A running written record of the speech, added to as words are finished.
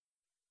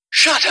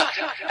Shut up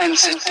and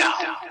sit down.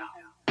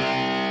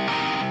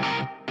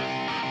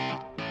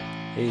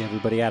 Hey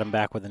everybody, Adam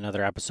back with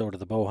another episode of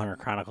the Bowhunter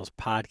Chronicles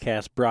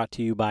podcast brought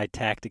to you by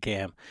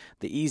Tactacam,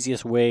 the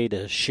easiest way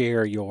to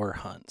share your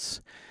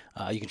hunts.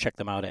 You can check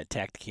them out at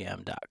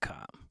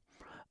tactacam.com.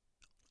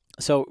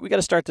 So we got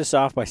to start this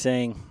off by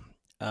saying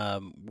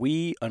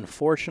we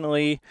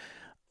unfortunately,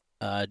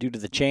 due to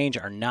the change,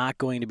 are not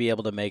going to be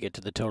able to make it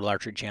to the Total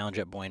Archery Challenge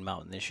at Boyne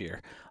Mountain this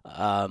year.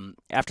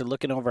 After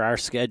looking over our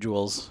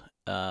schedules,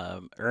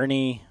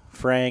 Ernie,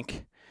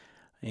 Frank,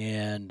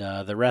 and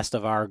the rest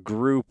of our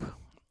group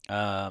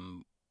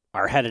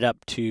are headed up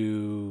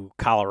to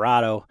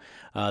Colorado.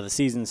 The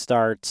season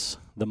starts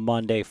the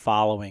Monday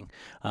following,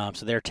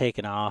 so they're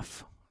taking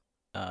off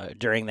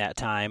during that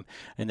time.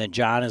 And then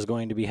John is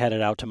going to be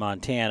headed out to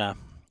Montana.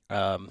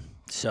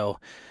 So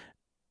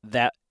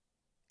that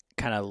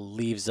kind of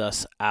leaves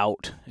us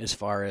out as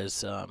far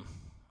as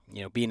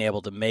being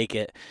able to make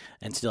it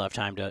and still have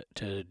time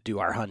to do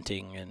our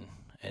hunting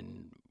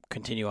and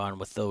continue on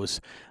with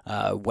those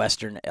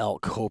Western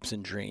elk hopes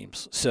and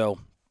dreams. So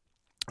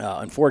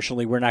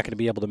unfortunately, we're not going to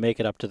be able to make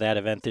it up to that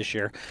event this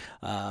year.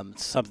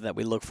 It's something that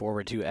we look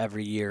forward to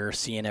every year,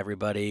 seeing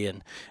everybody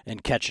and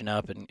catching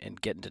up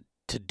and getting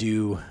to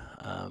do,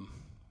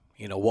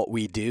 what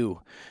we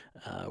do,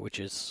 which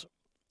is,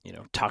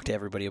 talk to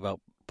everybody about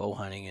bow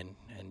hunting and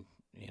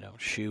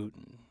shoot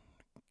and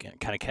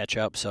kind of catch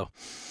up. So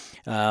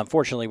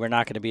unfortunately, we're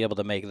not going to be able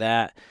to make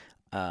that.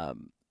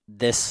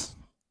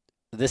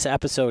 This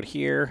episode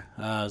here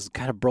is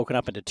kind of broken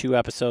up into two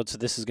episodes. So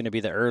this is going to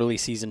be the early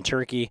season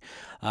turkey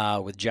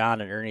with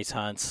John and Ernie's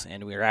hunts,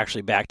 and we're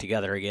actually back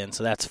together again.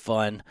 So that's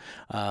fun.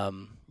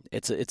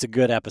 It's a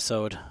good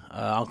episode.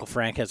 Uncle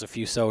Frank has a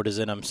few sodas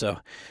in him, so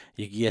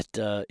you get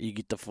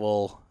the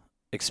full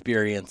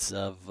experience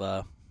of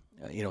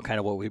kind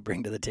of what we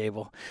bring to the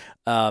table.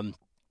 And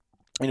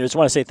I just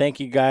want to say thank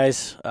you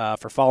guys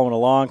for following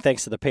along.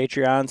 Thanks to the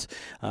Patreons.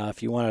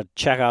 If you want to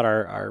check out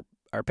our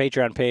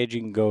Patreon page, you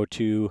can go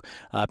to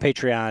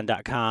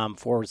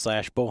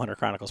patreon.com/Bowhunter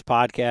Chronicles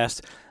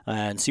podcast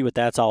and see what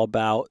that's all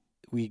about.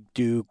 We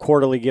do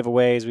quarterly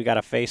giveaways. We got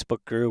a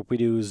Facebook group. We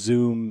do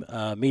Zoom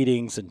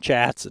meetings and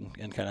chats and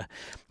kind of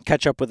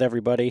catch up with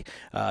everybody.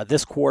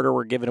 This quarter,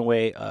 we're giving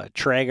away a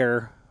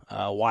Traeger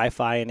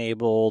Wi-Fi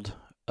enabled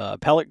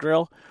pellet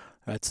grill.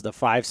 It's the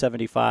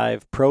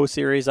 575 Pro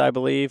Series, I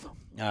believe.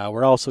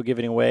 We're also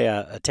giving away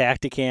a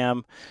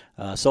Tactacam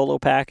solo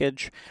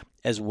package,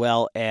 as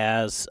well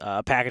as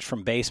a package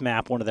from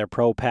Basemap, one of their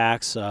pro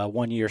packs,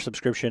 1-year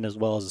subscription, as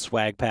well as a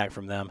swag pack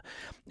from them.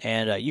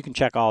 And you can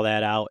check all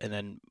that out, and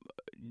then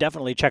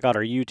definitely check out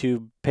our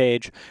YouTube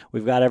page.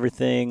 We've got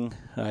everything.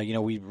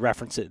 We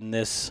reference it in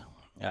this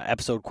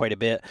episode quite a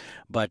bit,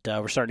 but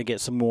we're starting to get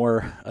some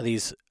more of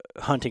these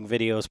hunting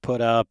videos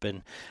put up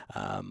and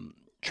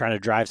trying to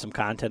drive some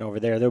content over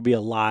there. There'll be a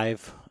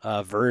live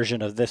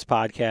version of this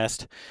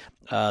podcast,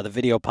 the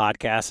video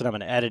podcast, and I'm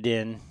going to edit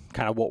in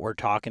kind of what we're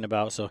talking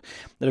about. So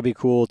it'll be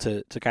cool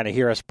to kind of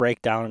hear us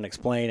break down and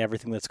explain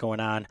everything that's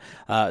going on,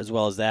 as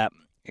well as that.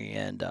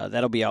 And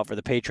that'll be out for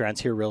the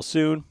Patrons here real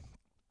soon.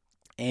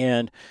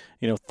 And,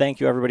 thank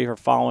you everybody for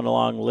following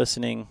along,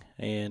 listening,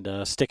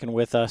 and sticking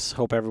with us.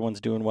 Hope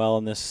everyone's doing well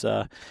in this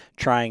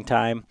trying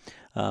time.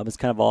 It's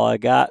kind of all I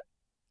got.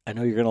 I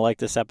know you're going to like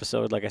this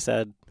episode. Like I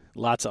said,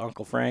 lots of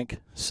Uncle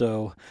Frank.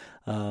 So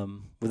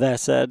with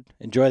that said,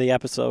 enjoy the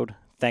episode.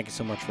 Thank you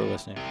so much for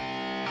listening.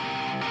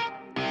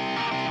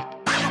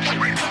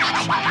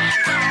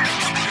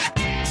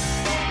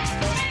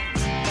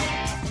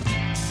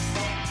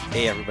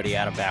 Hey everybody,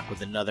 Adam back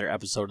with another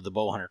episode of the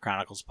Bowhunter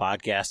Chronicles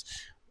podcast.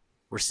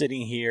 We're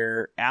sitting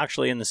here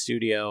actually in the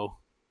studio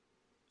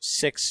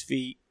 6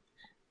 feet,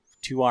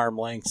 2 arm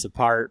lengths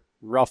apart,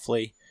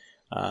 roughly.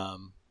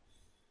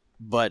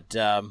 But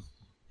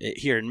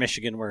here in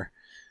Michigan,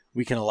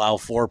 we can allow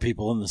 4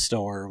 people in the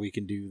store. We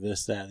can do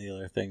this, that, and the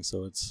other thing.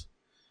 So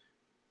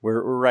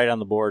we're right on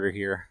the border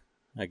here.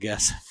 I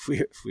guess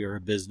if we were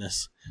a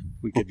business,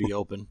 we could be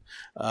open.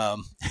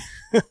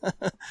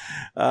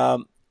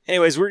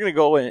 Anyways, we're going to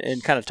go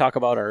and kind of talk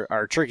about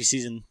our turkey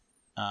season,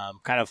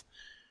 kind of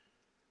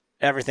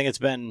everything. It's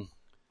been,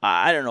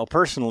 I don't know,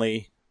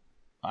 personally,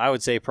 I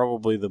would say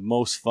probably the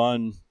most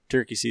fun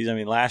turkey season. I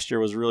mean, last year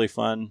was really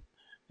fun,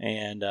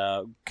 and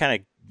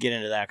kind of get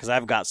into that because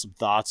I've got some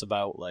thoughts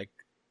about like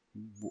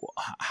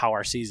how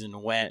our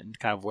season went and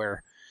kind of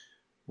where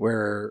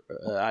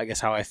I guess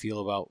how I feel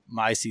about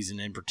my season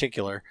in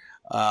particular.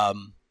 But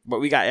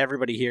we got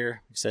everybody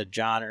here. We said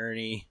John,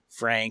 Ernie,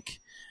 Frank,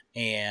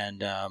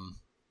 and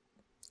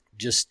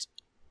just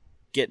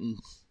getting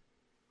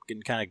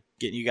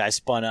you guys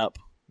spun up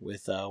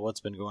with what's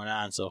been going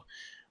on. So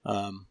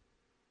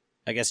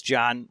I guess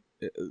John,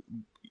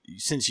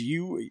 since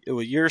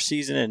your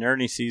season and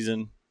Ernie's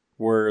season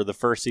were the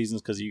first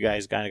seasons because you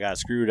guys kind of got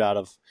screwed out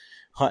of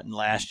hunting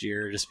last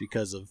year just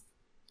because of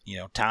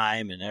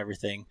time and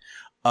everything.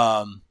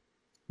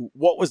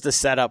 What was the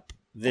setup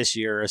this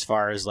year as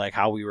far as like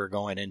how we were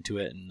going into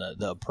it and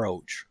the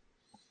approach?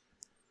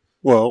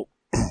 Well,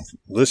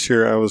 this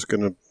year I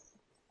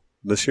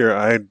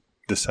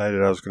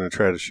decided I was going to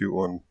try to shoot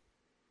one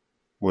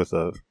with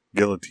a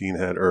guillotine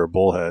head or a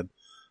bull head.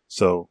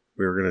 So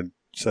we were going to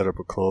set up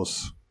a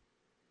close,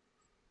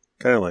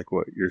 kind of like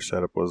what your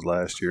setup was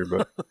last year,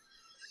 but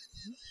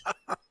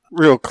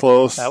real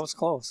close. That was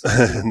close.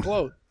 And,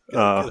 Close.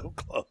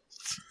 Close.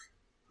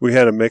 we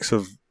have a mix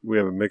of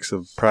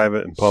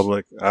private and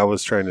public. I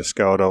was trying to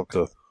scout out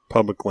the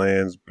public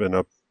lands, been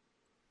up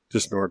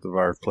just north of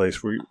our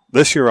place.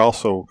 This year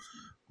also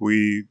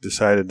we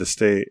decided to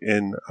stay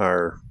in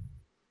our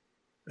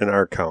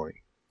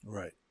county.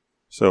 Right.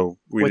 So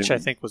Which I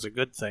think was a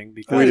good thing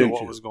because We of didn't what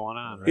choose. was going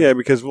on. Right? Yeah,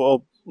 because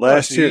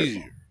last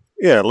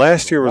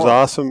year was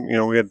awesome. You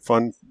know, we had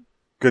fun,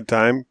 good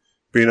time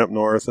being up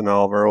north and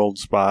all of our old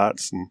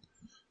spots,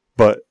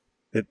 but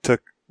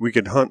we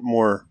could hunt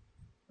more.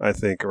 I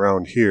think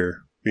around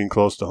here, being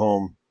close to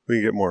home, we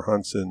can get more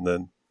hunts in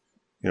than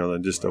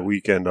just a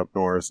weekend up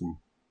north and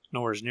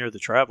Nowhere's near the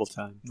travel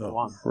time. For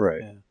one.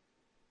 right. Yeah.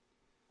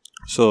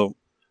 So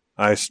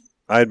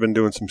I'd been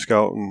doing some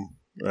scouting.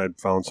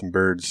 I'd found some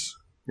birds,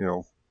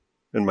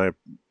 in my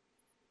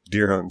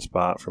deer hunting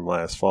spot from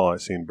last fall. I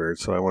seen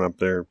birds, so I went up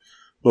there,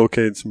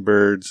 located some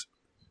birds,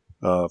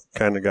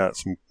 kind of got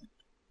some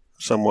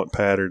somewhat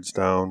patterns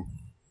down,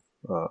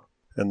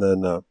 and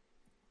then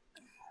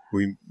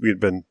we had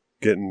been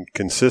getting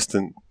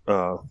consistent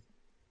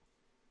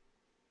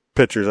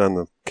pictures on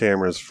the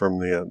cameras from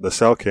the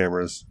cell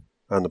cameras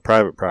on the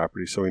private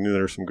property, so we knew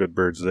there were some good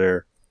birds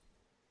there,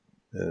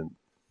 and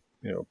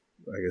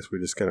I guess we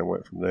just kind of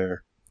went from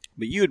there.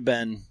 But you had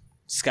been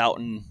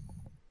scouting,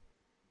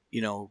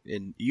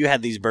 and you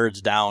had these birds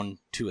down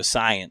to a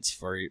science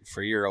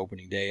for your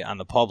opening day on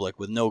the public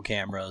with no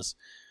cameras,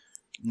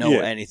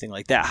 anything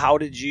like that. How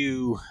did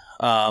you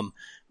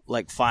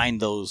find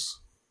those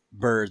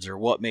birds, or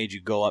what made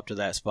you go up to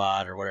that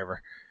spot or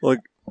whatever? Like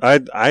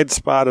I'd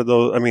spotted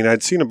those. I mean,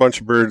 I'd seen a bunch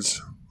of birds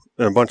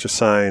and a bunch of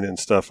sign and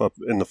stuff up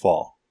in the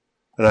fall,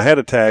 and I had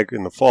a tag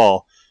in the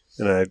fall,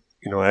 and I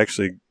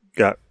actually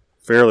got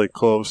fairly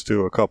close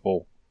to a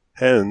couple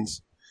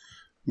hens,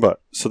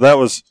 but so that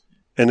was,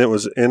 and it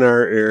was in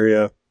our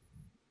area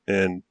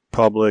and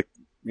public,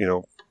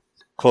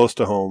 close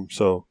to home.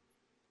 So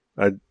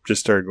I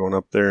just started going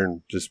up there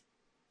and just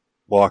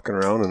walking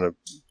around. And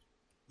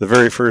the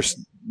very first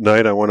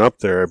night I went up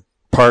there, I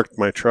parked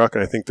my truck,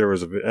 and I think there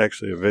was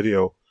actually a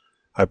video.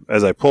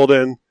 As I pulled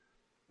in,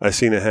 I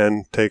seen a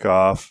hen take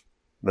off.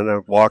 Then I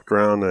walked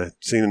around, and I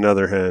seen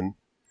another hen,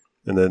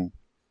 and then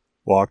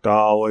walked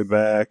all the way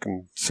back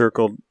and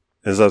circled.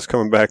 As I was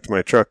coming back to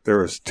my truck,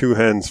 there was 2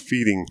 hens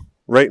feeding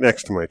right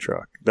next to my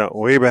truck, down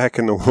way back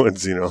in the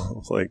woods. I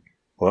was like,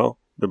 well,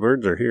 the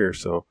birds are here.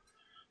 So,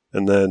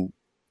 and then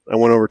I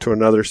went over to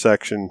another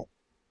section,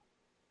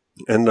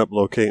 ended up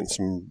locating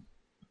some,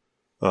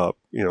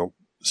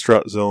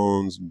 strut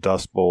zones,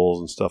 dust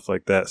bowls, and stuff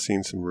like that.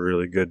 Seen some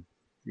really good,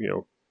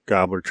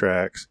 gobbler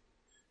tracks,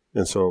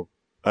 and so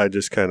I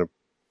just kind of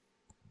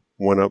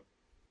went up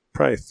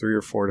probably 3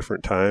 or 4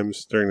 different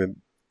times during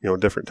the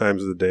different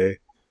times of the day,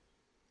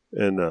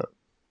 and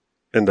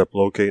end up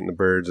locating the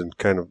birds and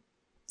kind of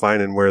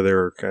finding where they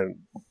were. Kind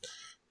of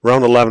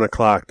around 11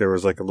 o'clock, there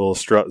was like a little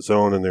strut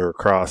zone, and they were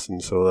crossing.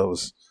 So that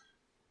was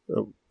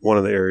one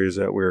of the areas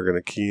that we were going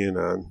to key in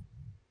on.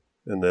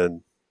 And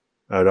then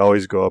I'd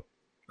always go up.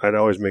 I'd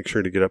always make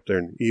sure to get up there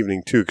in the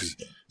evening too, because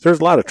there's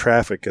a lot of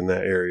traffic in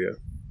that area,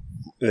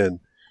 and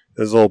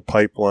there's a little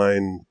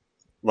pipeline,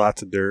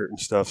 lots of dirt and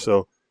stuff.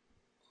 So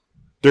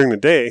during the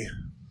day,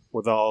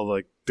 with all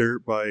like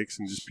dirt bikes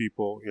and just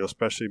people,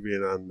 especially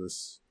being on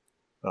this,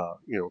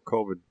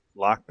 COVID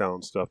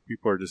lockdown stuff,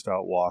 people are just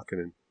out walking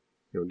and,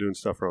 doing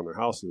stuff around their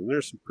houses. And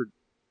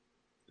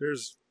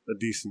there's a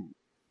decent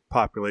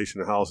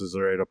population of houses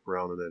right up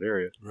around in that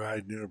area.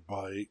 Riding their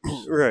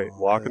bikes. Right,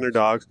 walking their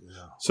dogs.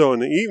 Yeah. So in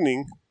the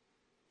evening,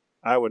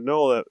 I would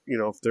know that,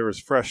 if there was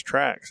fresh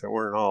tracks that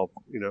weren't all,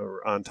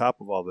 on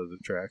top of all the other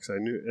tracks, I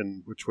knew,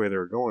 and which way they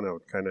were going, I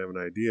would kind of have an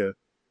idea,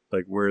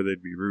 like where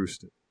they'd be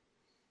roosted.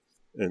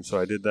 And so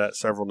I did that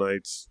several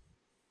nights.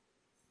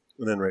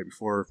 And then right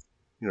before,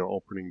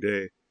 opening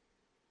day,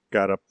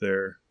 got up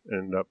there,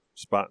 ended up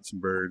spotting some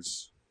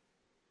birds.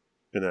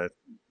 And I,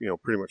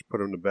 pretty much put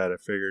them to bed. I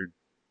figured,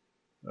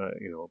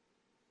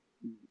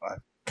 I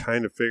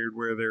kind of figured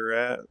where they were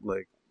at,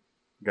 like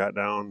got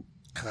down.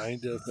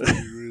 Kind of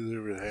figured where they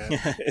were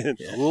at. And,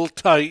 A little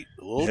tight.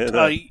 Ended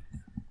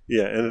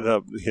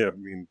up, I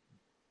mean,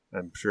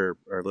 I'm sure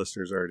our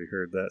listeners already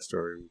heard that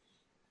story.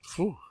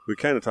 Whew. We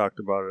kind of talked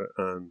about it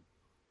on.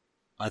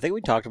 I think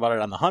we talked about it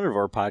on the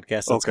Huntervore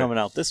podcast that's coming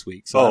out this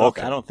week. So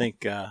I don't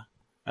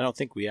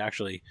think we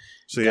actually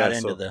got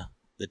into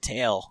the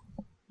tail.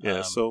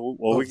 Yeah,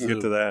 we can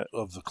get to that.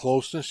 Of the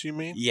closeness, you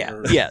mean? Yeah,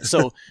 Or, yeah.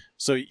 So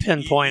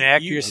pinpoint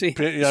accuracy.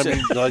 I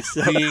mean, like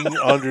being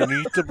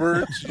underneath the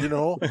birds,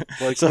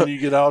 like when you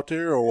get out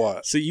there, or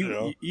what? So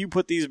you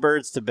put these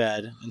birds to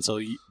bed, and so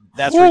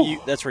that's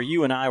where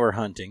you and I were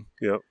hunting.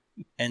 Yep.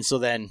 And so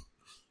then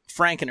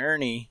Frank and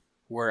Ernie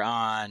were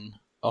on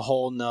a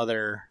whole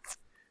nother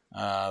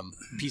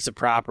piece of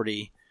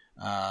property,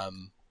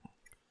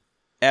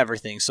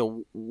 everything.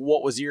 So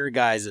what was your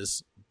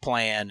guys'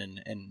 plan,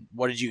 and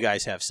what did you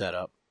guys have set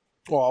up?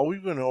 Well, we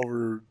went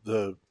over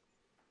the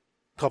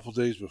couple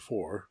days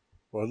before,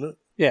 wasn't it?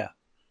 Yeah.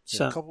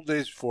 Yeah, a couple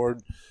days before.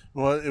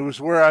 Well, it was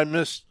where I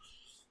missed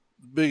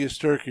the biggest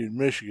turkey in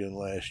Michigan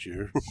last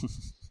year.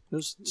 It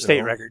was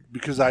state record.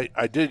 Because I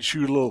did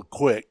shoot a little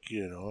quick,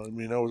 I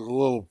mean, I was a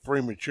little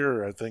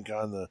premature, I think,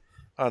 on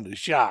the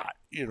shot,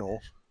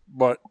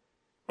 But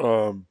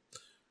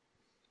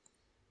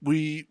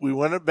we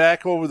went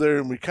back over there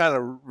and we kind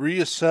of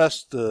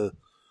reassessed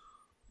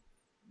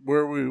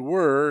where we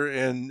were,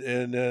 and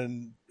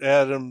then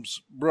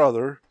Adam's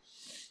brother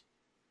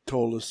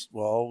told us,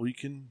 well, we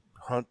can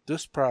hunt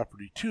this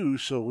property too.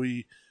 So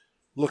we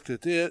looked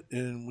at it,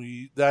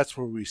 and that's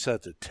where we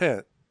set the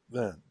tent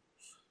then,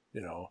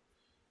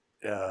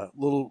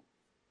 little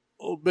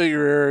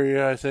bigger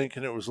area, I think,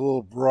 and it was a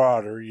little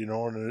broader,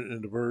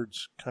 and the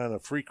birds kind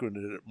of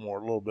frequented it a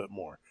little bit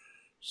more.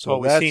 So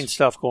we've seen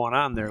stuff going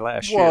on there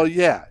last year. Well,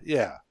 yeah.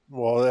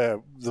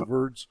 Well, the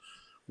birds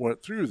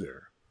went through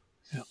there.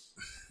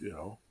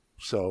 Yeah.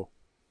 So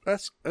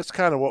that's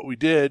kind of what we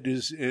did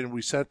and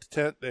we set the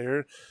tent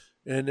there,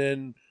 and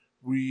then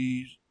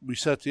we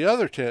set the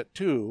other tent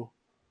too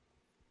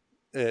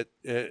at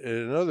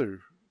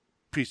another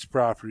piece of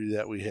property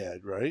that we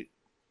had, right?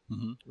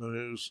 Mm-hmm.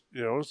 And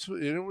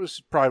it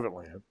was private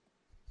land,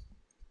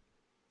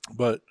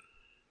 but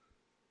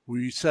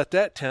we set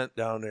that tent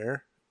down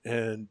there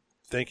and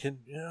thinking,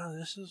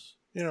 this is,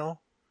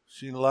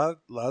 seen a lot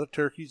of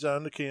turkeys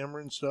on the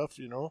camera and stuff,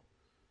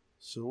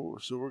 so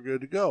we're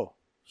good to go.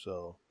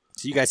 So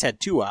you guys had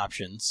two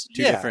options,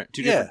 two different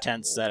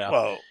tents set up.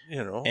 Well,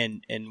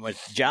 and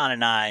with John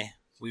and I,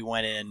 we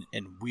went in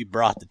and we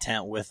brought the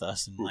tent with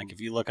us. And like, if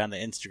you look on the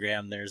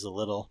Instagram, there's a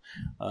little,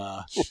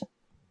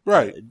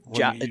 right.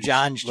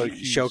 John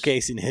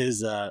showcasing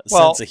his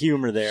sense of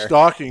humor there.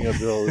 Stalking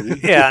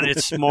ability. Yeah, and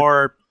it's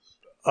more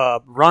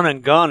run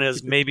and gun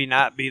is maybe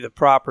not be the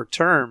proper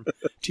term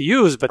to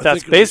use, but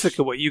that's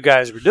basically what you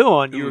guys were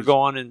doing. You were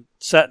going and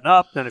setting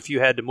up, and if you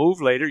had to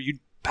move later, you'd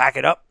pack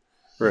it up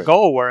and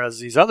go, whereas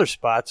these other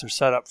spots are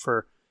set up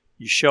for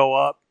you show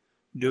up,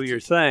 do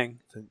your thing.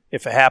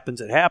 If it happens,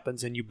 it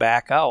happens, and you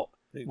back out.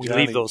 We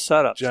leave those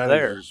setups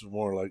there. Johnny's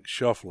more like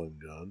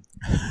shuffling gun.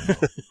 I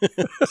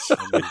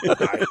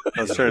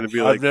was trying to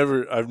be like,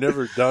 I've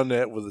never done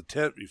that with a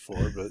tent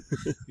before, but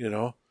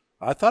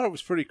I thought it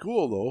was pretty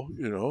cool though.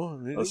 I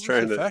mean, I was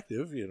trying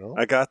effective.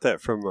 I got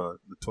that from the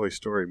Toy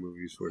Story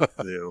movies where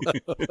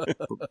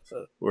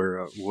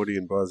where Woody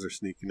and Buzz are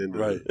sneaking into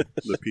the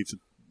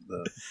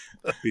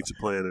pizza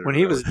planet. When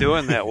he was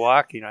doing that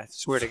walking, I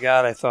swear to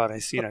God, I thought I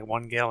seen a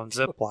 1 gallon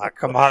Ziploc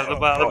come out of the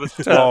bottom of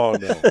the tent. Oh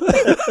no.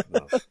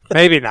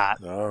 Maybe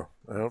not. No,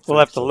 I don't. We'll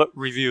have to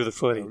review the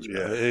footage.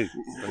 Yeah, hey,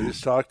 I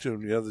just talked to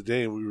him the other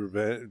day. We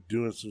were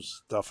doing some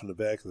stuff in the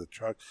back of the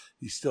truck.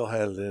 He still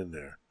had it in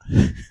there.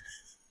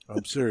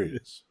 I'm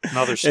serious.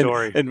 Another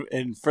story.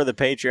 And for the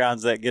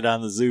Patreons that get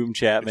on the Zoom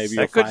chat, maybe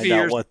you'll find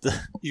out what the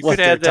you could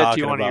add that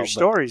to one of your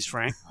stories,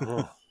 Frank.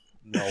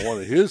 No, one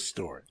of his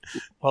stories.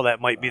 Well,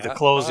 that might be the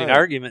closing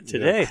argument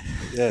today.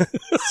 Yeah.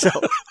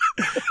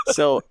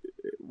 So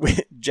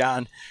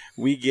John,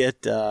 we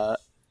get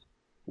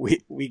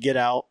we get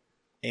out,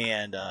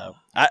 and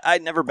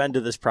I'd never been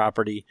to this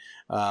property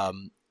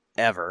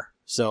ever,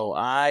 so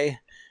I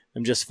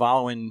am just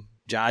following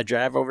John. I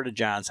drive over to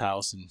John's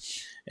house,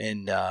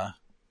 and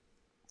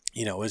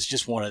it's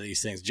just one of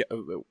these things.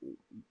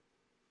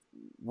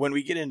 When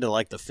we get into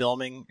like the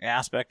filming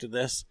aspect of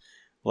this,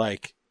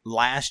 like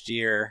last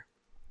year,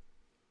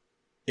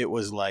 it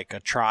was like a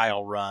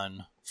trial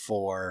run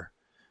for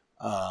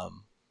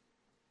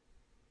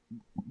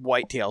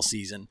whitetail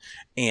season,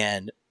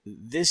 and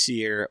this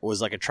year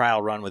was like a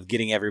trial run with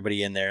getting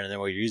everybody in there. And then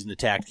we're using the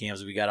tact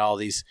cams. We got all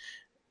these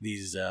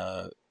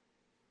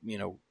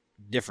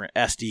different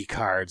SD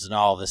cards and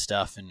all this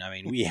stuff. And I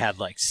mean, we had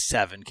like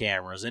 7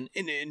 cameras, and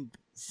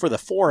for the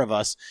 4 of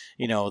us,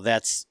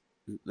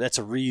 that's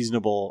a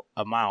reasonable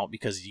amount,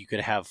 because you could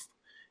have,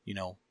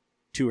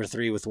 2 or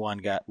 3 with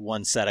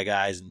one set of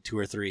guys, and 2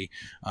 or 3,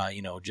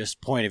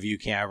 just point of view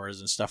cameras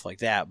and stuff like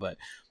that. But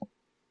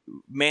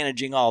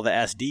managing all the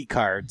SD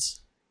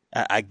cards,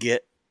 I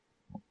get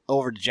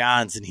over to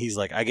John's, and he's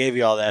like, I gave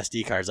you all the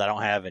SD cards. I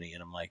don't have any.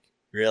 And I'm like,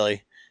 really?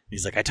 And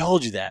he's like, I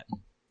told you that.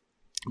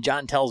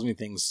 John tells me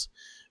things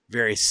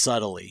very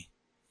subtly.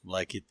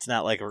 Like, it's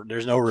not like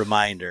there's no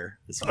reminder.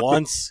 It's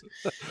once.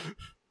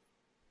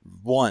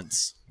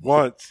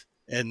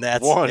 And and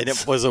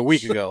it was a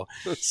week ago.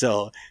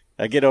 So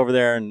I get over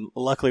there, and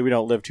luckily we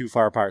don't live too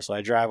far apart. So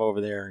I drive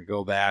over there and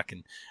go back,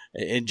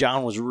 and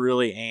John was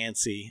really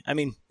antsy. I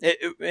mean,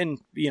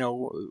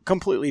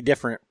 completely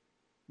different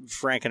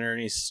Frank and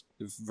Ernie's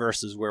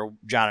versus where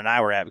John and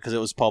I were at, because it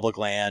was public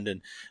land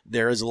and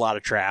there is a lot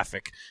of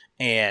traffic.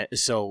 And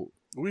so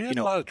we had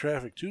a lot of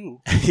traffic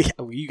too. Yeah,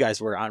 you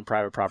guys were on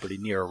private property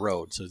near a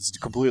road, so it's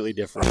completely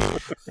different.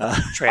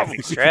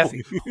 Traffic's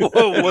traffic.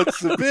 Whoa, what's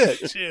the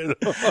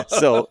bitch?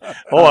 So,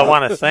 I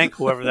want to thank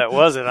whoever that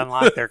was that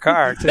unlocked their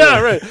car too. Yeah,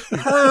 right.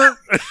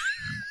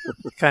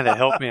 Kind of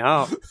helped me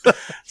out.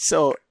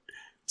 So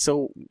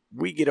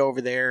we get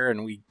over there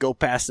and we go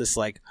past this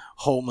like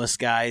homeless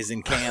guy's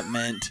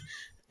encampment,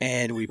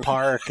 and we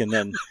park, and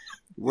then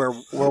we're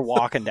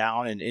walking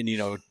down, and you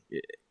know,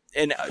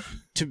 and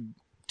to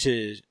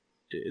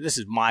this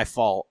is my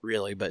fault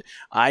really, but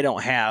I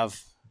don't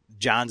have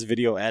John's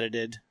video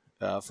edited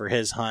for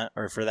his hunt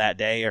or for that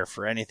day or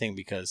for anything,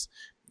 because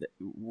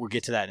we'll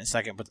get to that in a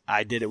second, but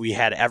I did it. We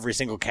had every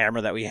single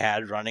camera that we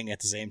had running at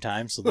the same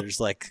time, so there's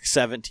like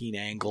 17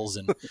 angles,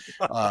 and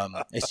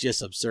it's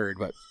just absurd.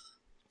 But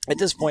at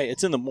this point,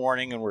 it's in the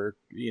morning, and we're,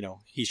 you know,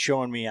 he's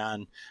showing me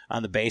on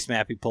the base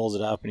map. He pulls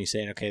it up, and he's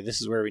saying, okay,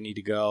 this is where we need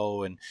to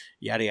go, and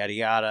yada, yada,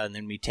 yada, and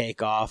then we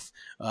take off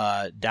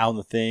down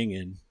the thing.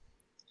 And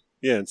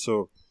yeah, and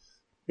so,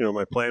 you know,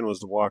 my plan was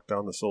to walk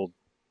down this old,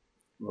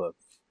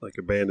 like,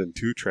 abandoned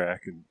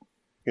 2-track, and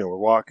you know, we're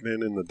walking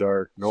in the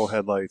dark, no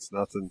headlights,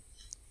 nothing,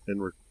 and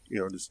we're, you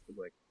know, just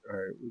like, all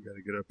right, we got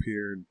to get up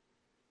here,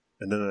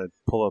 and then I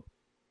pull up,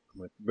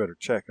 I'm like, better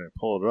check, and I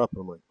pull it up,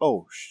 and I'm like,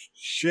 oh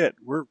shit,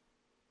 we're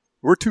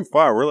too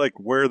far, we're like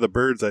where the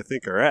birds I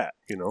think are at,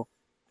 you know,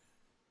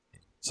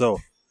 so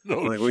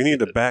we need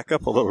to back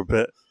up a little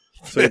bit.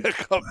 So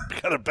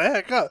gotta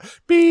back up,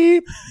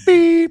 beep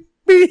beep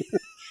beep.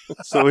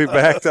 So we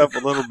backed up a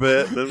little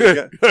bit. And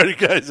then you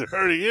guys are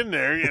already in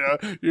there. You know,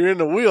 you're in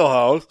the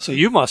wheelhouse. So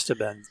you must have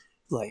been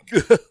like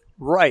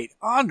right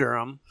under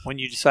him when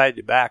you decided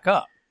to back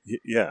up.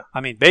 Yeah.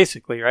 I mean,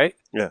 basically, right?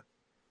 Yeah.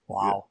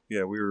 Wow.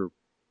 Yeah, we were.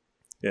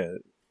 Yeah,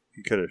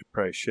 he could have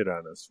probably shit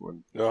on us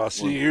when. Oh,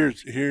 see,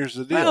 here's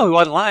the deal. No, he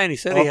wasn't lying. He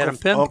said he had him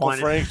pinpointed. Uncle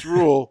Frank's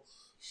rule: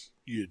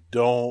 you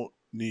don't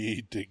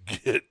need to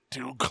get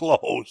too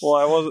close. Well,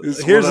 I wasn't.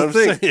 Here's the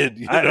thing.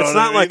 It's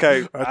not like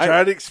I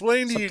tried to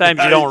explain to you.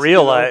 Sometimes you don't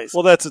realize.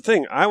 Well, that's the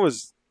thing. I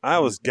was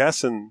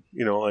guessing.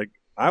 You know, like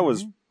I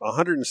was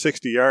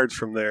 160 yards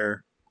from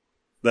there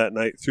that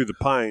night through the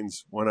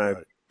pines when I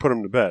put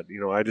him to bed.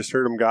 You know, I just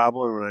heard him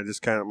gobbling, and I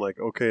just kind of like,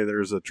 okay,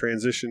 there's a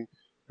transition.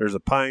 There's a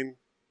pine,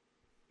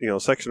 you know,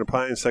 section of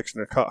pine, section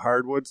of cut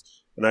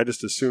hardwoods, and I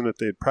just assumed that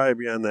they'd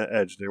probably be on that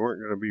edge. They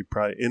weren't going to be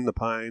probably in the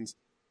pines,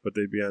 but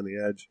they'd be on the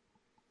edge.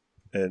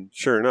 And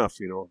sure enough,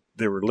 you know,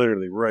 they were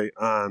literally right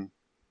on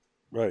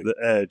the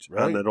edge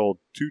on that old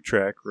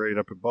 2-track right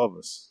up above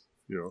us,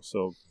 you know.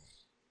 So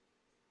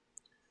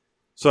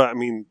I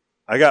mean,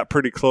 I got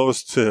pretty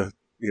close to,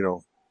 you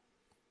know,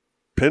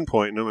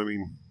 pinpointing them. I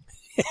mean,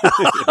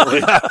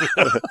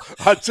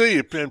 I'd say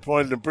you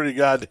pinpointed them pretty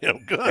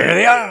goddamn good. There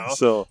they are.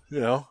 So, you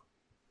know.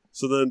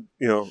 So then,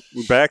 you know,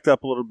 we backed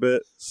up a little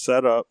bit,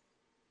 set up,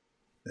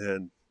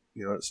 and,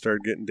 you know, it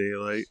started getting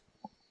daylight,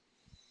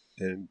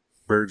 and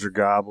birds are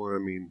gobbling. I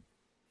mean,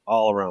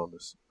 all around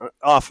us,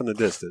 off in the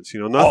distance.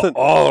 You know, nothing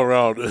all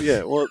around us.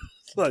 Yeah, well,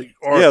 like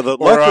or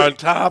on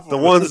top. The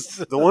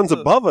ones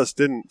above us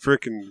didn't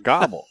freaking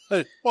gobble.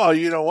 Well,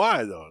 you know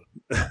why though?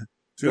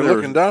 They're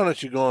looking down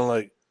at you, going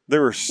like they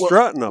were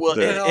strutting up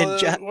there.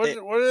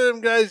 What are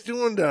them guys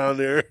doing down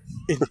there?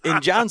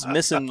 And John's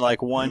missing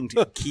like one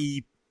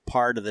key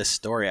part of this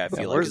story. I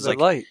feel like where's the like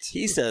lights?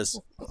 He says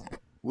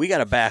we got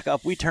to back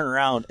up. We turn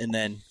around and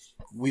then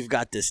we've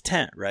got this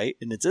tent, right?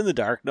 And it's in the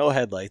dark, no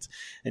headlights.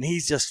 And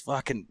he's just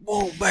fucking,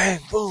 whoa, bang,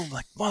 boom,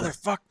 like,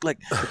 motherfucker, like,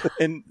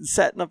 and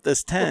setting up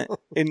this tent.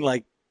 And,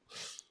 like,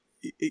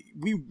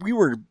 we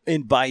were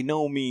in by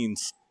no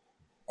means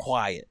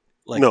quiet,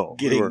 like,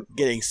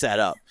 getting set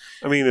up.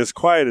 I mean, as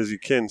quiet as you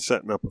can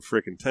setting up a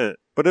freaking tent.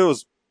 But it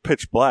was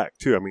pitch black,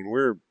 too. I mean,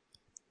 we're,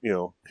 you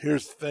know.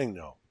 Here's the thing,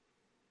 though.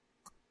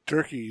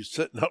 Turkey's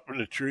sitting up in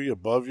a tree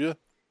above you,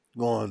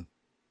 going,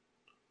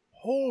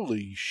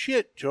 holy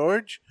shit,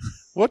 George!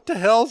 What the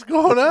hell's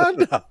going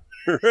on now?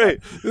 Right,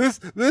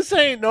 this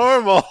ain't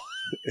normal.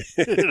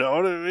 You know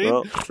what I mean?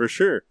 Well, for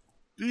sure.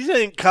 These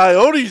ain't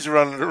coyotes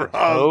running around.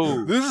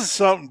 Oh. This is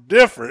something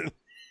different.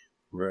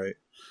 Right.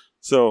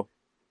 So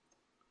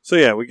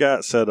yeah, we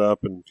got set up,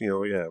 and you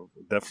know, yeah,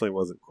 it definitely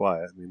wasn't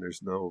quiet. I mean,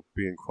 there's no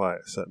being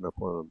quiet setting up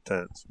one of them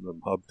tents,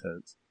 them hub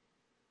tents.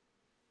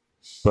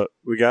 But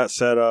we got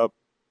set up,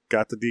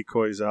 got the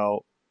decoys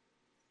out.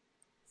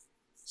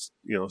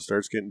 You know,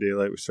 starts getting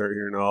daylight. We start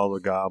hearing all the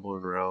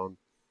gobbling around,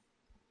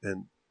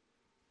 and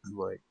I'm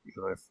like, you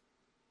know,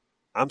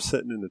 I'm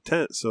sitting in the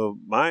tent, so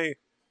my,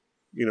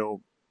 you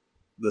know,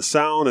 the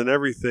sound and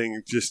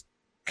everything just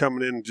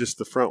coming in just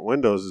the front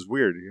windows is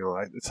weird. You know,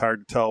 it's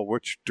hard to tell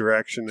which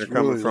direction they're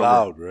coming really from,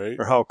 loud, right?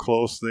 Or how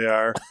close they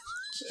are.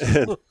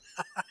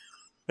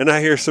 and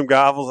I hear some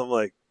gobbles. I'm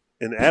like,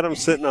 and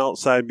Adam's sitting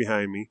outside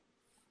behind me.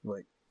 I'm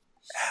like,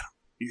 Adam,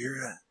 you hear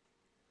that?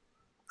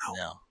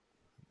 No.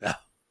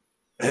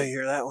 Hey, you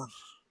hear that one?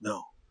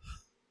 No.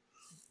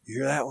 You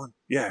hear that one?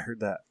 Yeah, I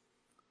heard that.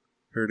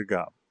 Heard a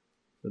gobble.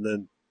 And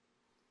then,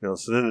 you know,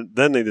 so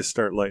then they just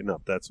start lighting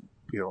up. That's,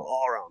 you know,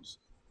 all around.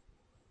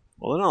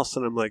 Well, then all of a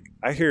sudden I'm like,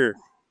 I hear,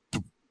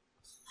 and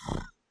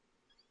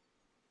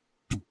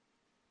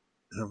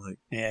I'm like,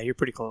 yeah, you're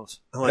pretty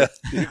close. I'm like,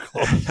 I'm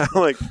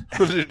like,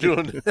 what are you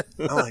doing?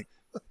 I'm like,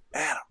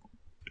 Adam,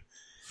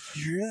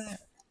 you hear that?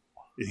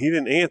 And he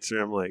didn't answer.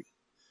 I'm like,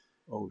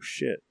 oh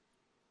shit.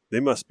 they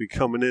must be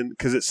coming in,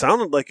 because it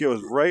sounded like it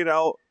was right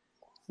out,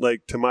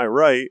 like to my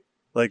right,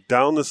 like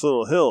down this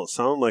little hill. It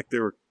sounded like they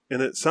were,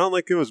 and it sounded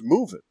like it was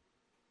moving.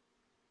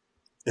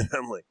 And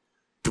I'm like,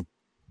 Doop.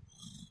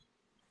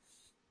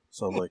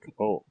 So I'm like,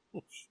 oh,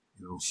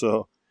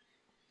 so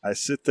I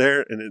sit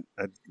there and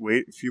I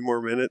wait a few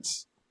more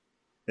minutes,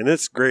 and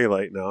it's gray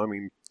light now. I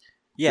mean,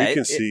 yeah, you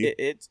can see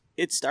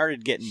it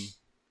started getting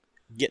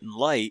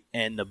light,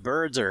 and the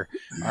birds are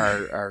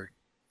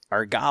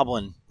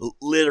gobbling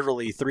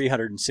literally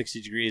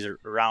 360 degrees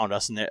around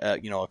us, and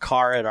a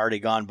car had already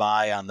gone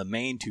by on the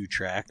main 2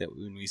 track that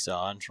when we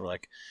saw, and we're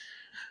like,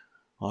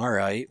 all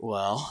right,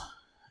 well,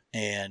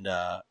 and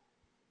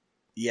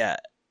yeah,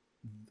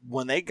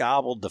 when they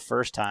gobbled the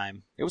first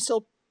time, it was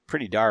still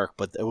pretty dark,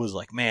 but it was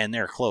like, man,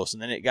 they're close,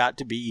 and then it got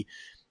to be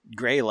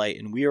gray light,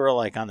 and we were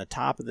like on the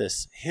top of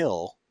this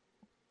hill.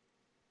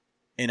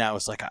 And I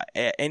was like,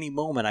 at any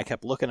moment, I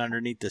kept looking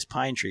underneath this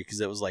pine tree because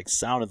it was like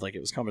sounded like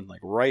it was coming like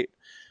right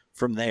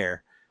from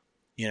there,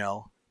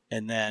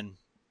 And then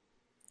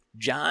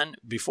John,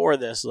 before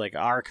this, like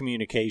our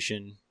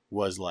communication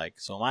was like,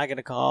 so am I going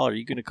to call? Are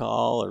you going to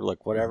call? Or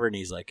like whatever. And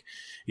he's like,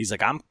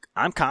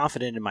 I'm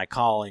confident in my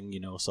calling,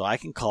 so I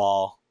can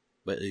call.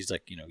 But he's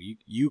like,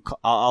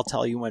 I'll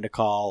tell you when to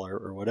call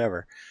or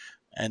whatever.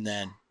 And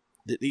then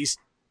these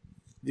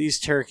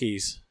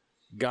turkeys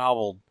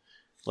gobbled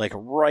like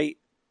right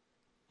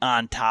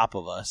on top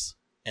of us,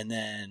 and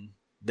then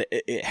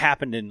it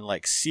happened in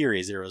like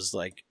series. There was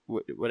like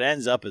what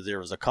ends up is there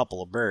was a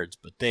couple of birds,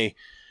 but they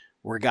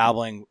were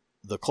gobbling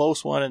the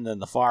close one, and then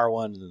the far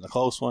one, and then the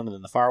close one, and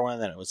then the far one,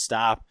 and then it would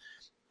stop.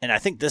 And I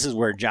think this is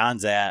where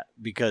John's at,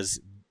 because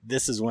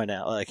this is when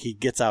like he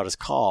gets out his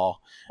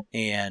call,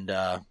 and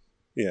I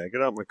get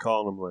out my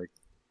call, and I'm like,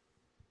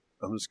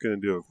 I'm just gonna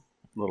do a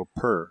little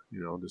purr,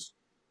 just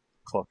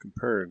cluck and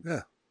purr. And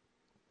yeah.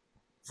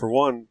 For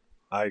one,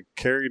 I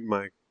carried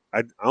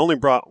I only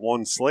brought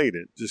one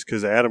slated just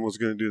because Adam was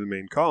going to do the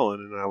main calling,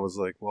 and I was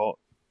like, well,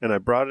 and I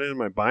brought it in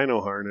my bino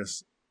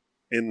harness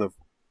in the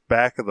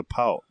back of the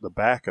pouch, the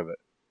back of it,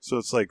 so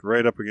it's like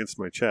right up against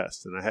my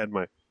chest, and I had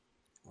my,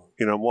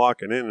 I'm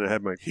walking in, and I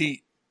had my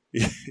heat,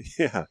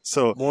 yeah,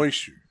 so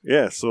moisture,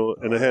 yeah, so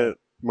and I had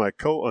my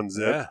coat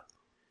unzipped,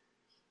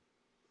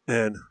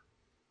 and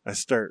I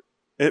start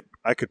it.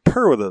 I could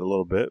purr with it a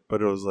little bit,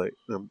 but it was like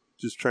I'm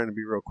just trying to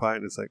be real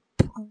quiet, and it's like.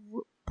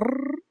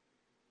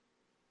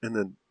 And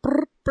then, but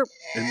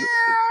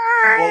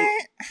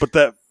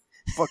that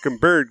fucking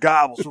bird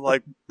gobbles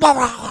like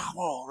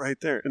right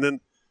there. And then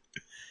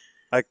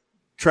I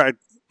tried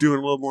doing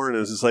a little more, and it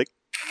was just like,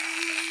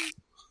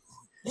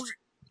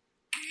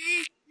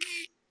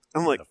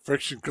 I'm like,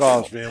 friction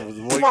calls, man. With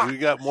the moisture, we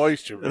got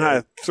moisture, man. And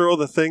I throw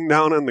the thing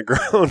down on the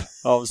ground.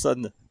 All of a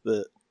sudden,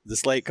 the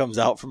slate comes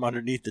out from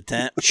underneath the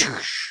tent.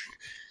 God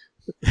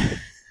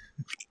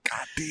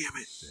damn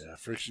it! Yeah,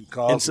 friction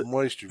calls and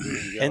moisture,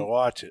 man. You gotta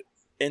watch it.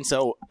 And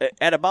so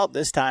at about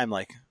this time,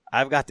 like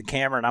I've got the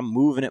camera and I'm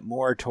moving it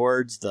more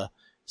towards the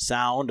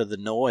sound of the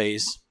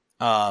noise,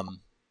 towards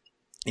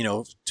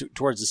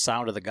the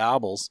sound of the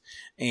gobbles.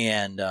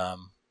 And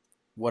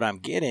what I'm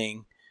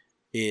getting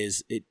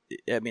is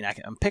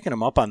I'm picking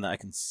them up I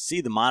can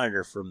see the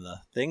monitor from the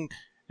thing.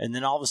 And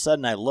then all of a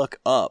sudden I look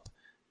up,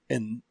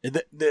 and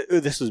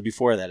this was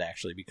before that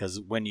actually,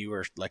 because when you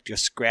were like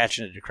just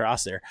scratching it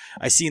across there,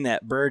 I seen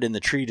that bird in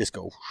the tree just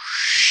go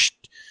whoosh.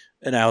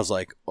 And I was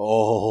like,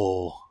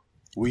 oh,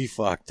 we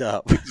fucked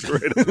up. It's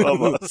right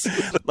above us.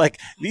 Like,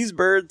 these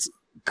birds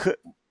could,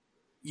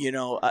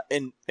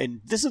 and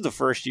this is the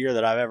first year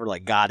that I've ever,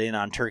 like, got in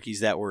on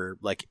turkeys that were,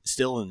 like,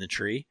 still in the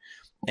tree.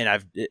 And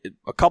I've,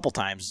 a couple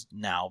times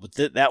now, but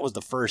that was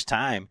the first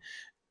time.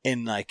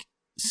 And, like,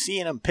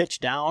 seeing them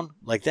pitch down,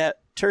 like, that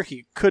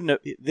turkey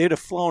they'd have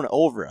flown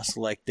over us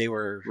like they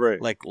were,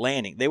 like,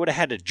 landing. They would have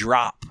had to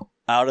drop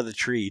out of the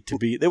tree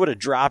they would have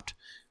dropped,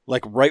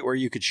 like, right where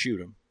you could shoot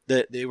them.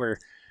 They were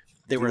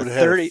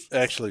 30.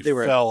 Actually,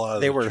 fell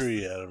out of the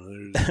tree at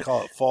them. They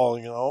call it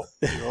falling out.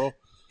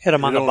 Hit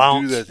them on the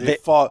bounce. Do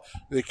that.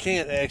 They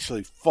can't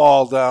actually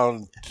fall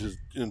down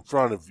in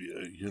front of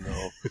you.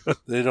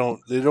 They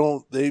don't.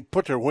 They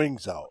put their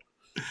wings out.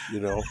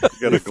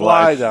 They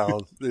fly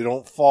down. They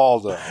don't fall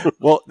down.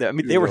 Well, I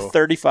mean, they were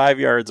 35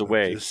 yards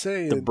away.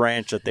 The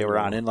branch that they were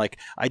on, and like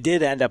I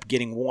did end up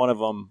getting one of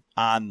them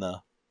on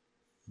the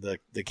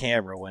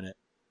camera when it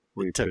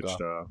took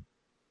off.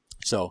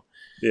 So.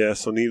 Yeah,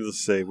 so needless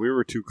to say, we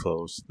were too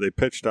close. They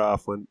pitched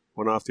off, went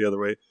off the other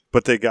way,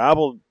 but they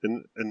gobbled,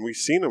 and we've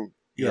seen them,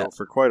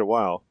 for quite a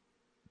while.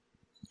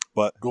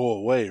 But go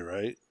away,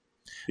 right?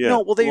 Yeah.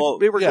 No, well, they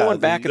were going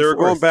back and forth. They were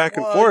going back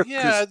and forth.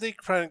 Yeah, they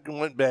kind of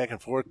went back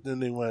and forth. Then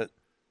they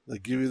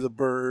give you the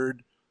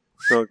bird.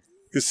 So,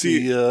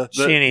 see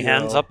any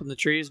hens up in the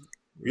trees?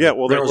 Yeah,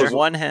 well, there was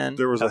one hen.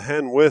 There was a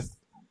hen with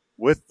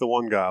the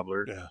one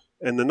gobbler. Yeah.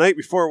 And the night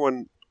before,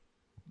 when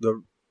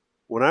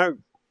I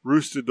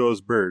roosted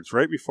those birds,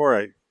 right before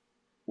I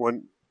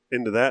went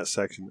into that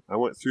section, I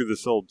went through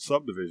this old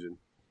subdivision,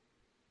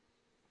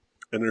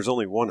 and there's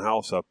only one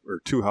house up,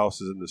 or two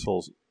houses in this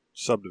whole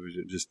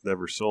subdivision, just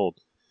never sold.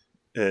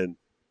 And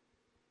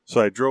So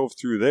I drove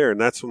through there,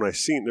 and that's when I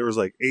seen there was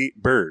like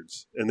 8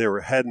 birds, and they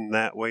were heading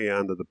that way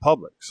onto the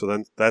public. So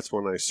then that's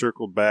when I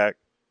circled back,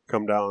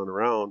 come down and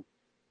around,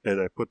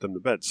 and I put them to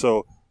bed.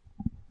 So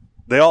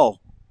they all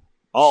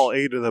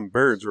 8 of them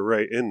birds were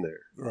right in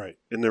there. Right.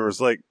 And there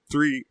was like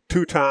 2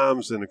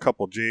 toms and a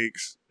couple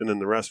jakes, and then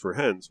the rest were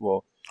hens.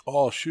 Well,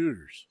 all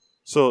shooters.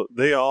 so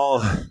they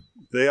all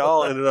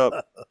ended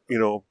up,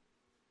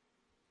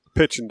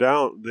 pitching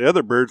down. The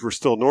other birds were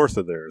still north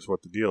of there is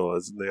what the deal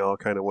was, and they all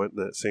kind of went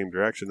in that same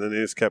direction. Then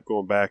they just kept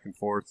going back and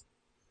forth,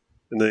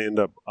 and they end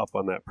up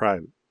on that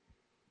private.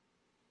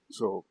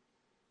 So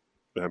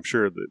I'm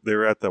sure that they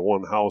were at that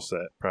one house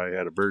that probably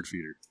had a bird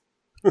feeder.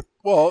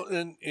 Well,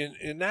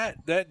 in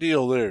that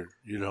deal there,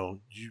 you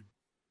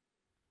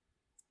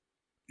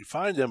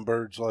find them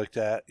birds like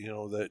that,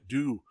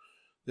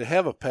 they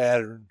have a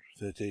pattern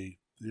that they,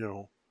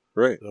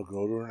 Right. they'll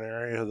go to an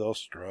area, they'll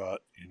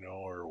strut,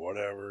 or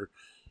whatever.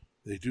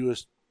 They do a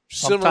similar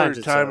Sometimes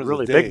it's time a of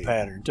really the day. big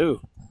pattern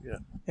too. Yeah.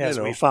 As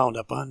we found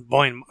up on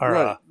Boyne or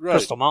Right.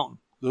 Crystal Mountain.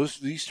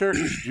 These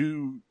turkeys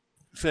do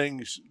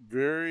things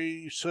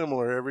very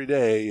similar every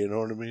day. You know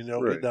what I mean?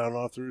 They'll Right. get down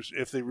off the roost.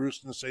 If they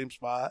roost in the same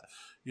spot,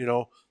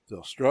 they'll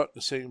strut in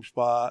the same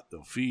spot.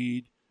 They'll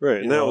feed.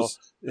 Right. And that was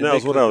They what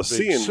make I a was big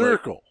seeing.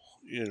 Circle.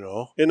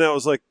 And that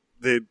was like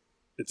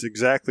it's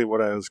exactly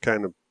what I was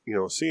kind of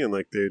seeing.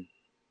 Like they'd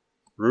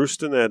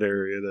roost in that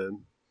area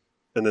then,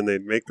 and then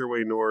they'd make their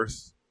way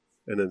north,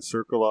 and then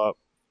circle up,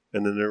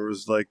 and then there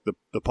was like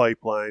the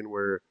pipeline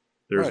where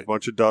there's Right. a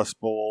bunch of dust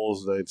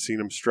bowls. I'd seen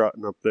them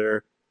strutting up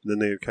there, and then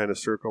they'd kind of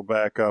circle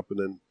back up, and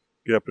then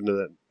get up into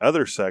that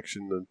other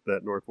section,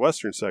 that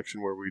northwestern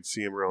section where we'd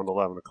see them around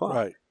 11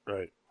 o'clock.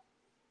 Right.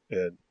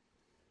 And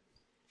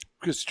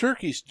Because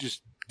turkeys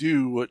just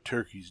do what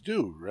turkeys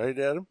do, right,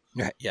 Adam?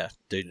 Yeah,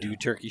 they do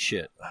turkey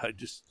shit. I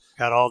just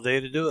Got all day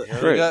to do it.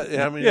 they got-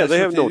 yeah, that's they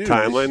have what no do.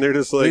 timeline. They're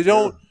just like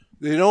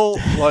They don't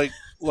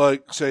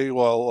like say,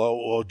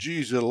 well,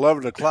 geez, at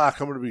 11 o'clock,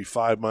 I'm going to be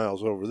 5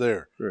 miles over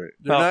there. right.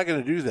 They're Well, not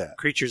going to do that.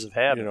 Creatures of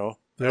habit.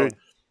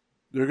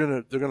 They're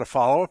gonna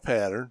follow a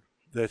pattern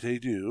that they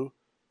do,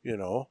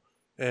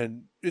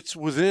 and it's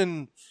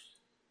within.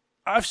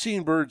 I've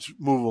seen birds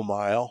move a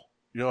mile,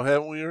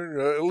 haven't we?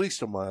 Or at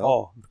least a mile.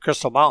 Oh,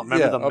 Crystal Mountain.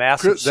 Remember the up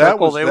massive that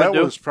circle was, they that would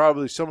do? was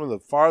probably some of the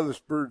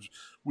farthest birds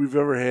we've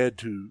ever had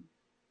to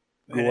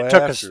go And it after.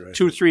 took us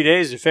I 2-3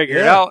 days to figure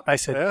it Yeah, out. I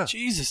said, yeah.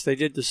 Jesus, they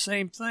did the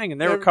same thing, and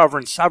they were Every-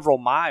 covering several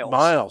miles.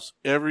 miles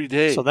every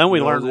day. So then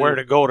we learned where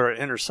to go to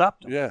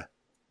intercept them. Yeah,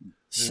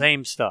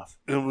 Same stuff.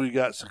 and we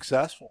got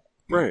successful.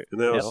 Right.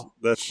 And that Yeah.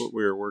 that's what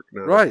we were working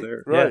on Right, up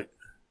there. right.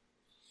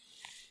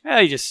 Yeah,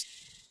 you just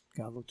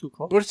got a little too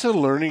close. But it's a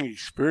learning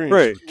experience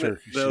Right. with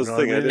turkeys. That was the you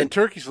know thing what I I mean? didn't- And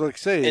turkeys, like I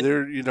say, And-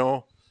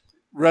 they're,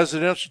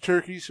 residential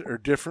turkeys are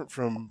different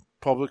from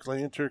public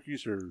land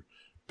turkeys or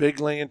big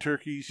land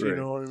turkeys. You Right.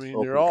 know what I mean?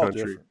 Open They're all country.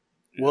 different.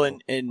 you Well, know.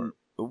 and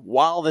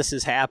while this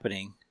is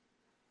happening,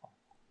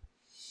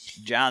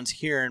 John's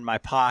hearing my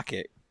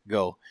pocket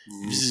go.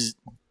 Bzz,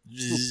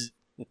 bzz,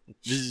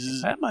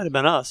 bzz. That might have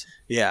been us.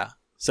 Yeah. I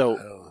So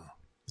don't know.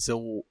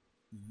 So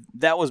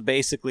that was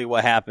basically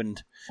what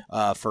happened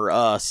for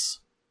us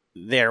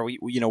there.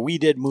 We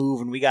did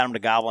move and we got them to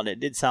gobble, and it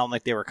did sound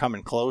like they were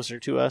coming closer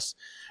to us.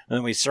 And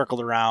then we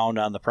circled around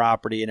on the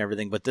property and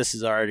everything. But this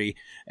is already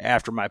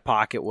after my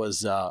pocket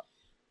was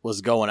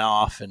going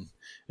off.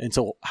 And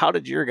so how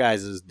did your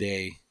guys'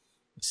 day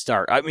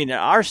start? I mean,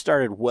 ours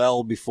started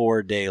well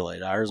before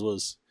daylight. Ours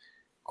was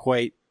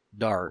quite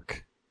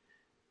dark.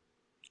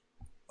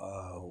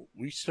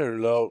 We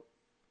started out.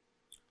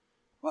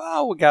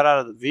 Well, we got out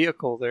of the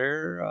vehicle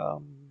there.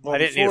 I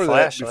didn't need a before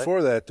flashlight.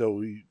 Before that, though,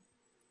 we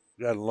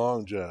got a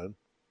Long John.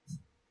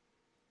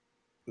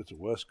 It's a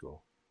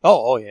Wesco.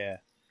 Oh, yeah.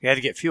 You had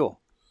to get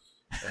fuel.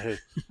 Aaron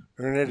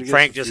had to get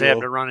Frank some just fuel,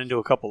 happened to run into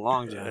a couple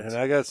long and johns.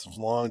 I got some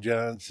Long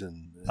Johns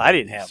and I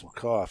didn't have some one.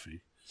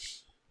 coffee.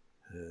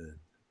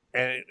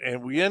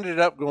 And we ended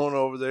up going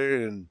over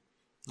there, and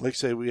like I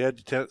say, we had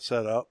the tent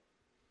set up.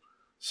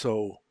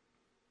 So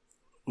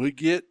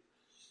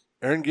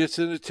Aaron gets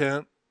in the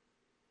tent.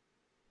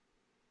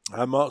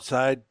 I'm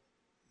outside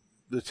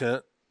the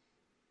tent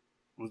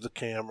with the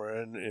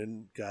camera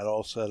and got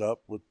all set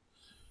up with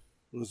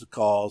the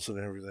calls and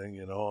everything,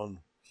 And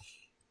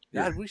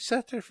God, we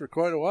sat there for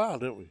quite a while,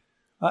 didn't we?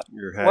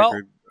 Your Well,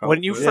 Haggard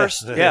when you outfit.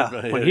 first,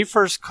 Yeah. when he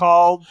first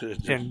called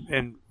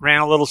and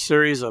ran a little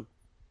series of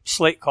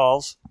slate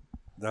calls,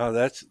 No,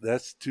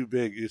 that's too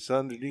big. It's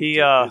underneath. He,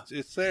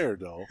 it's there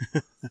though.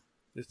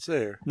 It's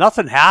there.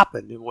 nothing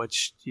happened. In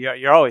which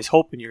you're always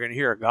hoping you're going to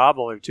hear a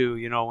gobble or two.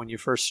 When you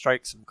first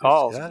strike some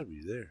calls. It's got to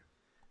be there.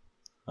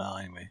 Well,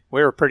 anyway.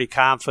 We were pretty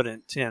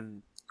confident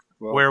in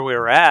Well, where we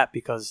were at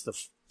because the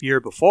year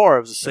before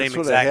it was the same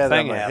That's what I exact had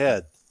thing on my happened.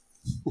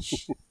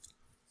 head.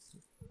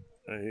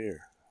 Right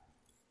here.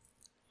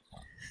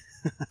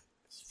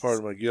 It's part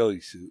of my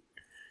ghillie suit.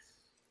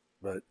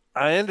 But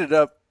I ended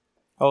up.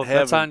 Oh,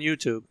 that's Having- on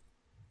YouTube.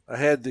 I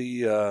had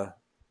the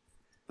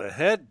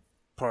head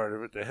part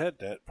of it, the head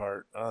net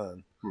part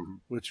on,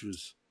 Mhm. which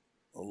was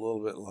a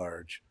little bit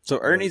large. So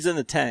Ernie's in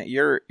the tent.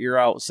 You're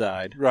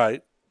outside.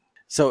 Right.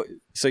 So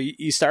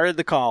you started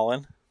the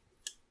calling.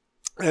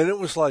 And it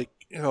was like,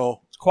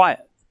 It's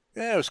quiet.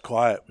 yeah, it was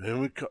quiet.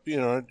 And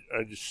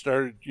I just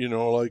started,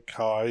 like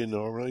how I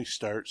normally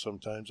start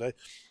sometimes. I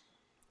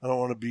don't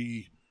want to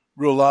be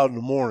real loud in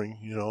the morning,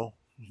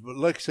 But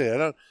like I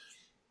say,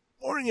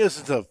 morning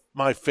isn't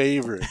my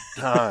favorite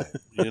time,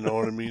 you know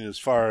what I mean, as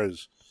far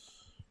as,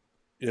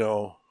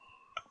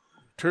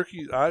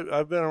 turkey.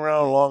 I've been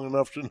around long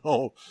enough to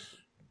know,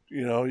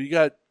 you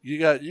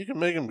can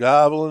make them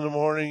gobble in the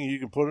morning, you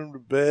can put them to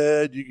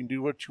bed, you can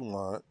do what you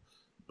want,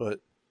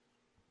 but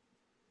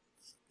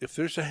if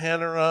there's a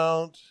hen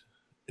around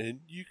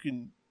and you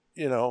can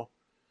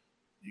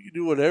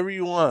do whatever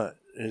you want,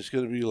 and it's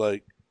going to be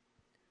like,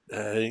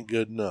 that ain't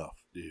good enough,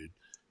 dude.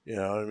 You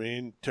know what I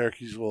mean?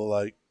 Turkeys will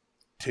like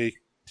take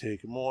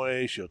them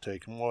away. She'll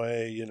take them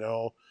away, and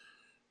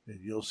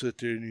you'll sit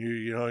there and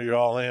you're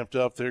all amped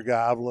up. They're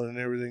gobbling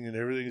and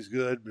everything's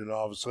good. And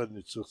all of a sudden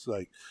it's just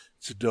like,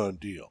 it's a done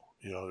deal.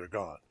 They're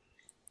gone.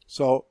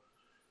 So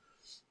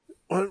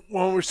when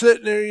we're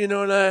sitting there,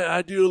 and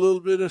I do a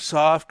little bit of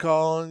soft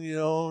calling,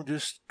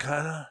 just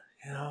kind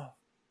of,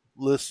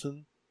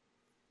 listen.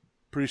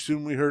 Pretty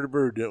soon we heard a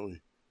bird, didn't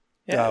we?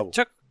 Yeah, Gobble.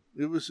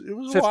 it was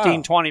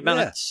 15, 20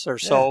 minutes or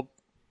so,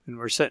 and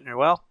we're sitting there.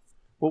 Well,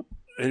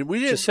 and we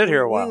didn't just sit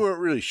here a while. We weren't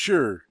really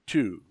sure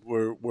too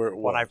where it was.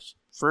 When I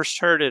first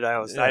heard it,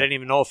 I didn't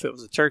even know if it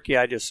was a turkey.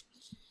 I just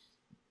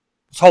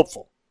was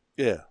hopeful.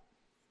 Yeah,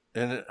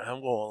 and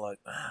I'm going like,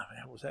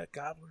 man, was that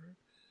gobbler?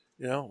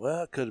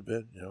 Well, it could have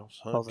been.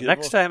 Well, the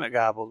next time it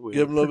gobbled, we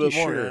give him a little bit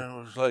more. Sure. And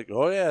it was like,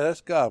 oh yeah,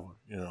 that's gobbler.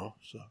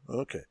 So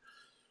okay,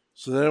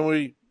 so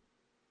then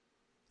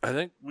I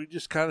think we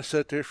just kind of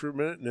sat there for a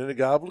minute, and then it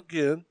gobbled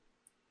again.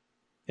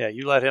 Yeah,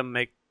 you let him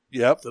make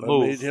the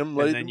move, I made him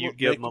and then you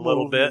give him a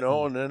little bit,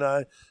 and then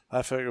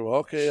I figured, well,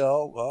 okay,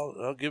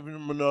 I'll give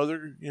him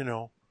another,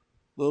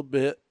 little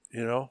bit,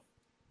 and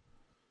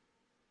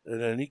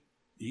then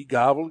he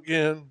gobbled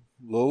again,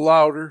 a little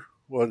louder,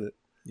 wasn't it?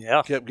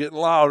 Yeah, kept getting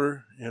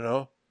louder, And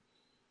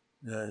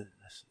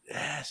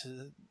I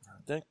said,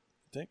 I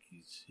think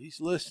he's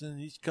listening,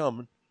 he's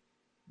coming,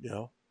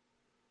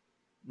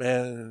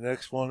 Man, and the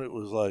next one it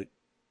was like,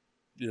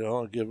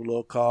 I give a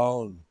little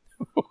call and.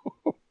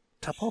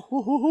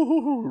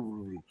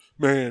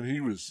 Man, he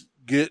was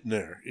getting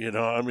there,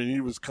 he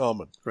was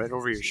coming. Right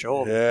over your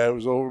shoulder. Yeah, it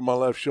was over my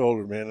left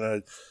shoulder, man.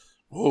 And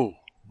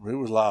it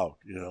was loud,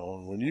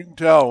 And when you can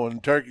tell when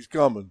the turkey's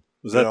coming,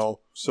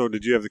 So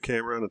did you have the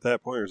camera on at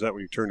that point, or is that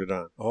when you turned it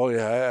on? Oh,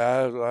 yeah,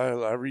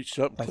 I reached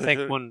up and I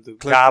think when the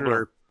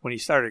gobbler, when he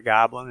started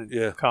gobbling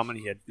and coming,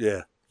 he had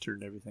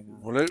turned everything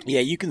on.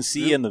 You can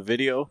see in the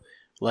video,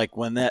 like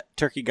when that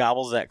turkey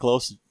gobbles that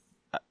close,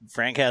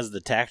 Frank has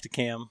the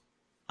Tacticam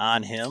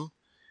on him,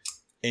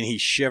 and he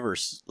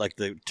shivers like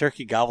the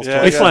turkey gobbles.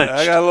 Yeah, he flinched.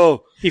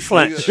 He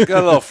flinched.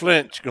 Got a little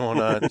flinch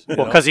going on.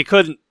 Well, because he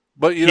couldn't.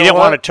 But he didn't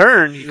want to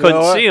turn. He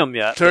couldn't see him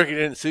yet. Turkey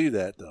didn't see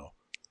that though.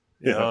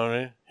 You know what I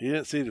mean? He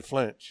didn't see the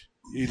flinch.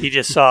 He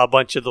just saw a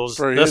bunch of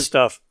this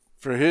stuff.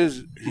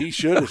 He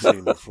should have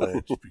seen the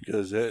flinch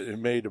because it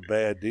made a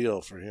bad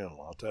deal for him.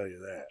 I'll tell you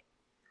that.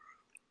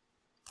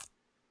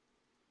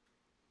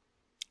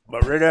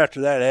 But right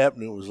after that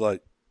happened, it was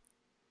like,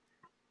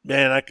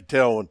 man, I could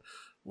tell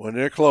when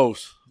they're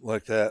close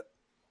like that.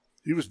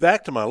 He was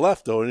back to my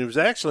left, though, and he was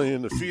actually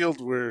in the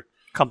field where...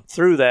 Come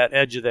through that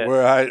edge of that.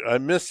 Where I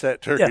missed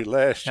that turkey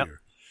last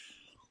year.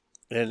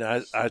 And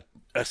I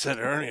said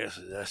to Ernie, I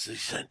said,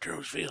 he's in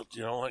Drew's field,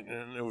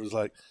 and it was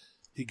like,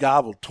 he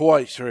gobbled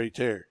twice right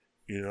there,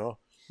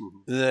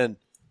 Mm-hmm. And then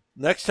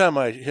next time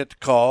I hit the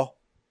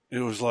call, it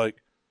was like,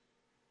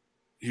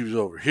 he was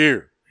over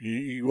here.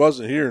 He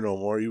wasn't here no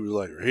more. He was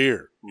like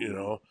here,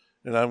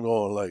 and I'm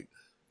going like,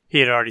 he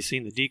had already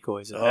seen the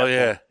decoys. Oh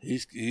yeah,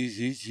 he's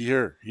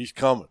here. He's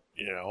coming.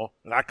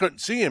 And I couldn't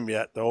see him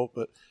yet though.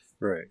 But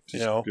right,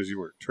 because you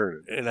weren't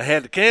turning. And I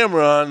had the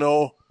camera on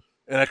though,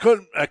 and I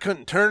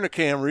couldn't turn the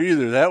camera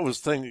either. That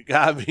was the thing that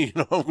got me.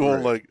 I'm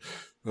going like,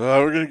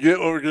 we're gonna get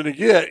what we're gonna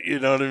get. You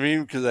know what I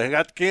mean? Because I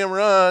got the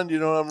camera on.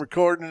 I'm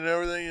recording and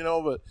everything.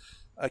 But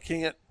I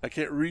can't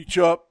reach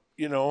up.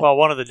 Well,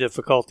 one of the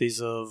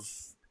difficulties of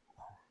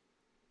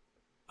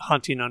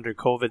hunting under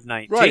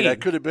COVID-19. Right, I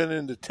could have been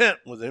in the tent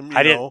with him.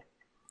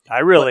 I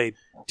really,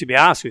 to be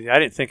honest with you, I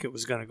didn't think it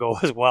was going to go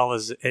as well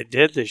as it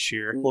did this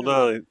year. Well,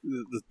 no,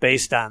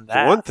 based on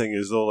that. The one thing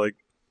is though, like,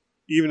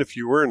 even if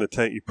you were in the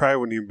tent, you probably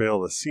wouldn't even be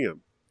able to see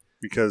him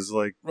because,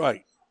 like,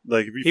 right,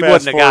 like if you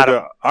fast forward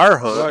to our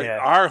hunt,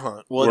 our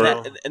hunt.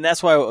 Well, and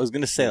that's why I was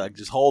going to say, like,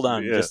 just hold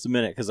on just a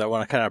minute because I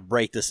want to kind of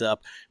break this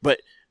up. But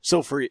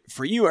so for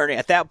you, Ernie,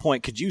 at that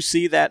point, could you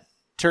see that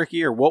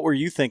turkey, or what were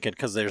you thinking?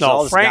 Because there's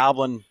all this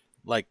gobbling.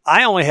 Like,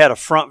 I only had a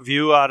front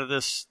view out of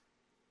this.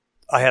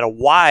 I had a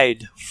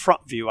wide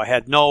front view. I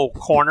had no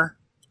corner.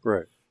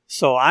 Right.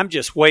 So I'm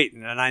just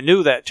waiting, and I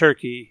knew that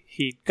turkey,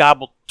 he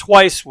gobbled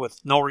twice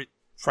with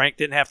Frank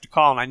didn't have to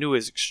call, and I knew he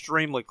was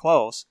extremely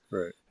close.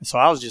 Right. And so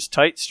I was just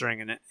tight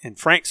stringing it, and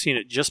Frank seen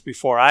it just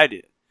before I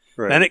did.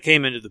 Right. Then it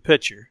came into the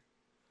picture,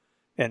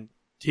 And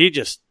he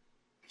just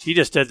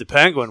did the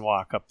penguin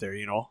walk up there,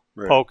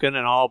 Right. poking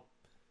and all,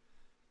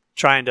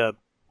 trying to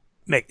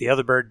make the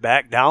other bird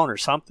back down or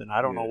something.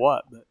 I don't know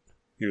what, but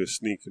He was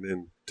sneaking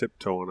in,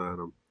 tiptoeing on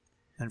him.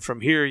 and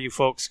from here you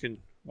folks can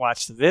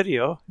watch the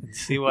video and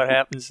see what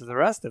happens to the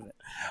rest of it.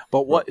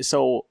 But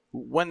so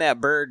when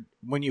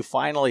you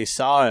finally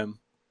saw him,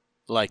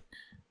 like,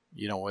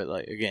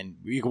 like, again,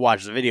 you can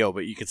watch the video,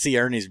 but you can see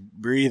Ernie's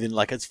breathing.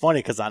 Like, it's funny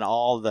because on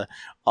all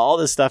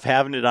the stuff,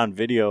 having it on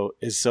video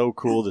is so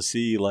cool to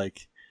see,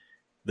 like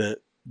the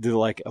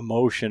like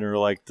emotion or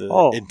like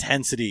the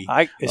intensity.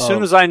 As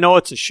soon as I know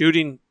it's a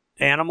shooting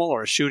animal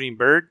or a shooting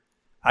bird,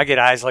 I get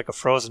eyes like a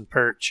frozen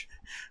perch.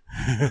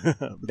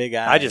 Big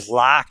eyes. I just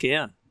lock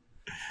in.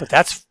 But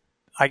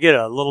I get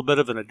a little bit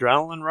of an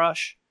adrenaline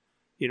rush,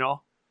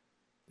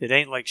 It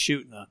ain't like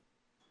shooting a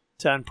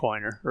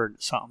 10-pointer or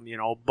something,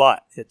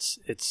 but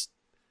it's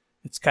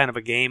kind of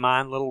a game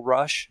on little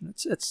rush.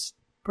 It's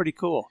pretty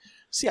cool.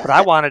 See, what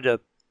I wanted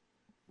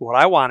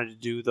to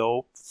do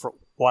though, for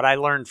what I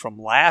learned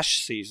from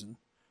last season,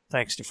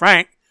 thanks to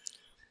Frank,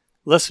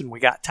 listen, we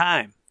got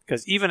time.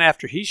 Because even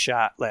after he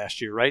shot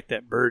last year, right,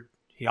 that bird,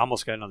 he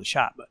almost got another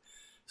shot. But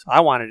so I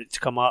wanted it to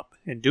come up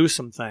and do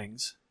some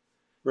things.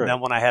 Right. And then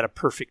when I had a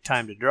perfect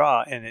time to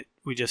draw, and it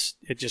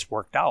just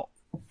worked out.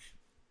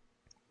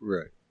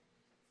 Right.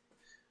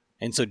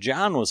 And so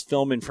John was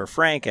filming for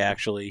Frank,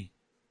 actually,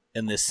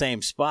 in this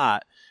same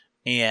spot,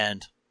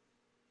 and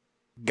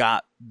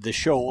got the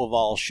show of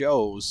all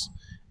shows,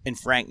 and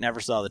Frank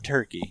never saw the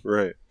turkey.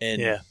 Right.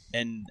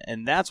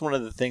 And that's one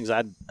of the things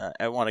I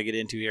want to get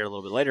into here a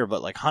little bit later,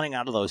 but like hunting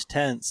out of those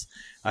tents,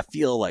 I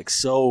feel like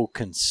so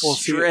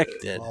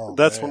constricted.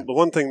 That's the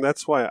one thing.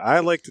 That's why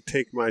I like to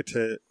take my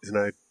tent and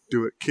I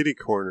do it kitty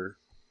corner.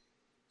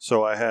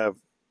 So I have,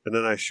 and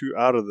then I shoot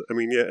out of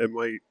it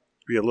might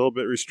be a little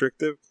bit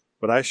restrictive,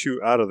 but I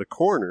shoot out of the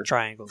corner.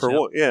 Triangles. For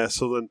one, yeah.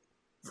 So then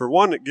for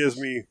one, it gives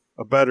me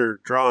a better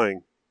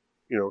drawing,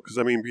 because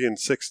being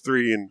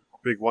 6'3" and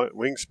big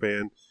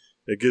wingspan,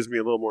 it gives me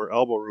a little more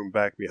elbow room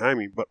back behind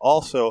me, but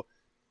also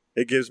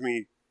it gives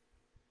me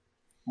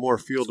more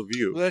field of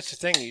view. Well, that's the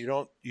thing. You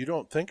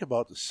don't think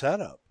about the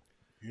setup,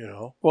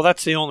 Well,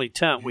 that's the only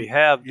tent we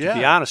have, to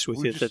be honest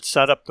with you, that's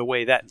set up the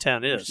way that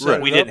tent is. So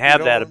Right. we didn't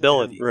have that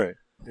ability. Right.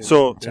 And,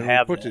 So to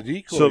have put that.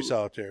 the decoys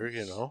out there,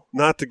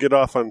 Not to get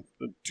off on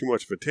too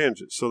much of a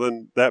tangent. So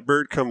then that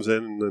bird comes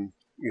in and then,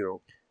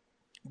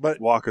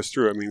 But walk us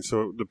through.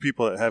 So the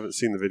people that haven't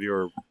seen the video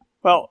are...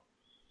 Well,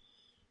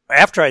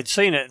 after I'd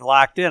seen it and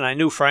locked in, I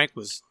knew Frank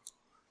was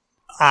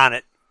on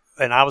it,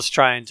 and I was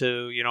trying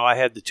to, I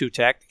had the 2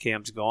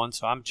 Tacticams going,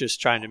 so I'm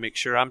just trying to make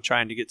sure I'm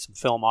trying to get some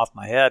film off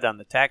my head on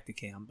the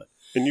Tacticam.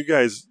 And you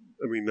guys,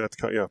 not to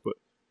cut you off, but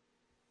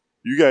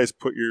you guys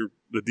put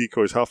the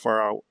decoys how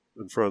far out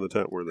in front of the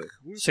tent were they?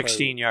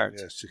 16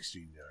 yards. Yeah,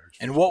 16 yards.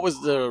 And what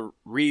was the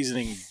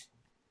reasoning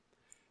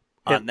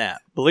on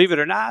that? Believe it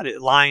or not,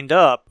 it lined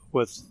up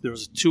with, there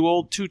was 2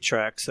 old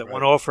 2-tracks that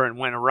went over and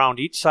went around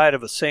each side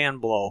of a sand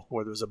blow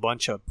where there was a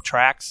bunch of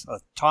tracks, a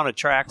ton of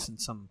tracks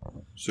and some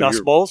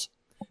dust bowls,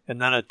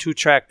 and then a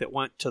 2-track that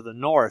went to the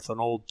north, an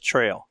old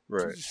trail.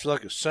 Right. It's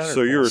like a center.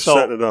 So you were So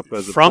setting it up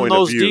as a from point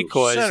those of view.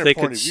 decoys, Center they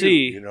point could of view,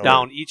 see you know.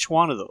 down each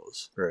one of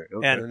those. Right.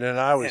 Okay. And then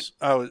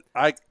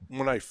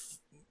when I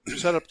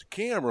set up the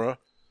camera,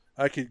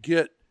 I could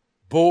get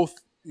both.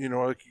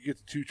 I could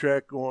get the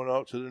 2-track going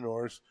out to the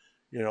north.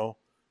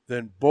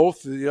 Then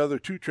both of the other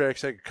 2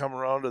 tracks, I could come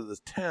around to the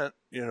tent.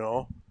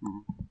 And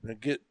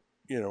get.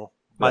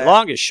 My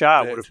longest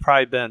shot would have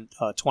probably been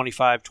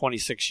 25,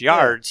 26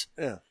 yards.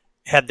 Yeah.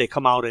 Had they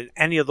come out in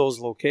any of those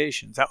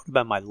locations. That would have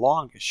been my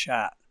longest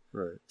shot.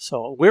 Right.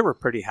 So we were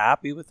pretty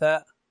happy with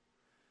that.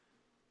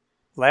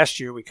 Last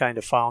year, we kind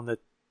of found that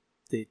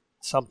they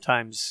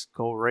sometimes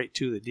go right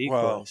to the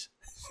decoys.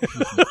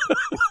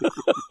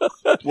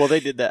 Well,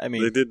 they did that.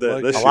 They did that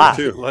Like this a year lot.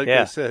 too. Like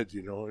Yeah. I said,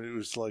 it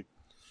was like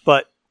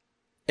But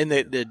And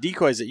the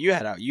decoys that you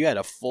had out, you had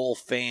a full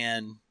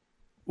fan.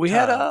 we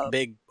had Tom, a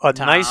big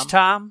nice Tom.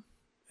 tom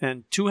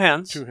and 2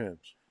 hens. 2 hens.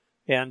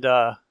 And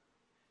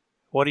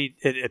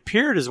it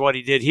appeared as what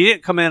he did. He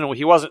didn't come in and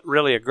he wasn't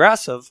really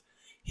aggressive.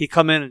 He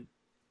come in.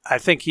 I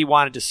think he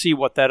wanted to see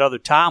what that other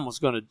tom was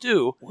going to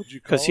do What'd you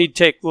call because it? he'd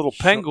take little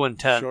penguin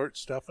Short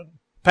stuffing.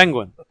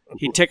 penguin.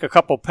 He'd take a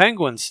couple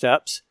penguin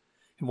steps.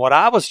 And what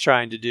I was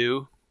trying to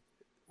do,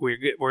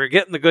 we're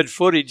getting the good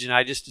footage, and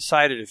I just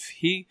decided if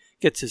he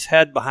gets his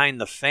head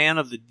behind the fan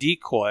of the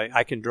decoy,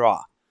 I can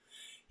draw.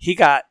 He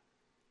got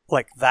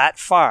like that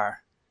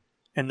far,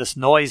 and this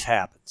noise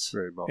happens.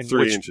 Right, about In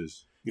 3 which-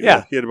 inches.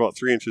 Yeah. He had about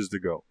 3 inches to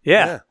go.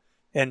 Yeah.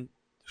 And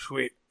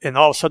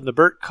all of a sudden the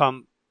bird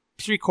come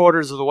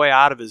 3/4 of the way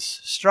out of his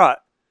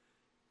strut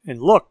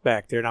and look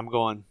back there,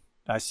 and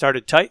I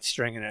started tight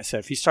stringing. I said,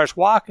 if he starts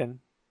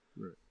walking,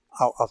 Right.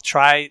 I'll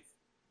try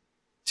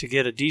to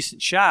get a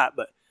decent shot.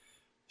 But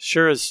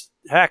sure as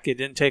heck, it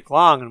didn't take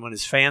long. And when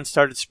his fan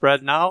started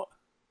spreading out,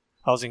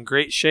 I was in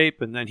great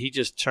shape. And then he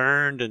just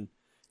turned and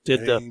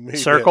did Yeah, he the made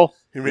circle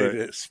He made Right.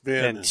 it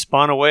spin and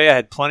spun away. I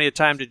had plenty of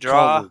time to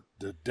draw. called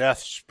the death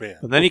spin.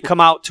 And then he come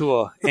out to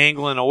a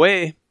angling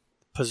away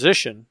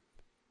position.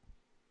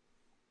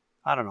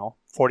 I don't know,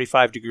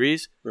 45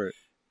 degrees. Right.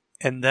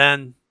 And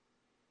then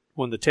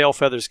when the tail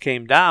feathers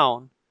came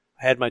down,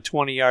 I had my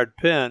 20-yard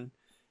pin.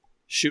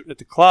 Shooting at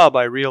the club,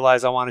 I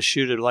realized I want to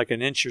shoot it like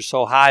an inch or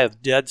so high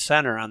of dead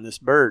center on this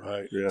bird.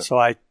 Right. Yeah. So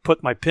I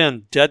put my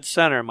pin dead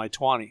center in my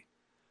 20.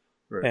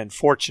 Right. And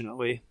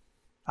fortunately,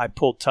 I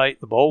pulled tight,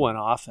 the bow went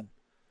off, and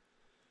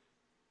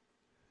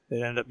it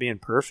ended up being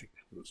perfect.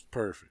 It was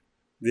perfect.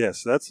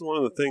 Yes, that's one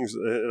of the things,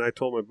 and I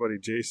told my buddy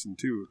Jason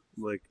too.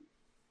 Like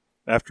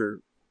after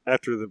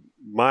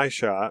my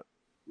shot,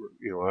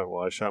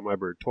 I shot my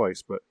bird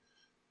twice, but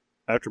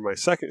after my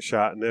second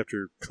shot and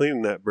after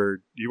cleaning that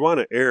bird, you want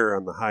to err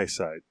on the high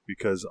side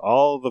because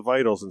all the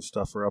vitals and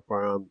stuff are up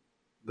around.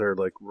 They're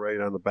like right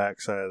on the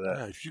back side of that.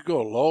 Yeah, if you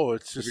go low,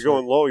 it's If just you're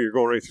going low, you're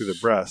going right through the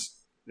breast.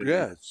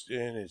 Yeah,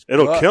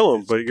 It'll gut. kill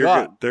them, It's but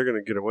gut. they're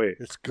going to get away.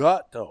 It's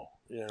gut though.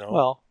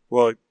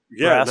 Well,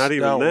 yeah, breast not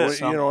even down,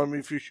 that. I mean,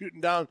 if you're shooting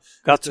down,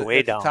 Guts at the, way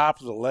at the down. top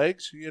of the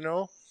legs,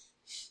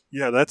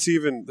 Yeah, that's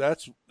even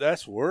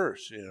that's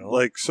worse.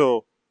 like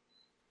so.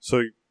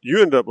 So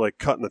you end up like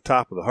cutting the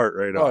top of the heart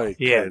right off.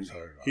 Yeah. And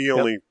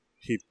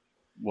he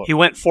He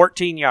went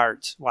 14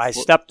 yards. Well, I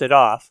stepped it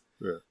off.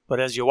 Yeah. But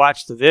as you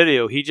watch the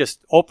video, he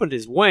just opened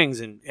his wings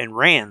and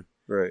ran.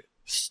 Right.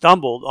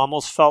 Stumbled,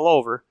 almost fell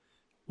over,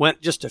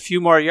 went just a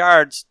few more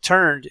yards,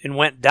 turned, and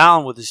went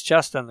down with his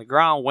chest on the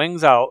ground,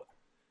 wings out,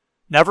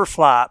 never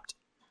flopped,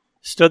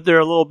 stood there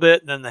a little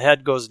bit, and then the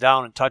head goes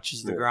down and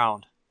touches the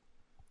ground.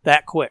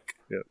 That quick.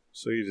 Yeah.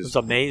 So you It just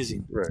was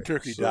amazing. right.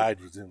 Turkey so, died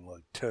within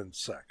like 10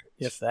 seconds.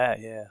 If that,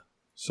 yeah.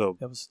 So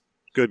That was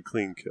good,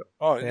 clean kill.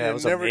 Oh, Yeah, it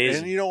was never.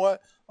 amazing. And you know what?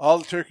 All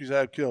the turkeys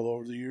I've killed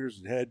over the years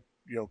and had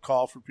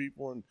call for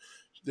people and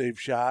they've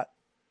shot.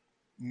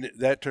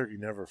 That turkey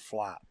never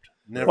flopped.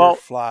 Never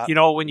flopped.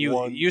 when you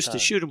one used to time.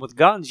 shoot them with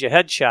guns, you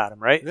headshot them,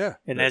 right? Yeah.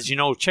 And as you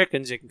know,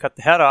 chickens, you can cut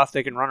the head off,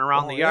 they can run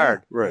around the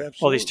yard. Right. Absolutely.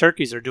 Well, these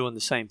turkeys are doing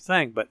the same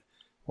thing, but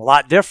a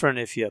lot different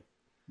if you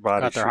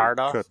Body Cut their shoot, heart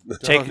off?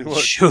 take you and what.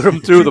 shoot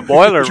them through the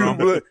boiler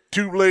room.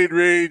 Two blade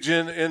rage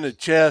in the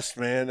chest,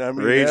 man. I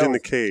mean, Rage that in the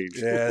was- cage.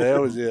 Yeah, that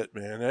was it,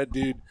 man. That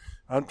dude,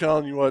 I'm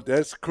telling you what,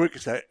 that's the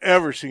quickest I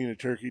ever seen a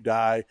turkey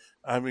die.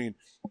 I mean,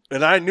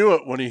 and I knew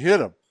it when he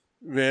hit him.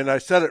 Man, I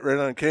said it right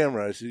on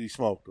camera. I said he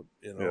smoked him.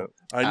 Yeah.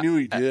 I knew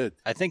he did.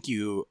 I think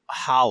you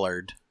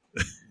hollered.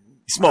 You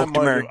smoked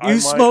him, I Aaron. might have-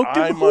 You smoked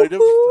him. I might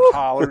have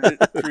hollered it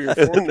 3 or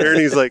 4 And times.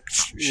 Ernie's like,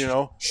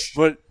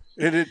 But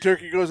and the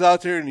turkey goes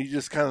out there and he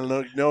just kind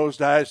of nose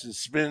dives and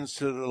spins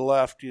to the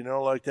left,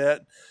 like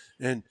that.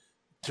 And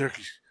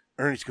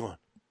Ernie's going,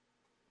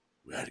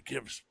 we had to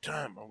give him some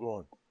time. I'm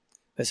going,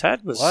 His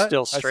head was what?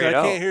 still I said, straight I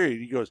out. can't hear you.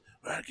 He goes,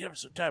 we had to give him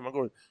some time. I'm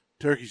going,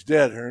 turkey's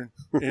dead, Hearn.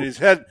 And his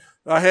head,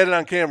 I had it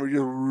on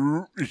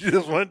camera. He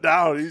just went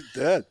down. He's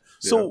dead.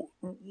 So,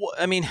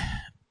 I mean,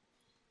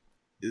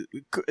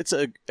 it's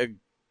a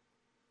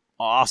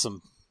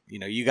awesome.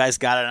 You guys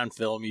got it on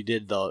film. You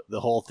did the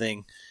whole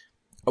thing,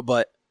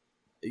 but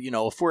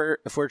if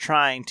we're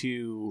trying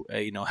to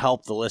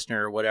help the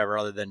listener or whatever,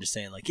 other than just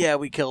saying like, yeah,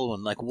 we killed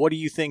one. Like, what do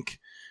you think?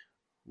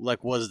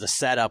 Like, was the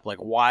setup? Like,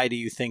 why do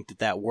you think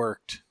that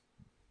worked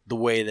the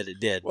way that it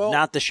did? Well-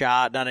 Not the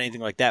shot, not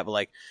anything like that, but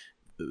like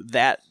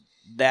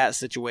that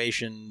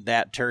situation,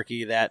 that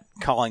turkey, that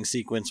calling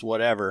sequence,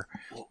 whatever,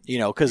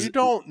 because You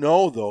don't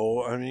know,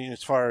 though. I mean,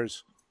 as far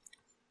as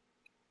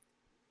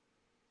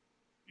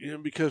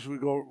because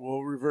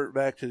we'll revert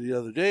back to the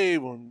other day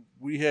when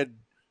we had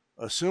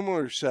a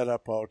similar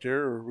setup out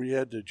there, or we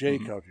had the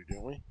Jake out there,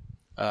 didn't we?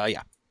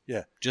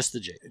 yeah, just the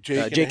Jake, Jake and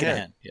a and a hen.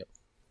 hen. Yep.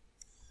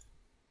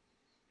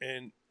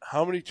 And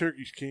how many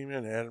turkeys came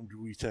in, Adam,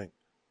 do we think?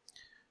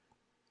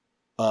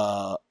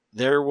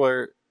 There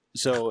were,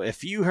 so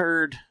if you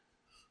heard,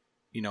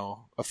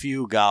 a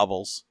few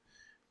gobbles,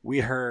 we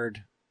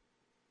heard.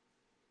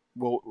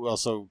 Well,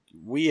 so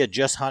we had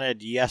just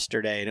hunted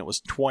yesterday, and it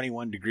was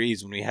 21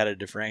 degrees when we headed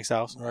to Frank's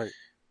house. Right.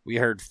 We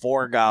heard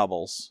 4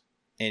 gobbles,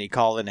 and he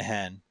called in a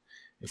hen.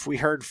 If we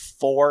heard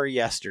 4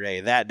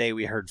 yesterday, that day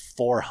we heard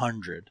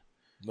 400.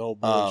 No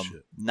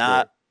bullshit.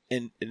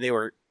 And they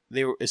were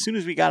as soon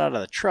as we got out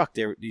of the truck,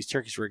 these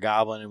turkeys were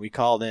gobbling, and we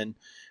called in,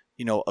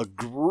 a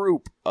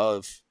group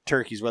of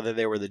turkeys, whether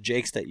they were the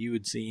Jakes that you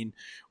had seen,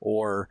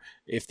 or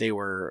if they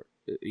were,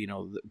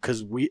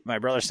 because my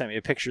brother sent me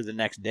a picture the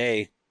next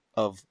day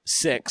of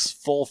 6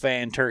 full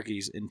fan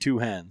turkeys and 2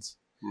 hens.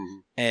 mm-hmm.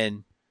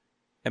 And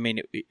I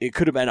mean, it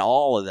could have been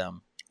all of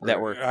them that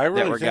were I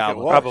really that were think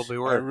gobbling. it was. Probably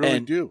were. I really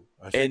And- do.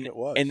 I think it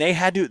was. And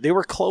they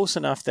were close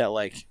enough that,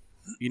 like,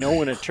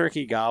 when a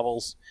turkey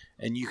gobbles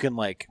and you can,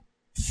 like,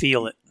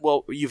 Feel it.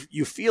 well,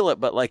 you feel it,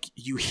 but like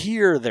you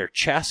hear their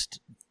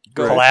chest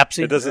go. Right.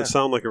 Collapsing. It doesn't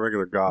sound like a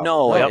regular gobble.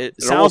 No, Yep. it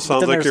It almost but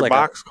sounds then like there's your like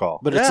box call.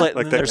 but Yeah, it's like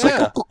like there's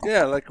that. like a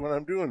yeah, like when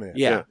I'm doing that.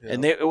 yeah, Yeah.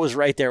 and it was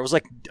right there. It was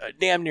like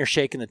damn near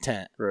shaking the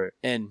tent, Right.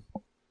 and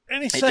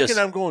Any It second just-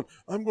 I'm going,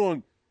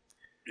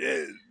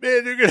 man,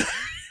 they're gonna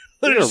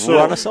They're gonna So-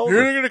 run us over.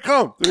 They're going to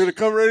come. They're going to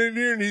come right in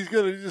here, and he's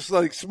going to just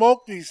like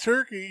smoke these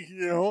turkeys,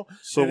 you know.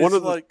 So And one it's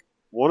of the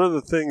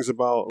like, things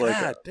about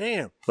God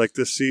damn. like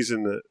this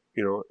season that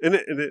and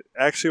it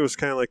actually was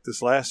kind of like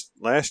this last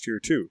year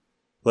too.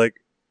 Like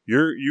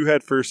you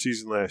had first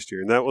season last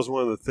year, and that was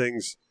one of the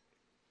things.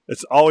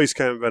 It's always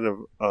kind of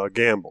been a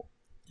gamble.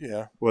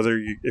 Yeah. Whether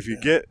if you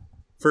get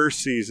first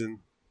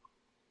season,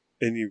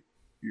 and you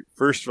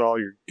first of all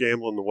you're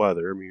gambling the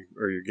weather. I mean,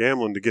 or you're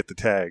gambling to get the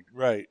tag.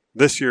 Right.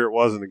 This year it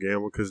wasn't a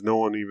gamble because no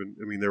one even.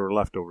 I mean, there were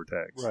leftover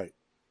tags. Right.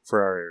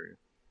 For our area,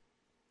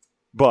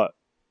 but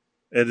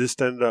it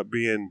just ended up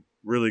being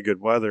really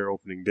good weather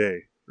opening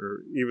day,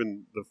 or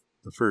even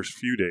the first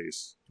few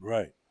days,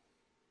 Right.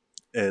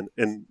 and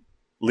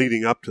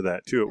leading up to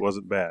that too, it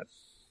wasn't bad.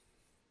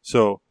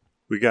 So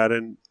we got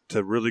into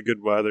really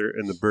good weather,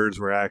 and the birds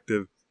were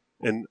active,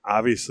 and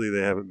obviously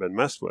they haven't been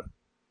messed with.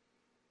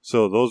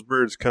 So those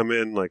birds come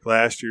in like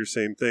last year,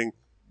 same thing.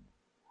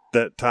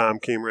 That Tom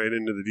came right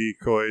into the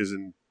decoys,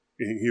 and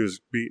he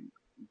was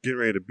getting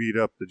ready to beat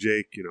up the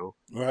Jake. You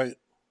know, Right.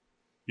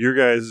 your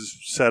guys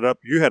set up.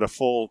 You had a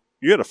full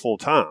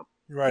Tom.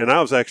 Right. And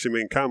I was actually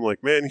making comment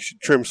like, man, he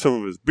should trim some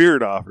of his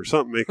beard off or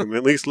something, make him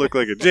at least look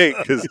like a Jake,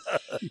 because,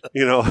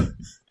 you know,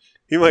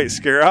 he might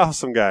scare off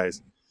some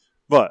guys.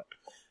 But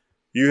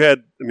you had,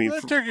 I mean,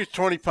 that turkey's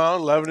 20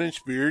 pound,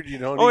 11-inch beard, you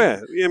know. oh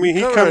yeah, I mean,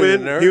 he come come right in.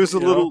 in there, He was a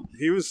you little, know.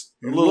 he was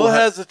a A little, little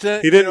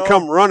hesitant. he didn't you know.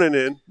 come running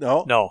in,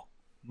 No. No.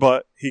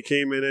 but he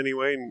came in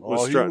anyway and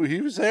was Oh, strutting.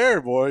 he was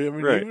there, boy. I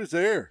mean, Right. he was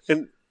there.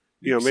 And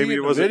you know, can see maybe it he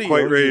in the wasn't video,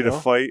 quite ready you to know.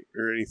 fight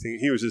or anything.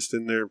 He was just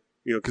in there,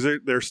 you know, because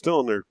they're still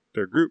in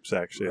their groups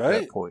actually at Right.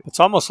 that point. It's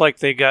almost like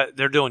they're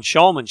doing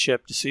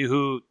showmanship to see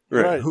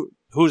Right.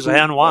 who's the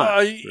hen won.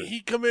 Well,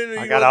 he come in and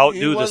I he gotta wasn't-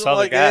 he outdo this wasn't other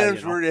like guy, you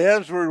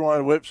Adamsworth. Adamsworth wanted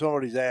to whip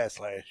somebody's ass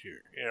last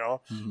year, you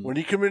know. Mhm. When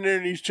he come in there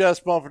and he's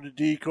chest bumping the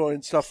decoy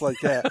and stuff like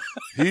that,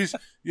 he's,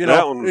 you That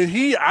know, one was-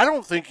 and I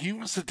don't think he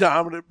was the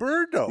dominant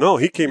bird, though. No,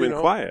 he came You in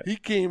know, quiet. He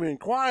came in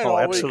quiet Oh, all the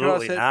way absolutely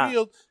across that not.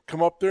 field.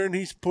 Come up there and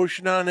he's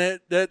pushing on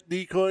that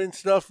decoy and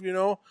stuff. You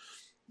know,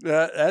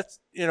 that's,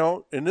 you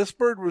know. And this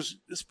bird was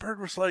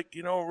like,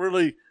 you know,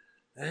 really.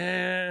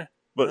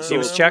 But He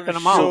was so, checking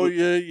them out. So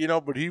you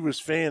know, but he was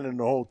fanning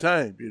the whole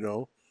time. You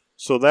know.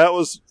 so that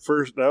was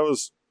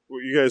what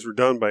you guys were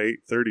done by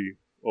 8:30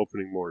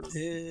 opening morning.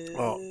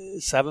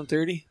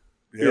 7:30.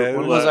 Yeah,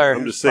 Well, it was-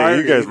 I'm just saying,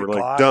 you guys were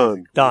like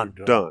done. Done.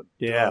 Done.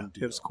 Yeah, Done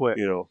it was deal. quick.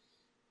 You know,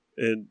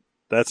 and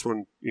that's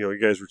when, you know, you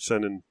guys were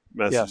sending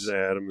messages Yes.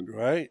 at him,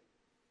 Right.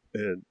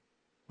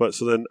 but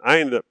so then I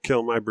ended up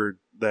killing my bird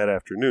that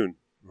afternoon.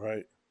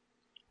 Right.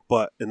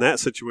 But in that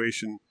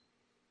situation,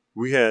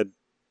 we had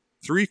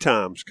 3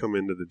 toms come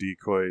into the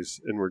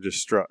decoys and were just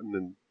strutting,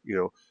 and you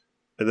know,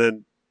 and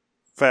then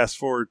fast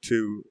forward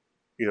to,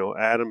 you know,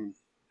 Adam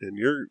and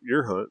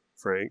your hunt,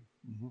 Frank.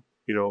 Mm-hmm.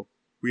 You know,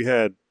 we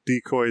had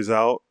decoys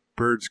out,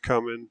 birds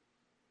coming,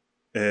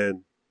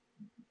 and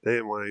they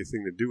didn't want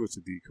anything to do with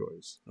the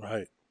decoys.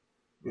 Right.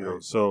 You know,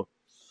 Right. so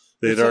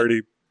they'd It's a-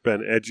 already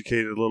been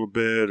educated a little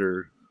bit,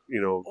 or you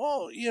know,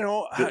 Well, you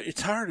know,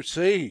 it's hard to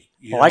say.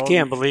 You Well, I know,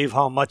 can't believe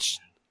how much,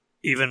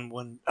 even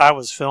when I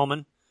was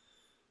filming,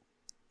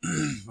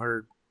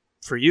 or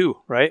for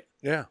you, right,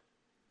 Yeah.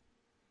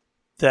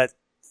 that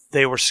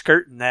they were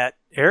skirting that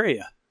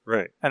area.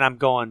 right? And I'm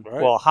going,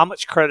 Right. well, how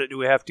much credit do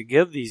we have to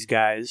give these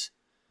guys?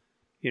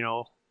 You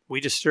know,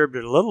 we disturbed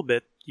it a little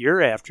bit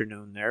your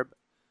afternoon there, but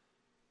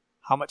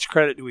how much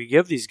credit do we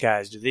give these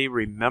guys? Do they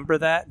remember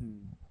that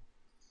and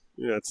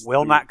Yeah, it's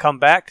will not come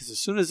back? Because as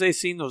soon as they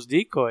seen those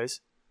decoys,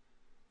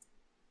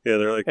 Yeah,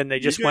 they're like, and they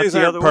just you went guys the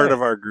aren't other part way.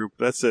 of our group.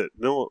 That's it.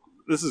 No,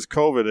 this is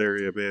COVID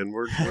area, man.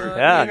 We're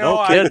Yeah, You know,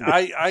 no kidding.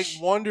 I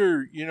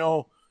wonder, you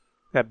know,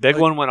 That big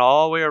Like, one went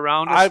all the way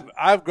around us.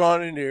 I've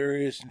gone into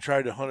areas and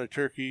tried to hunt a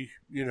turkey,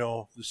 you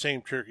know, the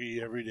same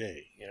turkey every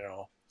day, you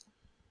know,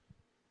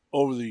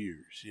 over the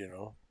years, you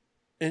know,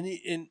 and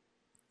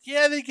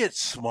yeah, they get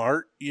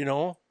smart, you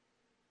know,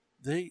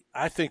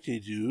 I think they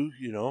do,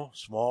 you know,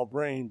 small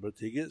brain, but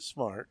they get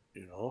smart,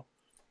 you know,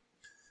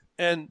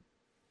 and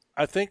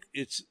I think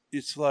it's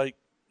like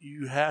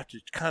you have to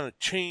kind of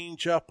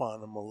change up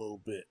on them a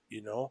little bit,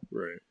 you know.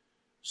 right.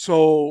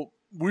 So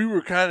we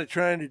were kind of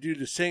trying to do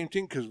the same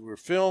thing because we're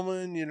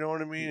filming, you know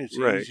what I mean? It's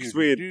Right, easier 'cause to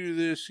we had- do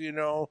this, you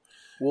know.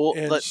 Well,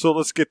 And- So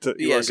let's get to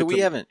yeah. So we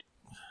haven't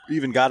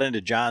even got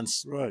into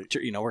John's. Right.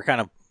 You know, we're kind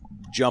of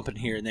jumping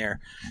here and there.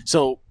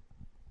 So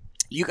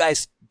you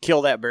guys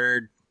kill that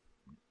bird,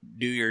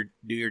 do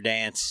your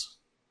dance.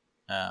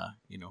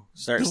 You know,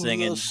 start Do a singing.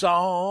 little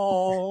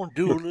song,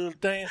 do a little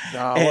dance.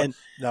 No,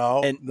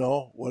 And-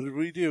 no. What did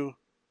we do?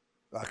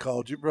 I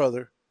called your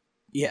brother.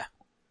 Yeah,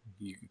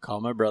 you can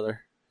call my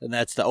brother, and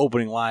that's the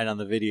opening line on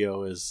the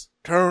video. Is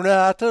Turn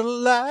out the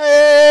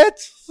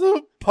lights,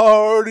 the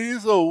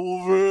party's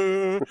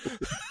over.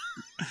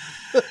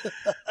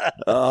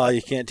 oh,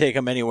 you can't take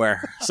them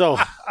anywhere. So,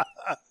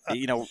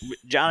 you know,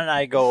 John and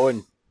I go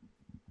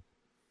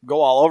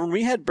all over, and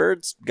we had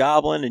birds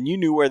gobbling, and you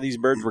knew where these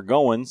birds were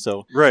going.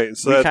 So, right.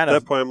 So we at kind that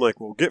of- point, I'm like,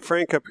 well, get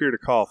Frank up here to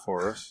call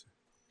for us.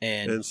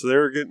 and And so they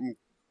were getting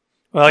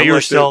Well, I'm you were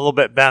like still a little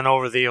bit bent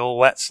over the old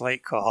wet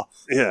slate call.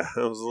 Yeah, I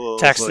was a little.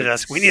 Texted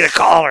us, we need a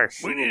caller.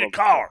 We need a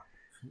caller.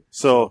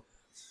 So,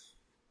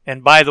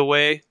 And by the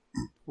way,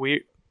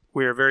 we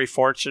are very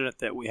fortunate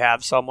that we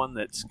have someone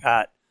that's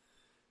got,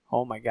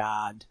 oh my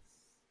God,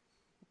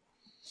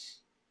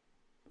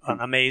 an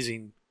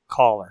amazing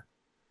caller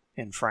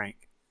in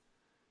Frank.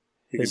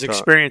 His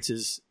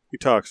experiences. He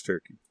talks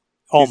turkey.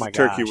 Oh He's my a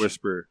turkey gosh.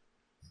 whisperer.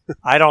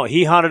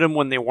 He hunted them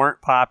when they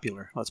weren't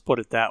popular. Let's put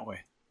it that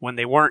way. When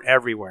they weren't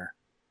everywhere.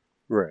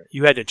 Right.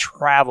 You had to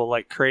travel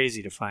like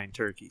crazy to find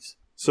turkeys.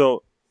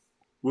 So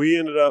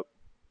we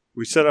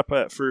set up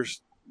at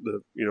first,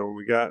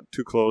 we got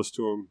too close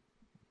to them.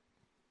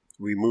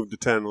 We moved the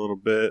tent a little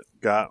bit,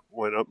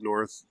 went up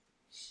north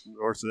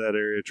of that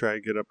area, try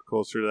and get up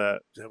closer to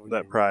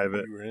that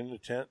private. You were in the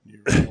tent?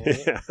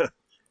 Yeah.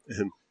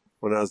 And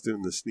when I was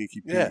doing the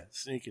sneaky peek. Yeah,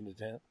 sneak in the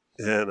tent.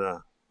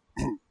 And,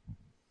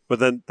 but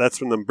then that's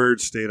when the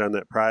birds stayed on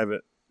that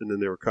private, and then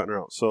they were cutting her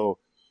out. So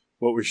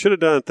what we should have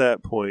done at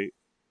that point,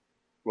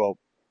 well,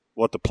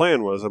 what the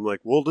plan was, I'm like,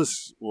 we'll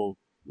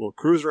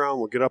cruise around,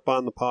 we'll get up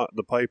on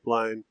the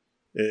pipeline,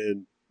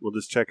 and we'll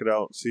just check it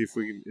out, see if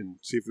we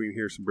can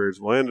hear some birds.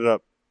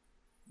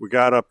 We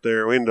got up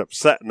there, we ended up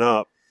setting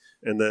up,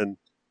 and then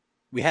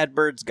we had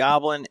birds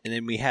gobbling, and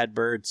then we had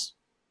birds.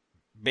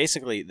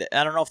 Basically,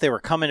 I don't know if they were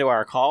coming to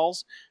our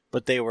calls,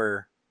 but they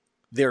were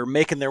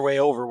making their way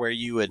over where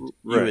you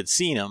had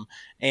seen them,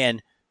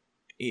 and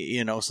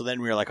so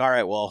then we were like, all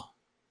right, well,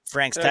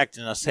 Frank's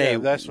texting us, hey,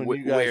 that's when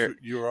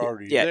you were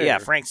already there. Yeah,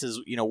 Frank says,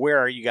 where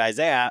are you guys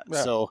at?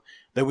 Yeah. So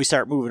then we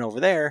start moving over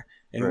there,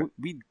 and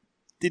we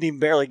didn't even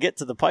barely get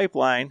to the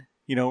pipeline.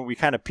 We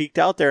kind of peeked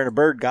out there, and a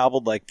bird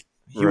gobbled like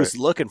he was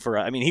looking for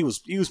us. I mean, he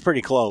was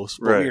pretty close,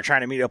 but we were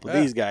trying to meet up with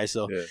these guys,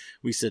 so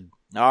we said,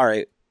 all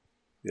right.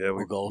 Yeah,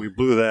 we'll go. We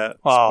blew that.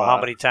 Oh, spot. How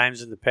many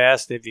times in the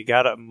past have you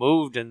got up and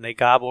moved and they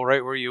gobble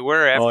right where you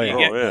were after you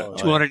get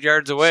 200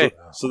 yards away?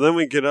 So then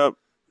we get up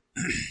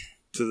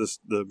to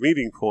the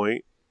meeting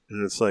point,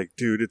 and it's like,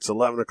 dude, it's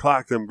 11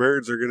 o'clock. Them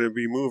birds are going to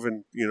be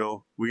moving.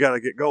 We got to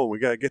get going. We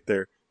got to get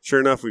there. Sure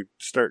enough, we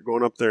start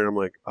going up there, and I'm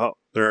like, oh,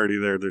 they're already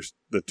there. There's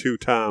the two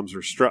toms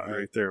are strutting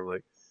right there. I'm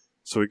like,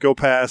 so we go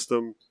past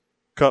them,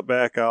 cut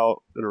back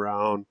out and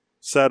around,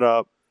 set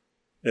up,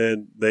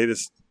 and they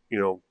just,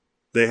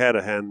 they had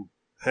a hen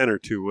or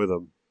two with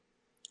them,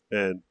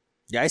 and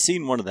I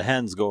seen one of the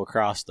hens go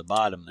across the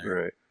bottom there.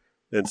 Right,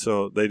 and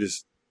so they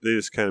just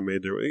kind of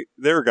made their way.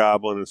 They were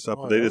gobbling and stuff,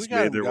 but they just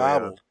made their way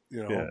out.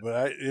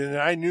 But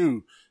I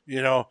knew,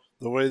 the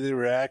way they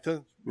were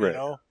acting,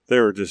 they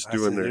were just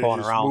doing their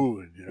going around,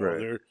 moving.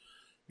 They're,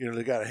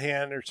 they got a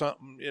hand or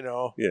something,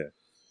 Yeah.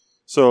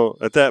 So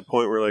at that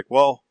point, we're like,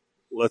 well,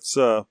 let's.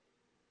 I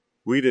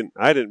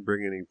didn't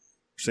bring any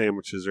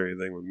sandwiches or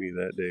anything with me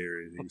that day or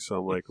anything, so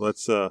I'm like,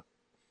 let's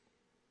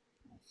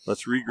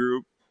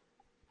regroup.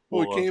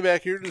 Well, we came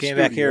back here to the studio.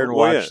 Back here and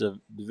watched the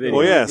video.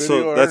 Well, yeah,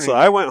 so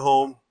I went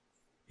home.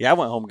 Yeah, I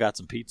went home and got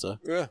some pizza.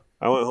 Yeah.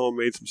 I went home,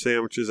 made some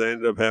sandwiches. I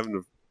ended up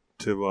having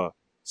to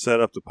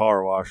set up the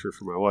power washer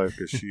for my wife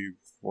because she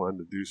wanted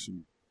to do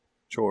some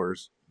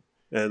chores.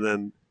 And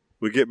then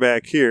we get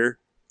back here,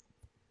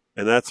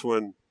 and that's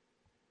when,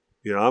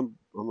 I'm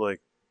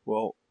like,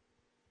 well,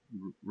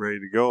 ready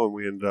to go, and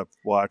we ended up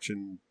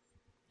watching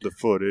the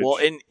footage. Well,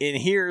 and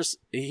here's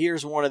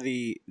one of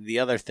the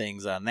other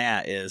things on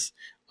that is,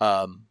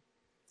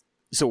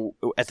 so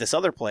at this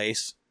other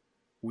place,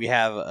 we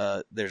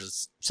have there's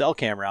a cell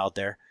camera out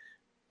there,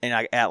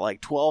 and at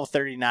like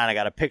 12:39, I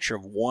got a picture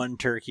of one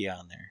turkey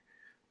on there,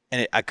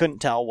 and I couldn't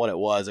tell what it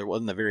was. It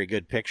wasn't a very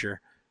good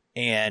picture,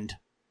 and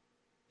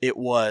it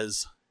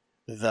was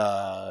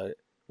the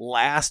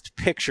last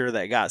picture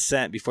that got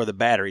sent before the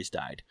batteries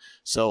died.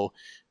 So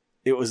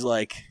it was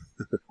like,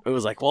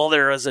 well,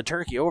 there is a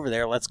turkey over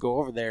there. Let's go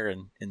over there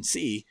and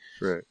see.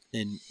 Right.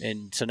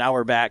 And so now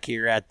we're back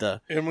here at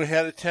the. And we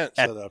had a tent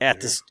set up.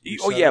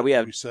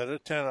 We set a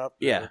tent up.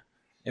 Yeah.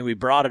 And we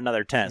brought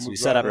another tent. So we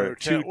set up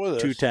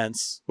two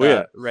tents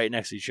right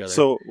next to each other.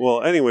 So,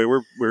 well, anyway,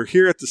 we're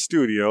here at the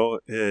studio,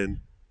 and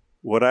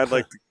what I'd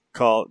like to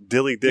call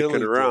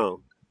dilly-dicking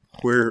around.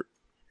 We're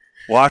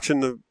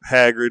watching the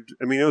Hagrid.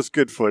 I mean, it was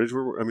good footage.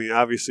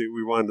 Obviously,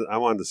 I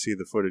wanted to see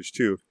the footage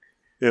too.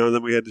 And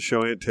then we had to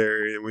show Aunt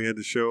Terry, and we had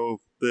to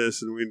show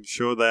this, and we had to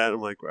show that. I'm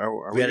like,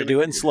 we had to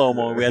do it in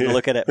slow-mo. We had to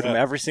look at it from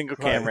every single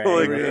camera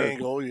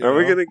angle. Are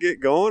we going to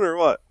get going or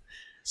what?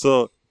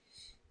 So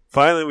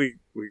finally, we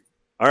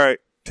all right,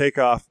 take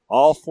off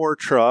all 4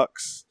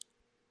 trucks,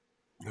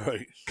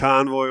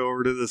 convoy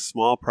over to this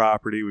small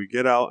property. We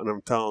get out, and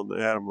I'm telling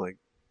Adam,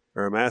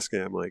 I'm asking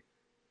him, have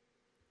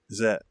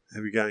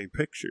you got any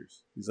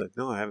pictures? He's like,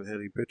 no, I haven't had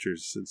any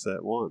pictures since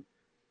that one.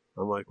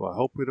 I'm like, well, I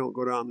hope we don't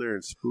go down there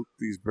and spook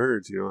these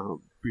birds.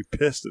 I'll be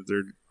pissed if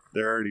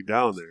they're already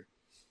down there.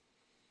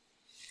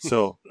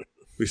 So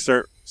we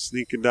start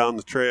sneaking down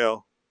the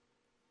trail,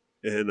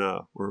 and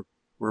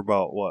we're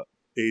about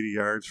 80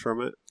 yards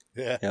from it.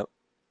 Yeah. Yep.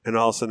 And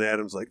all of a sudden,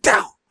 Adam's like,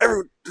 down,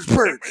 everyone, there's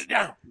birds.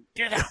 Down,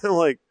 get down.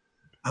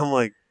 I'm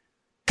like,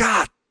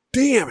 God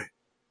damn it!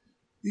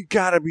 You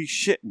gotta be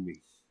shitting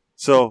me.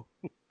 So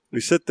we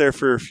sit there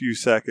for a few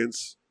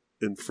seconds,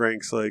 and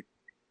Frank's like,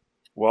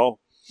 well,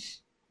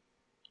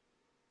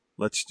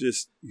 let's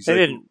just... We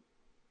didn't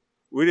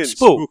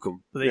spook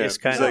them. They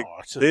just kind of...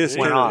 They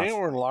went off. They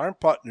weren't alarm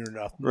putting or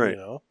nothing, right. You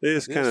know? They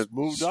just kind of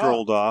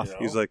strolled off. You know?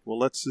 He's like, well,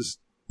 let's just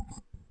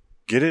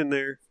get in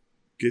there,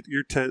 get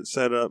your tent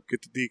set up,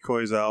 get the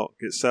decoys out,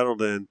 get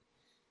settled in,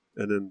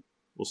 and then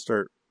we'll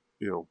start,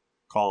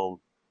 calling,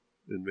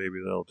 and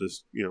maybe they'll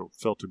just,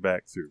 filter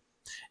back through.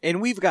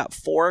 And we've got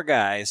 4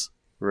 guys,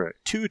 right?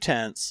 2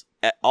 tents,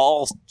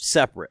 all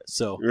separate.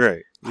 So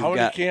right. How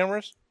many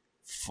cameras?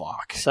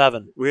 Fuck.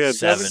 7. We had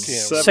 7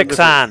 cameras. 6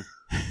 on.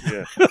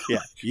 Yeah.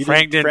 Yeah.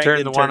 Frank didn't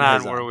turn the one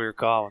on where we were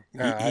calling.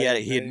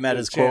 He had met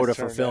his quota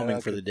for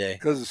filming for the day.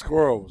 Because the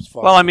squirrel was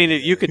fucking. Well, I mean,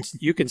 you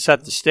can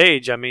set the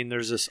stage. I mean,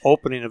 there's this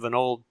opening of an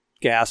old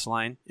gas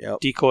line. Yep.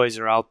 Decoys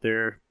are out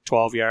there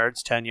 12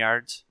 yards, 10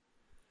 yards.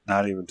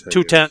 Not even 10 2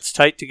 yards. tents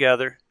tight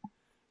together.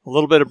 A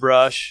little bit of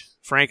brush.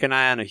 Frank and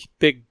I on a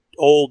big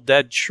old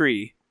dead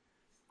tree.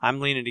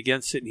 I'm leaning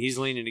against it, and he's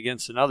leaning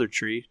against another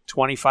tree,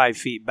 25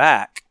 feet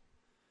back.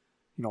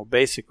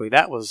 Basically,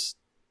 that was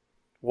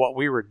what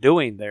we were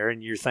doing there,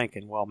 and you're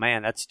thinking, well,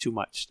 man, that's too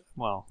much.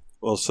 Well,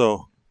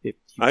 so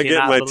I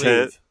get my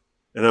tent,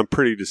 and I'm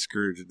pretty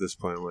discouraged at this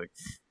point. I'm like,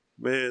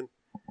 man,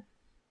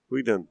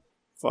 we done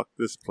fucked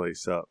this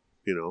place up,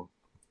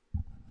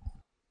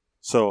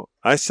 So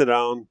I sit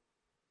down,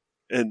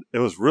 and it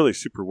was really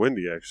super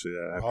windy, actually.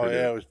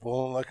 It was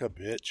blowing like a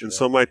bitch. And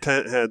so my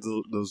tent had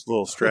those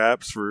little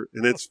straps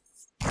and it's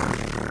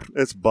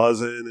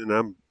buzzing, and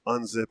I'm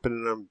unzipping,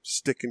 and I'm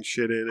sticking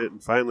shit in it,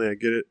 and finally I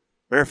get it.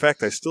 Matter of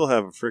fact, I still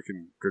have a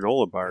freaking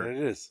granola bar. It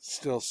is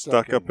still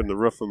stuck up in the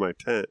roof of my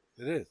tent.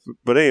 It is.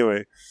 But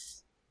anyway,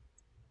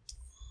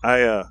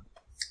 I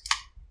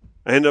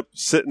end up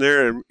sitting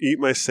there and eat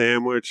my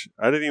sandwich.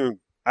 I didn't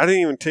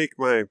even take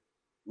my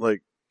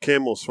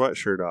camel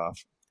sweatshirt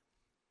off.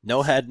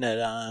 No head net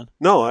on.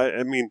 No,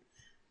 I mean,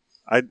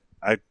 I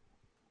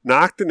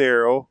knocked an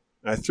arrow.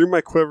 I threw my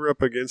quiver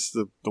up against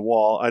the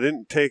wall. I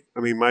didn't take. I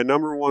mean, my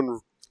number one.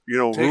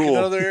 Take rule.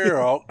 Another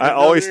arrow. I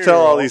always tell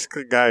all these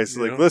guys,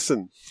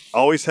 listen,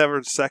 always have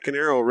a second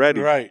arrow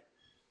ready. Right.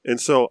 And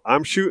so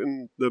I'm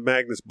shooting the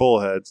Magnus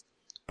bullheads,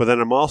 but then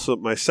I'm also,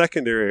 my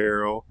secondary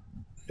arrow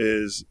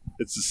it's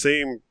the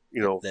same,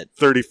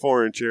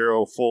 34-inch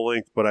arrow full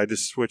length, but I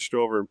just switched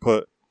over and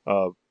put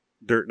a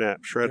Dirt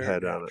Nap shred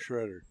head on it.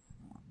 Shredder.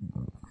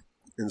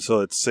 And so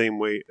it's the same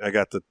weight. I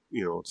got the,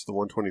 it's the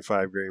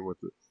 125 grain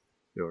with the,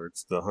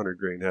 it's the 100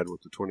 grain head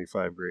with the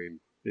 25 grain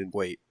in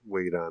weight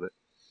on it.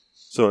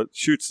 So it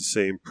shoots the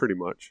same pretty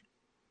much.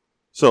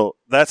 So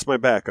that's my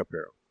backup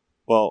arrow.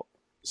 Well,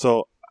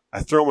 so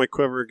I throw my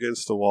quiver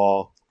against the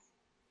wall.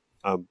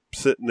 I'm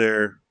sitting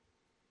there,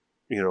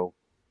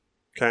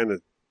 kind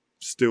of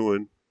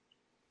stewing,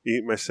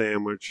 eating my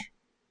sandwich.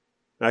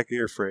 I can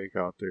hear Frank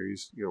out there.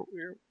 He's,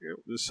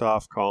 just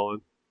soft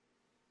calling.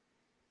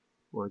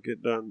 When I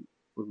get done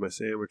with my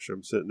sandwich,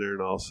 I'm sitting there,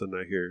 and all of a sudden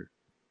I hear,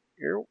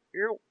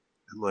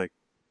 I'm like,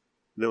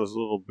 and it was a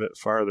little bit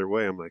farther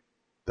away. I'm like,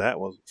 that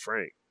wasn't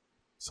Frank.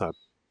 So I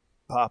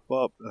pop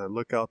up and I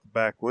look out the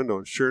back window,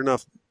 and sure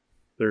enough,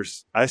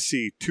 I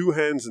see 2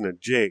 hens and a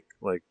Jake,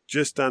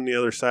 just on the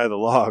other side of the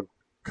log,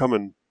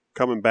 coming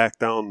back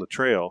down the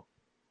trail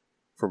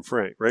from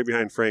Frank, right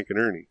behind Frank and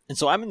Ernie. And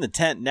so I'm in the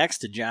tent next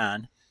to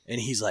John, and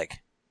he's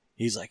like,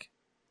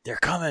 they're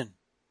coming.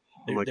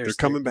 I'm like, they're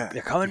coming back.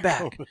 They're coming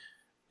back.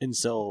 And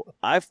so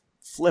I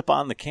flip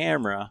on the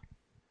camera.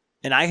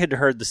 And I had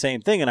heard the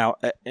same thing, and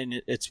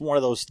it's one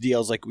of those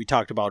deals like we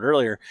talked about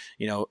earlier.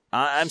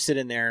 I'm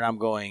sitting there and I'm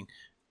going,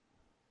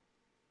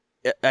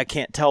 I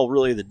can't tell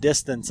really the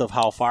distance of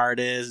how far it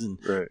is, and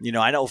right.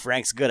 I know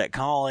Frank's good at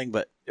calling,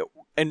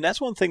 and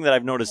that's one thing that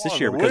I've noticed this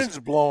year. The wind's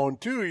blowing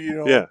too,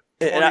 yeah,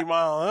 20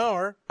 mile an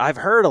hour. I've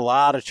heard a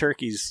lot of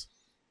turkeys,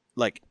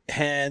 like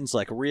hens,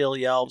 like real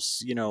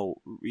yelps.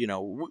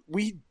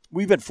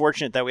 We've been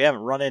fortunate that we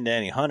haven't run into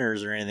any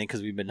hunters or anything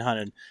because we've been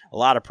hunting a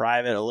lot of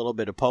private, a little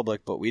bit of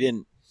public, but we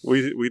didn't.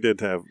 We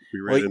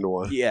ran into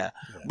one. Yeah.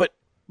 But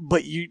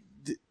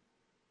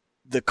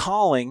the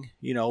calling,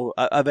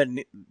 I've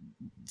been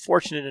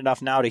fortunate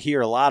enough now to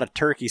hear a lot of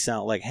turkey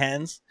sound like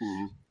hens,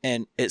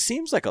 and it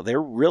seems like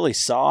they're really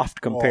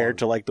soft compared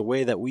to like the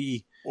way that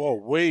we. Well,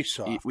 way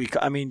soft.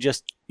 I mean,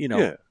 just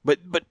yeah.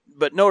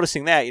 But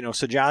noticing that,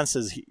 so John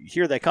says,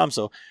 here they come.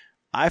 So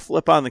I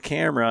flip on the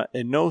camera,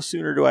 and no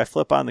sooner do I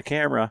flip on the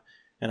camera,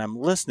 and I'm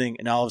listening,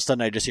 and all of a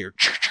sudden I just hear,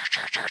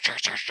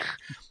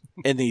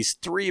 and these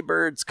 3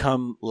 birds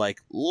come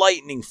like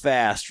lightning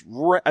fast.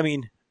 I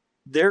mean,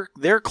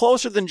 they're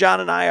closer than John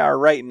and I are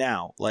right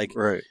now.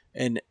 Right.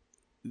 And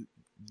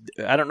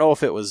I don't know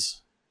if it was.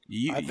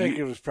 I think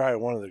it was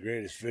probably one of the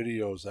greatest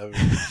videos I've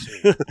ever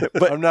seen.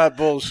 But I'm not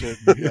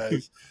bullshitting you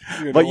guys.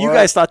 You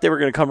guys thought they were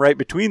going to come right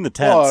between the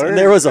tents, and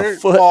there was a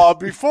foot. Well,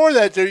 before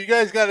that, though, you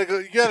guys got to go.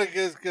 You got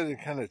to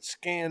kind of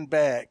scan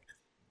back.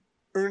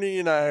 Ernie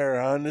and I are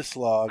on this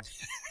log,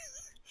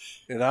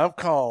 and I'm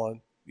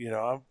calling.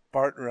 I'm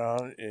farting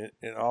around,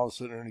 and all of a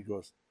sudden Ernie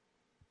goes,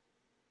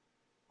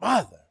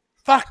 "Mother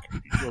fuck.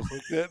 He goes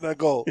like that, and I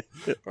go,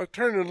 I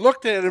turned and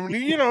looked at him, and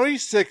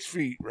he's 6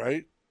 feet,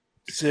 right?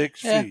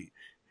 6 feet.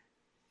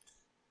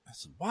 I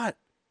said, what?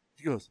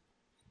 He goes,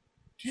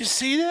 do you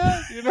see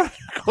that? He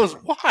goes,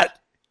 what?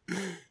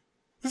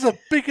 This is the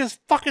biggest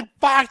fucking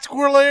fox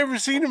squirrel I ever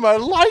seen in my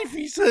life.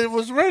 He said it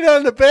was right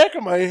on the back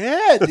of my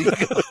head. He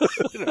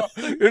goes,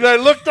 and I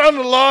looked on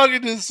the log,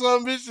 and this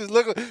son bitch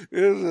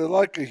it was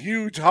like a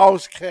huge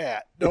house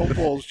cat. No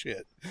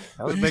bullshit.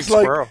 That was a big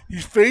squirrel.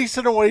 He's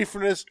facing away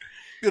from this,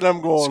 and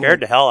I'm going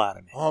scared the hell out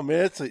of me. Oh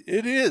man,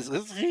 it is.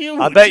 It's huge.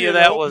 I bet you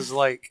that was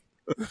like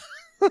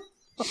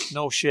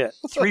no shit.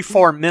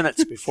 3-4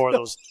 minutes before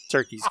those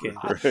turkeys came.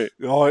 Right.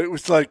 Oh, it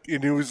was like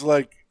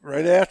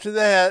right after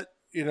that,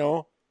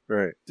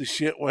 Right. the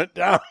shit went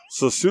down.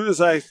 So as soon as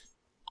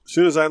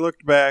I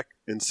looked back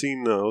and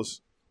seen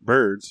those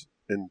birds,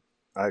 and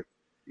I,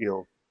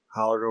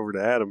 hollered over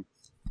to Adam,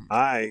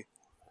 I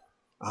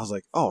was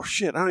like, oh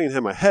shit, I don't even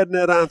have my head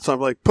net on. So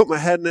I'm like, put my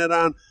head net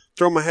on,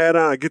 throw my hat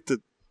on.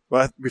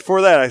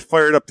 Before that, I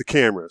fired up the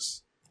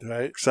cameras.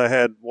 Right. Because I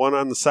had one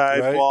on the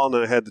side wall, and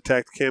then I had the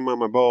Tacticam on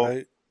my bow.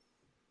 Right.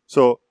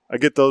 So I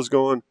get those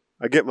going.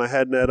 I get my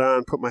head net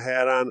on, put my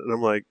hat on, and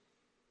I'm like,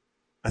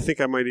 I think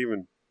I might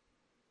even,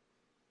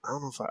 I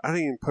don't know if I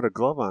didn't even put a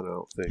glove on, I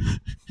don't think.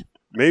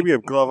 Maybe a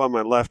glove on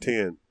my left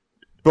hand.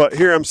 But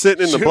here I'm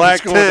sitting in the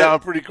black tent. Down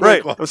pretty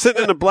quick. Right. I'm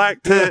sitting in the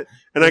black tent,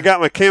 and I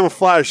got my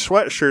camouflage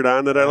sweatshirt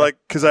on that I like,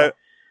 because I,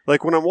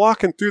 like when I'm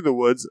walking through the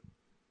woods,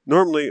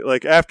 normally,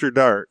 like after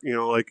dark,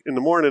 like in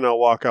the morning I'll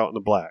walk out in the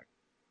black.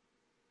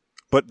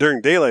 But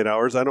during daylight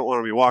hours, I don't want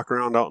to be walking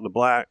around out in the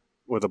black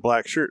with a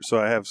black shirt, so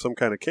I have some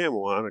kind of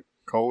camo on, a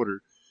coat,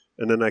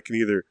 and then I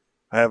can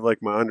I have like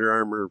my Under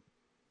Armour,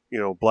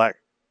 black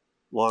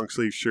long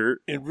sleeve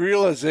shirt. In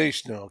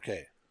realization,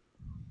 okay,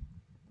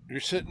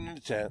 you're sitting in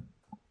the tent.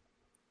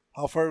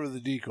 How far were the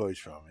decoys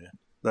from you?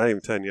 Not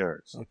even 10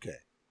 yards. Okay.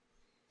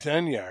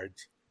 10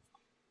 yards.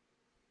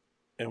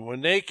 And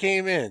when they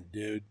came in,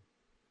 dude,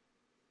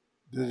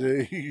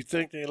 you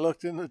think they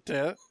looked in the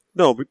tent?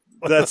 No, but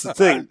that's the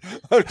thing.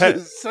 I'm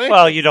just saying.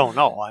 Well, you don't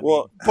know.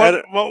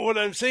 But what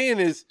I'm saying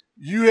is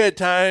you had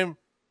time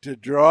to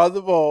draw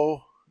the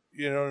bow,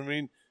 you know what I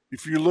mean?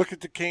 If you look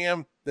at the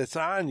cam that's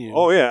on you.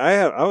 Oh,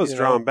 yeah. I was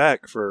drawn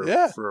back for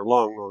a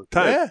long, long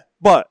time.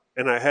 Yeah.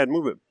 And I had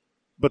movement.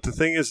 But the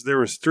thing is, there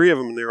was 3 of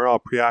them, and they were all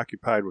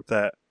preoccupied with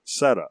that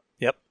setup.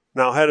 Yep.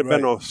 Now, had it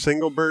been a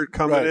single bird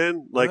coming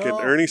in, like an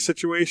Ernie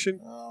situation,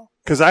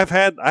 because I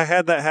had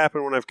that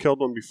happen when I've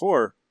killed one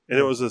before, and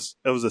it was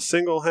a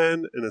single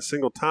hen and a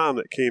single tom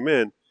that came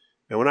in,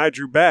 and when I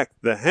drew back,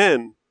 the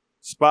hen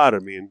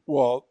spotted me.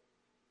 Well,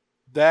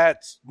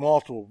 that's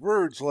multiple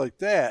birds like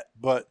that,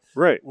 but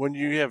when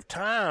you have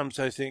toms,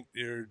 I think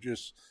they're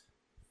just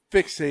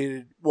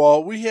fixated.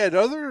 Well, we had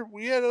other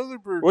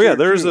birds. Well, yeah,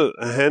 there's a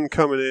hen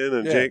coming in,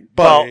 and Jake.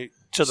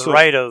 To the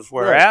right of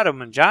where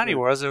Adam and Johnny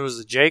was, there was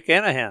a Jake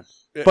and a hen.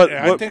 But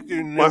I think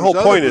my whole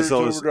point is,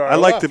 though, I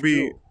like to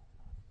be too.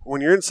 When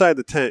you're inside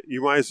the tent,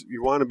 you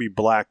want to be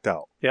blacked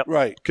out. Yep.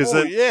 Right. Because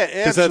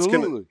that's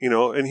gonna,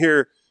 and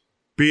here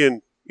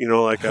being,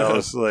 like I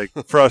was like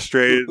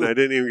frustrated and I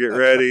didn't even get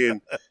ready,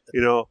 and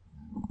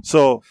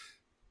so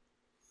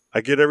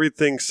I get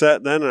everything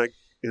set. Then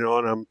and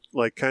I'm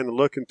like kind of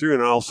looking through,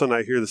 and all of a sudden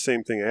I hear the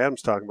same thing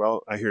Adam's talking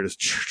about. I hear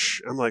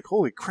this. I'm like,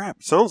 holy crap!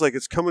 It sounds like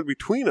it's coming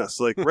between us,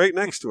 like right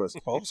next to us.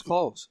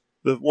 Close.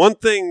 The one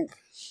thing,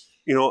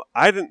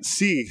 I didn't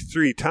see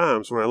 3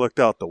 toms when I looked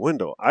out the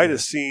window. I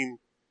just seen,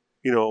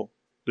 the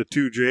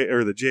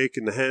the Jake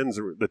and the hens,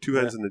 or the 2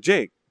 hens and the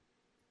Jake.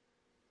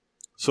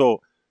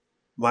 So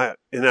I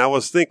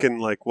was thinking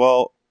like,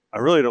 well, I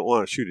really don't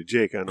want to shoot a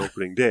Jake on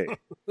opening day,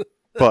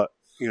 but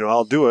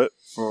I'll do it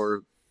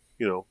for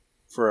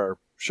our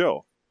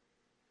show.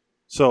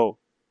 So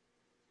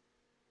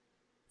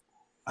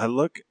I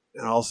look,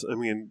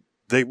 and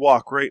they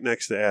walk right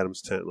next to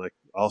Adam's tent. Like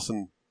all of a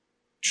sudden,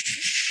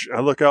 I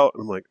look out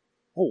and I'm like,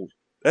 oh,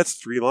 that's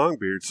 3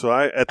 longbeards. So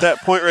at that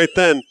point right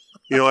then,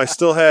 I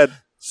still had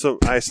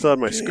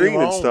my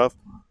screen and stuff.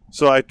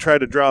 So I try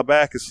to draw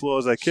back as slow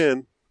as I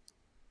can,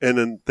 and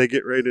then they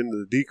get right into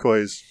the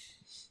decoys.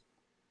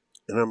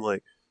 And I'm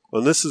like,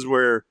 well, this is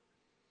where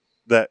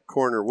that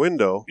corner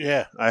window.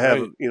 Yeah. I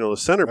have, the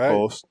center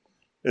post.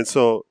 And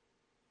so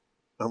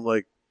I'm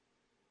like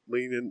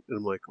leaning, and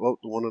I'm like, well,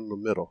 the one in the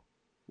middle.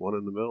 One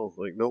in the middle.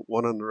 Like, nope,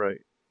 one on the right.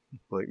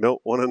 Like,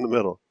 nope, one in the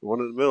middle. The one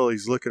in the middle,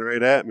 he's looking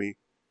right at me.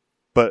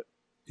 But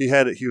he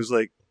was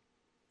like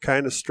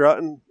kind of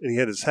strutting, and he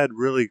had his head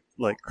really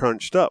like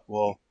crunched up.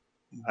 Well,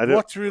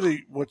 what's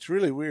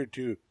really weird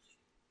too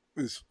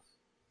is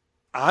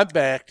I'm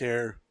back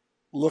there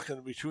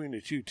looking between the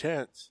 2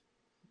 tents,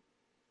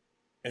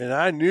 and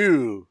I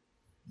knew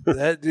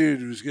that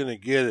dude was going to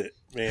get it,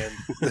 man.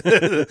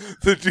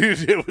 The dude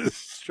that was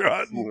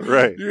strutting,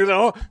 right?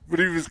 But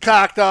he was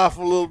cocked off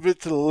a little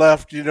bit to the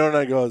left, and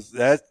I goes,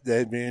 that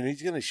man,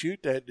 he's going to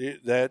shoot that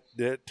dude,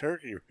 that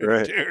turkey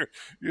right there,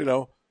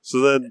 So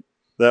then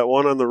that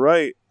one on the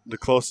right, the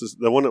closest,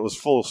 the one that was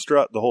full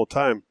strut the whole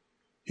time,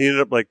 he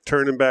ended up like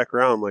turning back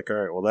around. I'm like, all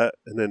right, well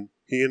and then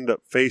he ended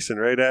up facing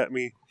right at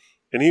me,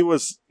 and he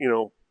was,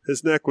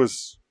 his neck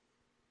was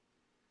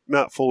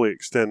not fully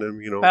extended,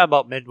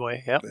 About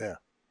midway, yep. Yeah.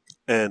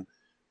 And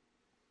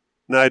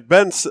now I'd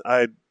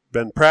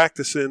been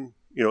practicing,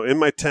 in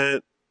my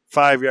tent,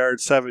 5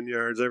 yards, 7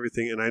 yards,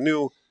 everything, and I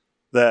knew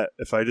that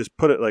if I just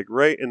put it like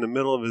right in the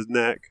middle of his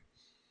neck,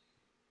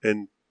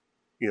 and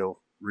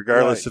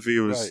regardless if he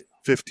was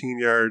 15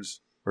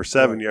 yards or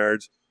 7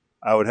 yards,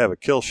 I would have a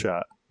kill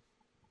shot.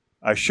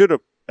 I should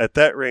have, at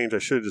that range, I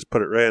should have just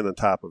put it right on the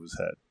top of his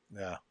head.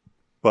 Yeah.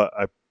 But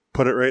I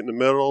put it right in the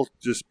middle,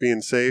 just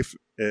being safe,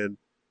 and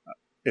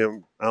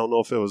I don't know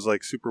if it was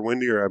like super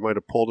windy or I might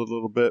have pulled it a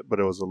little bit, but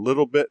it was a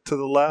little bit to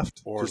the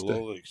left. Or just a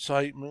little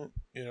excitement,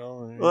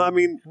 Well,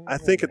 I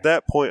think at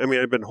that point,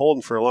 I'd been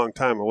holding for a long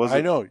time.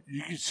 I know.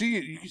 You can see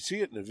it. You can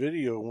see it in the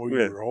video where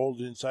you were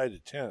holding inside the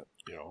tent,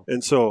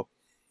 And so,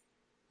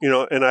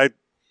 and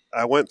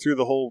I went through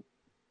the whole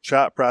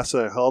shot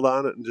process. I held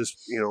on it and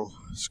just,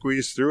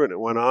 squeezed through it, and it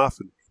went off.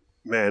 And,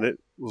 man, it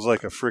was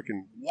like a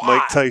freaking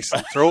Mike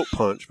Tyson throat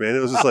punch, man. It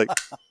was just like,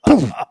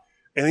 boom.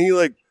 And he,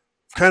 like,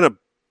 kind of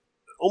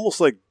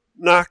almost like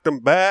knocked him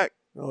back.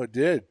 Oh, it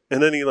did.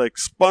 And then he like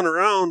spun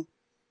around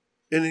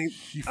and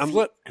he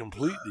flipped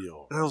completely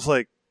over. And I was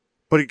like,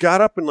 but he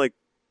got up and like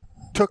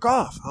took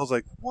off. I was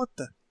like, what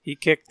the? He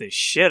kicked the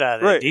shit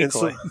out of that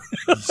decoy.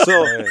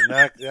 So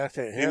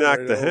he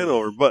knocked the hen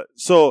over. But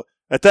so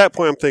at that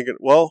point I'm thinking,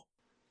 well,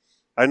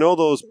 I know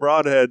those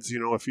broadheads,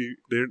 if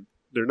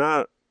they're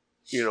not,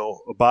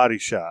 a body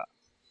shot.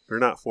 They're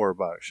not for a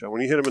body shot.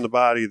 When you hit them in the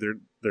body,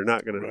 they're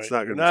not gonna. It's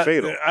not gonna be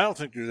fatal. I don't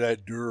think they're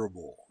that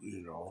durable.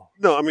 No,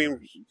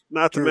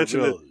 not to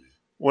mention that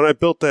when I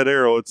built that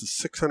arrow, it's a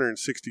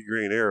 660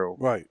 grain arrow.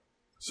 Right.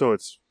 So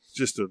it's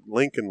just a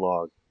Lincoln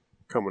log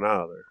coming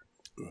out of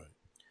there. Right.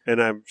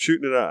 And I'm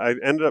shooting it out. I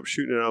ended up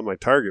shooting it on my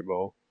target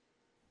bow,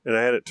 and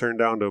I had it turned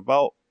down to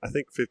about, I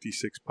think,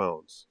 56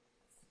 pounds,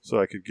 so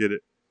I could get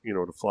it,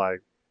 to fly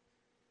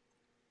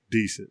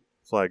decent,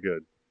 fly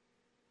good.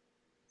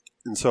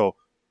 And so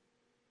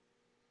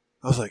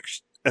I was like,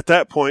 at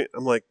that point,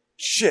 I'm like,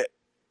 shit,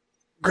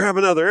 grab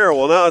another arrow.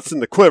 Well, now it's in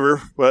the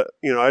quiver, but,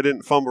 I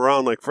didn't fumble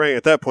around like Frank.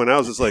 At that point, I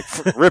was just like,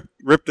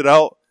 ripped it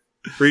out,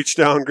 reached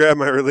down, grabbed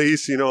my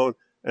release, and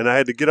I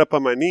had to get up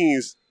on my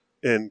knees,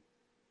 and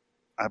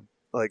I,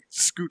 like,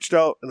 scooched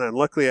out, and then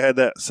luckily I had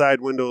that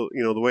side window,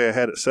 the way I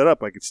had it set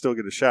up, I could still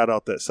get a shot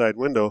out that side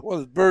window. Well,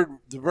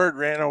 the bird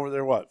ran over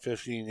there,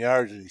 15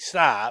 yards, and he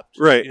stopped.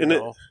 Right,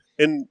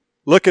 and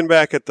looking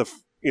back at the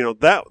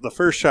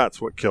first shot's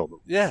what killed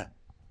him. Yeah.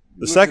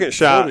 The second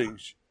shot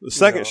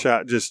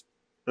just,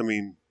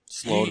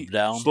 slowed him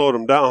down. Slowed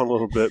him down a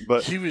little bit,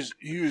 but he was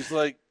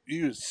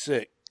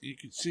sick. You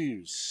could see he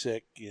was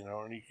sick,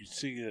 and you could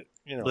see it,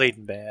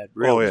 bleeding bad.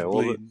 Really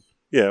bleeding.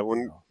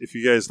 If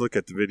you guys look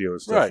at the video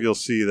and stuff, you'll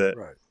see that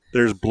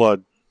there's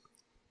blood.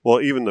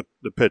 Well, even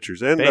the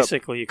pictures.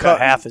 Basically, you cut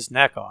half his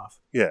neck off.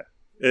 Yeah,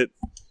 it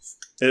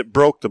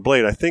broke the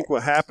blade. I think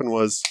what happened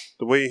was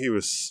the way he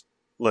was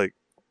like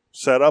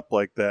set up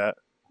like that.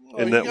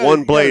 And that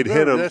one blade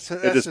hit him, it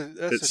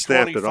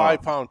snapped it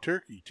off. 25-pound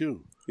turkey,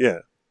 too.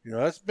 Yeah.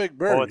 That's a big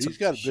bird. He's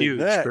got a big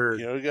neck.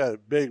 Bird. He got a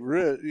big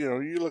wrist.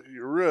 You look at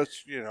your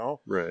wrist,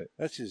 Right.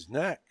 That's his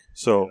neck.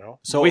 So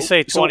we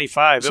say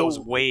 25. It was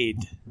weighed.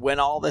 When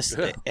all this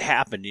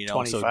happened,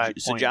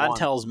 so John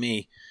tells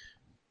me,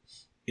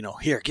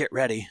 here, get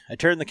ready. I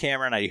turn the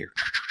camera and I hear,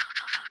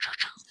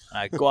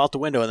 I go out the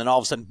window, and then all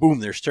of a sudden, boom,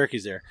 there's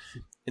turkeys there.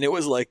 And it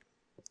was like,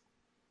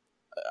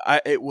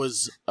 it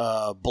was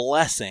a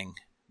blessing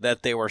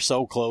that they were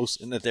so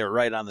close and that they were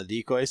right on the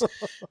decoys,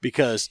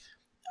 because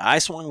I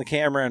swung the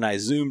camera and I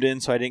zoomed in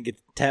so I didn't get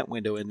the tent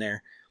window in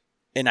there,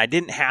 and I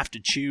didn't have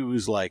to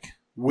choose like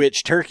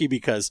which turkey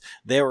because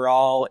they were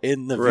all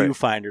in the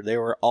viewfinder. They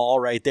were all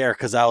right there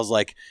because I was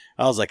like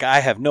I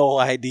have no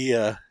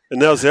idea.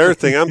 And that was the other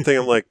thing I'm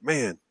thinking. I'm like,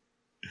 man,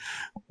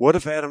 what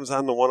if Adam's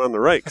on the one on the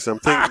right? Because I'm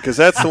thinking, because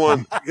that's the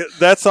one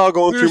that's all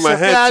going through my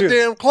head too.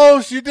 Goddamn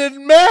close, you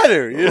didn't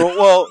matter.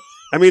 Well,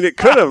 it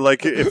could have,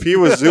 like, if he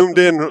was zoomed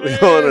in, in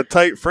a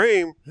tight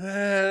frame. I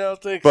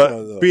don't think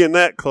so, though. Being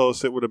that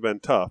close, it would have been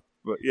tough.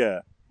 But,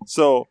 yeah.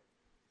 So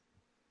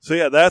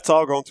that's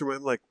all going through my head.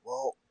 I'm like,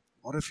 well,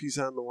 what if he's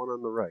on the one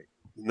on the right?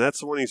 And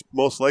that's the one he's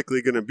most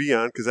likely going to be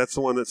on, because that's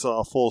the one that's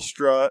all full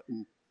strut.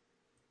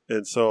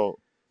 And so,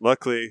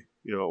 luckily,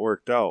 it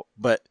worked out.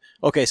 But,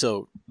 okay,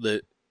 so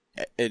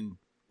and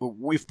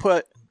we've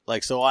put,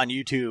 like, so on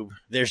YouTube,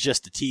 there's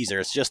just a teaser.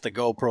 It's just the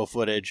GoPro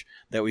footage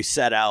that we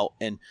set out.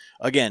 And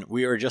again,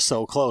 we were just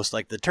so close.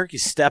 Like, the turkey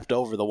stepped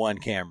over the one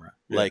camera.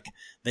 Yeah. Like,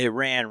 they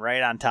ran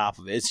right on top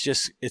of it.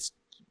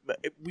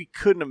 We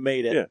couldn't have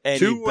made it any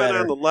better. 2 went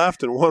on the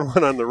left and 1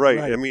 went on the right.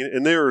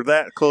 And they were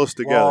that close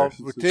together. Well,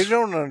 what they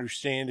don't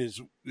understand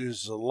is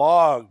the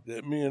log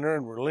that me and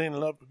Ern were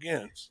leaning up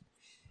against.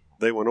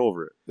 They went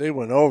over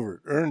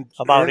it.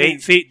 About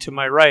 8 feet to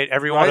my right.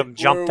 Every one of them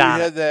jumped on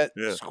it. We had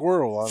that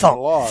squirrel on the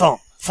log.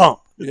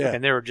 Thump. Yeah.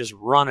 And they were just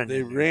running.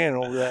 They ran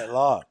over that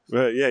log.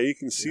 Right, yeah, you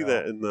can see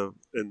that in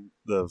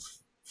the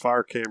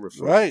far camera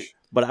footage. Right.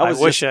 But I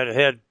wish I'd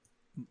had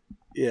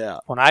Yeah.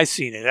 When I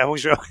seen it, I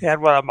was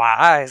had one of my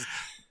eyes.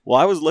 Well,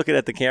 I was looking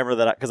at the camera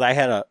because I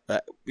had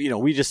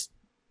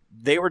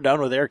they were done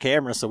with their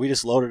cameras, so we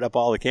just loaded up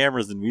all the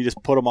cameras and we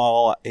just put them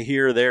all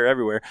here, there,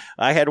 everywhere.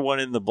 I had one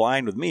in the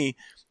blind with me,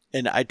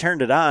 and I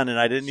turned it on, and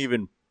I didn't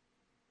even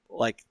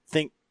like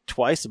think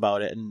twice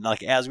about it. And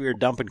like as we were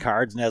dumping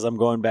cards and as I'm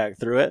going back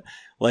through it,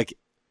 like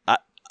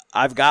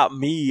I've got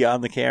me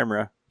on the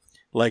camera,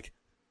 like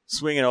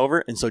swinging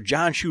over, and so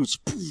John shoots,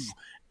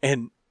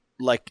 and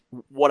like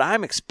what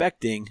I'm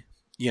expecting,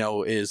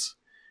 is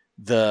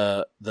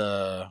the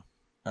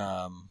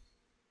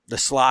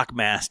Slock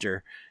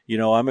Master.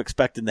 I'm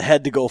expecting the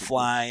head to go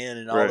flying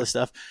and all this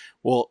stuff.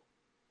 Well,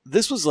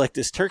 this was like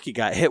this turkey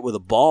got hit with a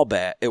ball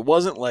bat. It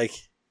wasn't like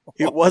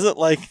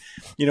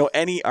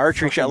any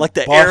archery shot. Like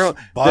the arrow,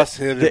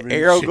 the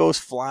arrow goes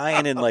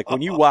flying, and like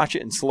when you watch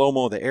it in slow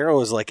mo, the arrow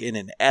is like in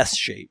an S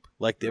shape.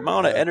 Like the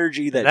amount of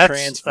energy that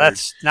transfers.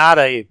 That's not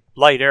a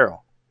light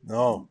arrow.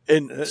 No,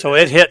 and so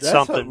it hit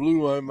something blew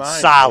my mind,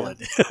 solid.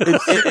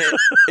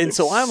 and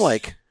so I'm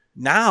like,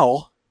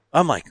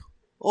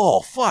 oh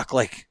fuck,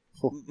 like.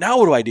 Now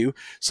what do I do?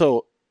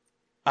 So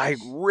I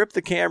rip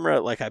the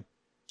camera, like I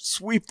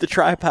sweep the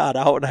tripod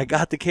out, and I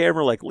got the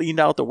camera like leaned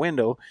out the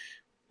window,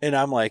 and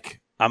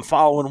I'm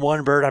following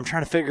one bird. I'm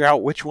trying to figure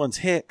out which one's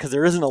hit because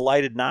there isn't a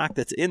lighted knock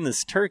that's in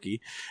this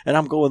turkey, and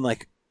I'm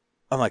like,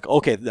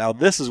 okay, now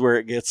this is where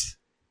it gets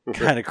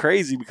kind of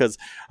crazy because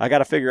I got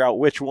to figure out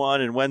which one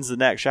and when's the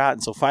next shot.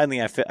 And so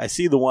finally I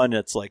see the one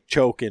that's like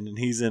choking and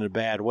he's in a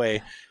bad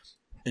way,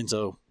 and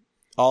so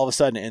all of a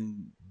sudden,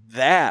 and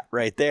that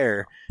right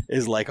there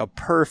is like a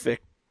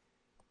perfect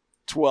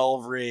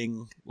 12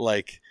 ring.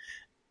 Like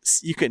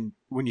you can,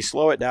 when you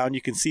slow it down,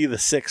 you can see the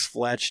 6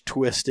 fletch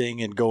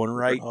twisting and going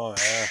right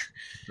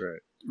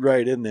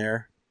in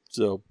there.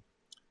 So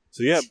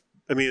yeah,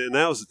 I mean, and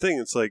that was the thing.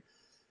 It's like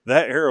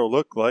that arrow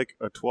looked like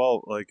a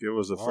 12, like it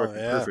was a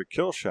perfect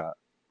kill shot.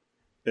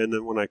 And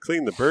then when I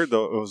cleaned the bird,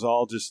 though, it was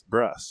all just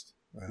breast.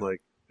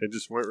 Like it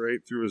just went right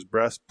through his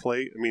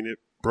breastplate. I mean, it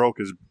broke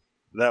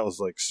that was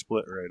like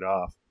split right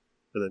off.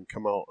 And then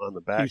come out on the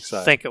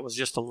backside. You think it was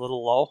just a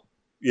little low?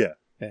 Yeah.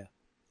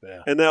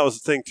 And that was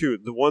the thing too.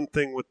 The one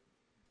thing with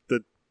the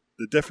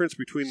difference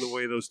between the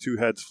way those two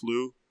heads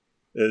flew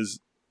is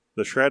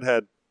the shred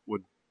head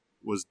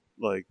was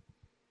like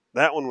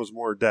that one was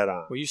more dead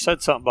on. Well, you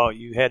said something about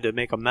you had to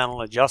make a mental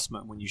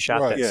adjustment when you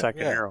shot that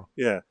second arrow.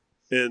 Yeah,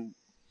 and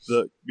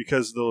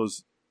because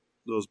those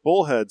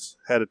bullheads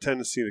had a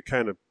tendency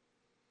to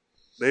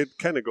they'd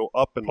go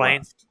up and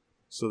left.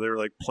 So they were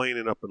like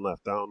planing up and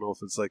left. I don't know if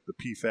it's like the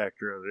P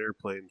factor on an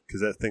airplane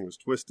because that thing was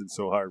twisted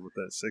so hard with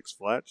that 6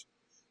 fletch.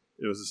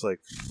 It was just like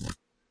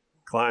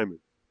climbing.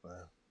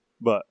 Wow.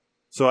 But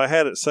so I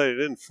had it sighted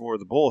in for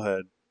the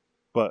bullhead,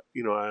 but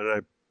and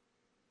I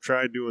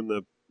tried doing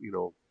the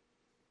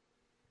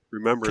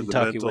remembering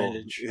Kentucky the mental.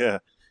 windage. Yeah,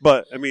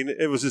 but I mean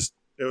it was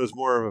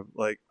more of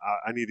like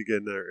I need to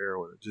get another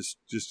arrow in it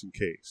just in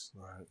case.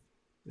 Right.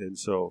 And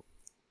so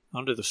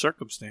under the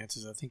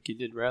circumstances, I think you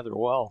did rather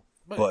well.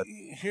 But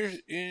here's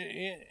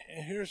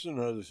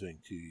another thing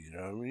too.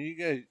 I mean, you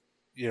guys,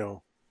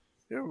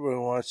 everybody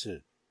wants to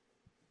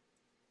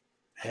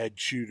head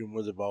shoot him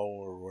with a bow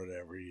or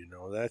whatever.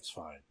 That's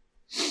fine.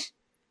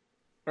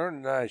 Ern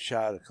and I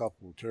shot a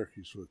couple of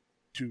turkeys with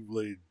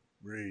 2-blade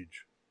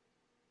rage.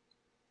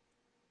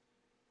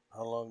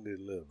 How long did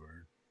it live,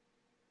 Ern?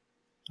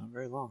 Not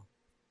very long.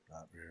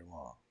 Not very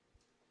long.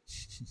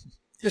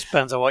 Just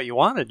depends on what you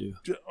want to do.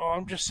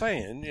 I'm just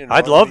saying.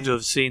 I'd love to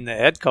have seen the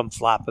head come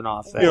flopping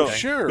off that thing.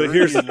 Sure. But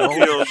here's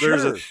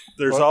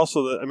there's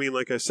also the. I mean,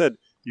 like I said,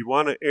 you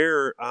want to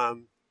err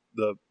on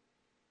the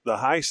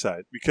high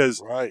side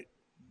because right.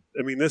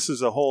 I mean, this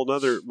is a whole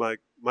other.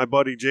 My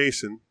buddy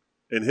Jason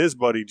and his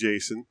buddy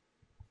Jason,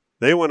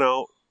 they went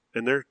out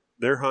and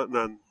they're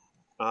hunting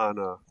on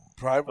a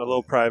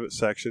little private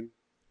section.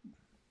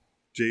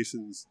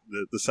 Jason's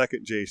the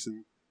second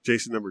Jason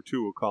number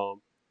 2, we'll call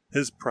him,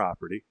 his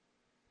property.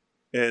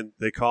 And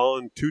they call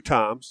in 2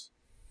 toms,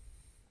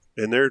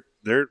 and they're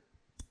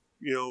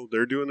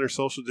doing their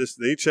social distance.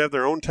 They each have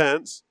their own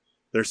tents.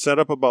 They're set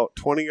up about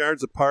 20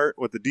 yards apart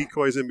with the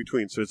decoys in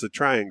between, so it's a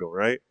triangle,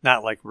 right?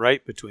 Not like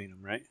right between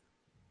them, right?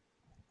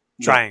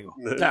 Triangle.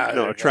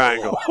 No, a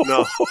triangle.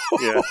 No,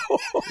 yeah,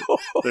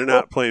 they're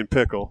not playing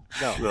pickle.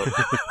 No.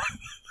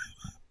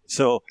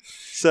 So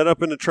set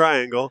up in a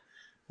triangle.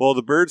 Well,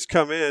 the birds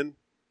come in,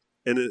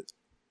 and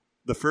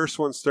the first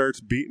one starts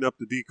beating up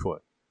the decoy.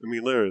 I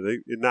mean, literally,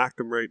 it knocked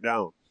them right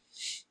down.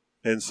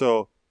 And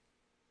so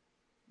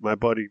my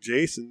buddy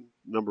Jason,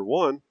 number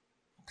 1,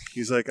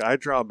 he's like, I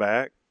draw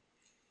back.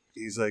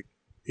 He's like,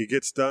 he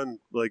gets done,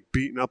 like,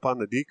 beating up on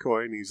the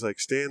decoy, and he's like,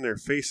 standing there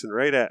facing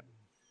right at me.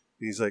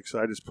 And he's like,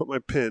 so I just put my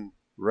pin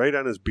right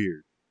on his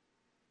beard.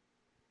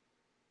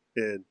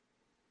 And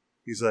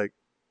he's like,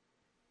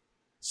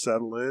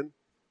 settle in,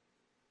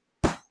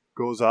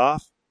 goes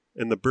off,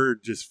 and the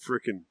bird just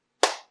freaking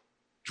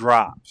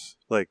drops.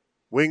 Like,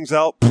 wings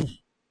out,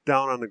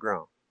 down on the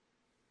ground.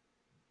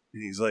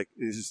 And he's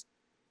just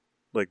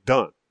like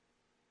done.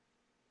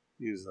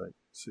 He was like,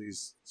 So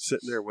he's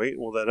sitting there waiting.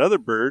 Well, that other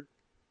bird,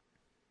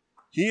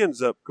 he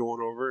ends up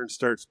going over and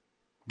starts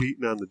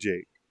beating on the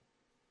Jake.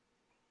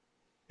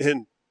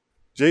 And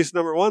Jason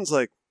number 1's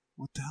like,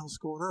 what the hell's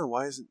going on?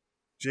 Why isn't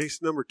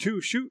Jason number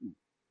 2 shooting?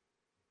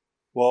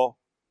 Well,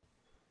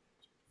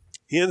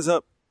 he ends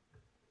up,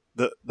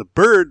 the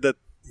bird that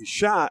he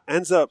shot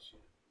ends up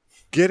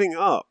getting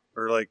up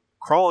or like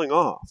crawling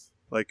off.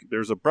 Like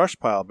there's a brush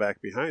pile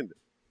back behind it.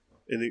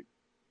 And it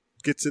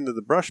gets into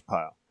the brush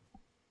pile.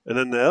 And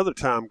then the other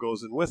Tom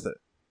goes in with it.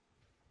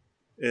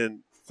 And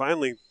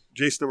finally,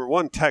 Jason number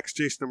 1 texts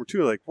Jason number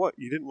 2 like, what,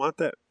 you didn't want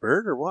that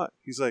bird or what?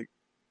 He's like,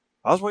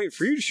 I was waiting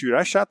for you to shoot.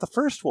 I shot the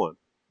first one.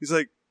 He's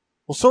like,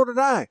 well, so did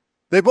I.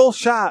 They both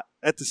shot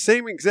at the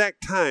same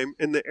exact time,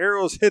 and the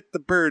arrows hit the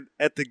bird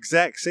at the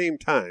exact same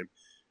time.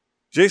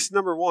 Jason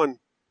number 1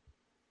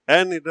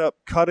 ended up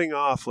cutting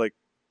off like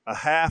a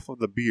half of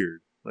the beard.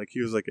 Like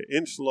he was like an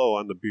inch low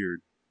on the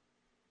beard.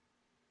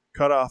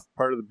 Cut off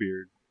part of the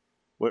beard.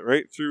 Went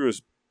right through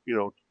his,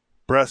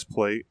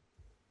 breastplate.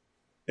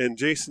 And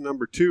Jason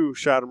number 2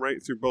 shot him right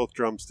through both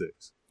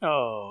drumsticks.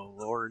 Oh,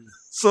 Lord.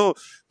 So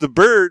the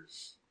bird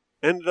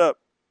ended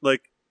up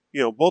like,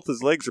 both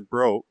his legs are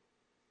broke.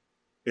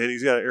 And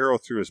he's got an arrow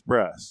through his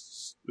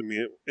breast. I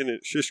mean, and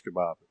it shish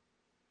kebab.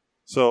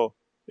 So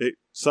it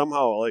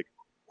somehow like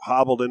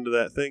hobbled into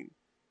that thing.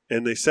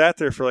 And they sat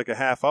there for like a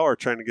half hour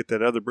trying to get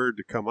that other bird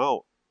to come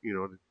out,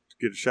 to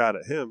get a shot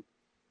at him.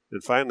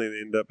 And finally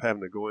they ended up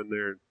having to go in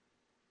there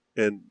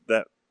and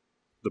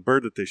the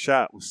bird that they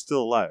shot was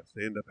still alive.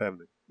 They ended up having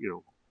to,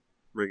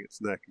 wring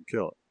its neck and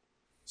kill it.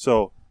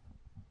 So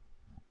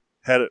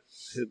had it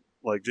hit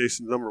like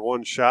Jason number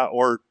 1 shot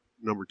or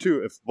number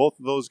 2, if both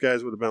of those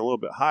guys would have been a little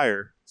bit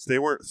higher, so they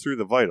weren't through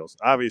the vitals.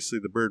 Obviously,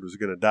 the bird was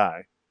going to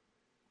die,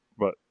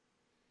 but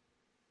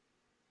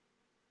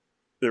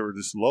they were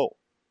just low.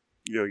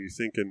 You're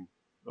thinking,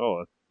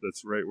 oh,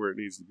 that's right where it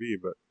needs to be.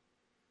 But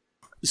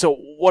so,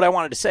 what I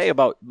wanted to say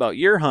about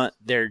your hunt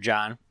there,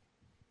 John,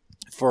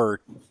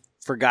 for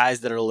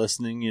guys that are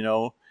listening,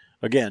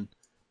 again,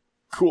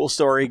 cool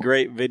story,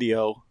 great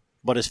video.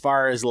 But as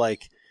far as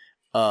like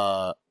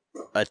a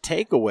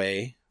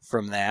takeaway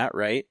from that,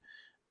 right?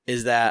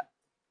 Is that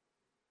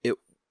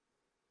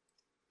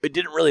it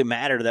didn't really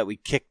matter that we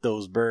kicked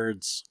those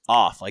birds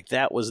off. Like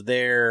that was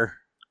their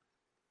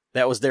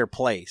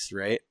place,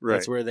 right?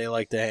 That's where they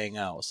like to hang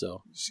out.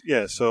 So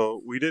yeah,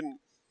 so we did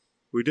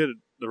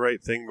the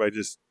right thing by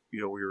just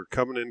we were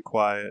coming in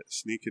quiet,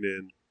 sneaking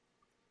in,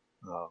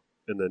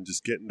 and then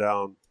just getting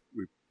down.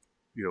 We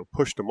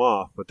pushed them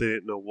off, but they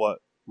didn't know what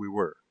we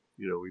were.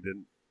 We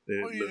didn't.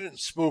 You didn't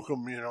spook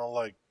them,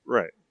 like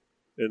right.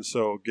 And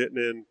so getting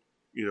in.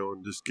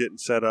 And just getting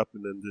set up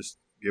and then just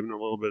giving a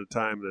little bit of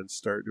time and then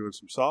start doing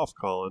some soft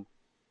calling,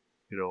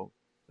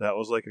 that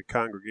was like a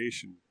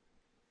congregation,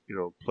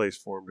 place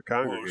for them to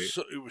congregate.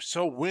 Well, it was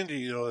so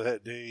windy,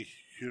 that day,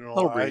 a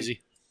little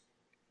breezy.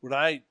 When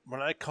I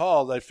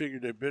called, I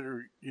figured they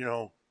better,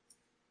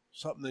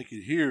 something they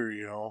could hear,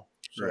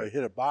 so right. I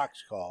hit a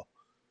box call.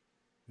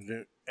 And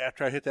then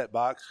after I hit that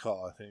box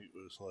call, I think it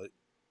was like,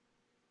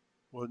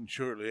 wasn't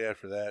shortly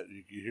after that,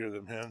 you could hear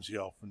them hens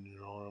yelping, and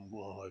I'm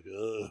going like,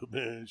 oh,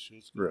 man,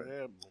 shit's going to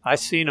happen. I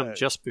seen them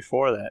just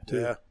before that,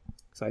 too. Yeah.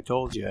 Because I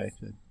told you, I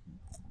said,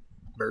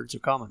 birds are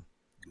coming.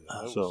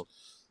 Yeah, so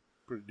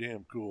pretty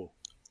damn cool.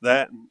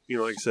 That,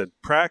 like I said,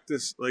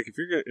 practice, like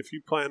if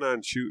you plan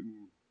on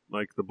shooting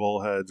like the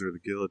bullheads or the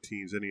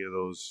guillotines, any of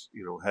those,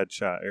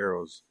 headshot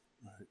arrows,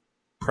 right.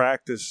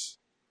 Practice.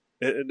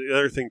 And the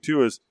other thing,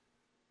 too, is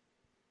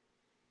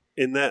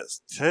in that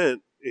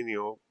tent,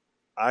 and,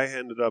 I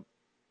ended up,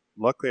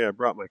 luckily, I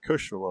brought my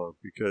cushion along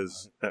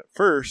because at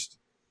first,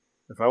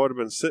 if I would have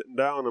been sitting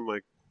down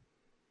on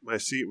my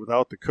seat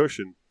without the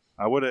cushion,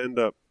 I would have ended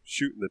up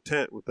shooting the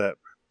tent with that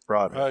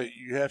broadhead.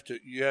 You have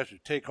to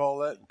take all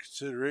that in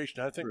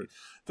consideration. I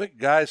think,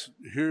 guys,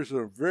 here's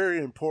a very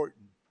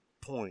important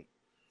point: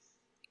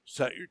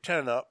 set your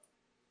tent up,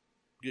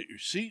 get your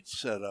seats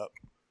set up,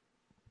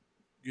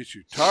 get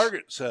your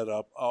target set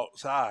up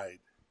outside,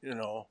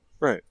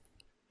 right,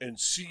 and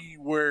see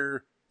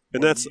where.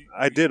 And that's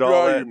I did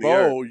all that.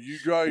 You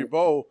draw your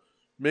bow.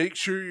 Make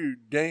sure your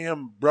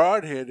damn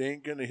broadhead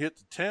ain't gonna hit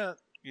the tent.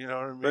 You know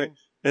what I mean? Right.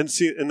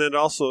 And then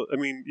also, I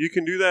mean, you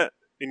can do that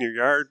in your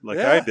yard like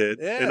I did,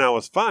 and I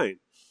was fine.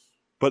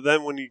 But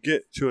then when you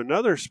get to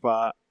another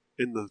spot,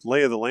 and the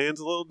lay of the land's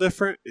a little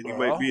different, and you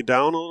might be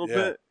down a little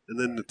bit, and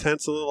then the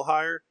tent's a little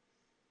higher,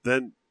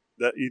 then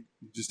that you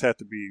just have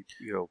to be,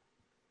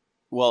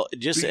 Well,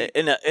 just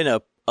in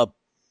a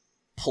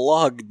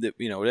plug that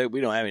we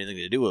don't have anything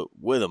to do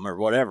with them or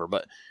whatever,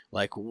 but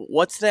like,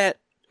 what's that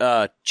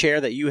chair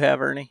that you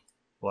have, Ernie?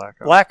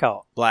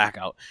 Blackout.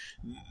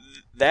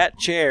 That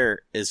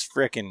chair is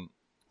freaking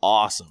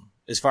awesome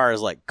as far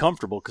as like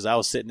comfortable, because I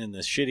was sitting in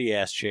this shitty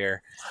ass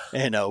chair,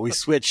 and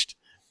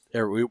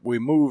we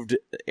moved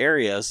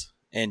areas,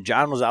 and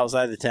John was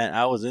outside the tent,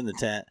 I was in the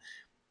tent,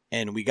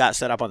 and we got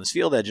set up on this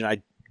field edge, and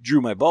I drew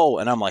my bow,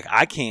 and I'm like,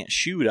 I can't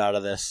shoot out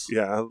of this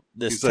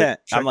tent.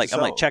 I'm like,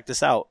 check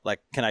this out. Like,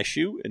 can I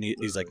shoot? And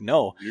he's like,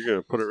 no. You're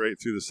gonna put it right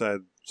through the side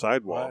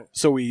sidewall. Right.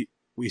 So we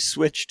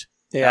switched.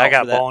 Yeah, out I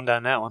got for that- boned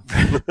on that one.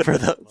 for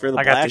the I got the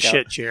blackout.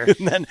 shit chair.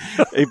 And then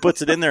he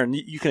puts it in there, and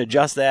you can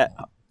adjust that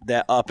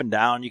up and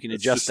down. You can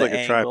It's adjust just the like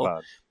angle. a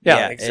tripod.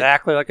 Yeah, it-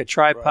 exactly like a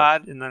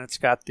tripod, and then it's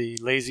got the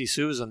Lazy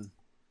Susan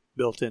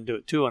built into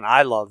it too, and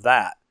I love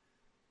that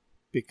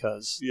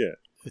because Yeah,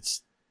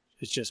 it's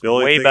just The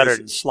only way thing better is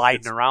than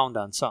sliding it's- around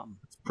on something.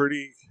 it's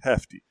pretty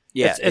hefty.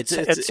 yeah, it's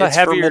a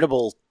heavier-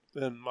 formidable.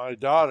 And my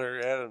daughter,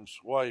 Adam's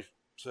wife,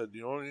 said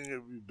the only thing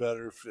that would be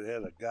better if it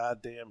had a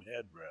goddamn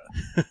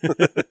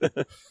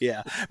headrest.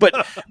 Yeah, but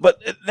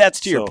that's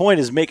to your So- point,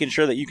 is making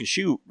sure that you can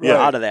shoot Yeah.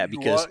 out of that,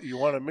 because you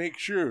want to make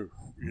sure,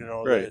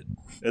 Right. that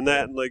And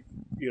that, like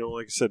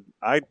I said,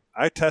 I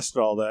tested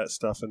all that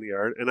stuff in the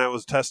yard, and I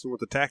was testing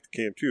with the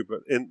Tacticam too.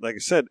 But like I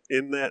said,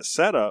 in that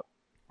setup,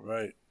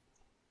 right.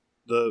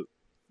 the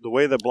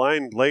way the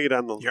blind laid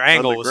on the Your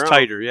angle on the was ground,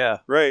 tighter, yeah.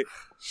 right?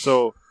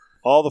 So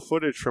all the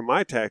footage from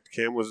my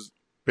Tacticam was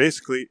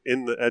basically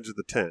in the edge of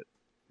the tent.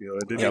 I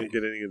didn't Yep. even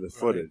get any of the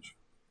footage.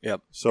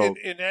 Yep. So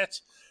And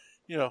that's,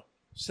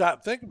 stop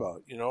and think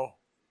about it.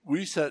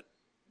 We set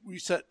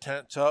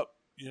tents up,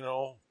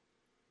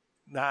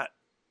 not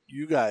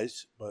you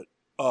guys, but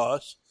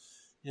us,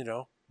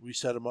 we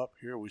set them up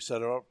here, we set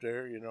them up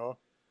there,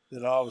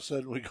 then all of a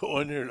sudden we go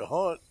in there to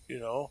hunt,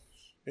 it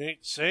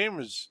ain't the same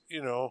as,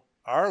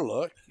 our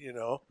luck,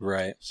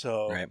 right,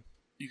 so right.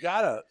 you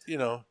gotta, you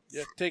have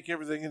to take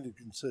everything into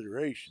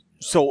consideration.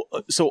 So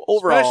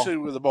overall, Especially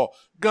with the ball.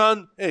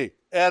 Gun, hey,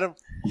 Adam,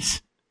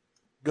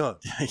 gun.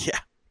 yeah.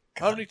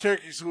 How many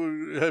turkeys would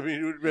it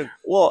would have been?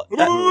 Well,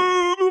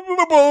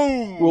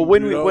 Boom! well,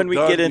 when we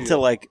done get into deal.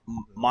 like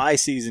my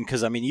season,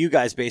 because I mean, you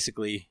guys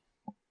basically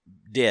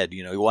did.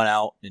 You went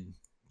out and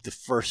the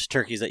first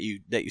turkeys that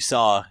you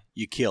saw,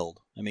 you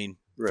killed. I mean,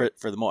 Right.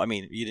 for the I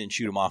mean, you didn't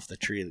shoot them off the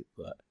tree,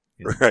 but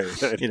right,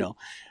 I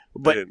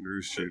but didn't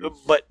roost shoot 'em.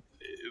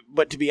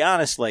 but to be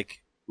honest,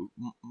 like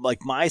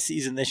my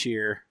season this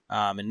year,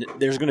 and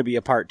there's going to be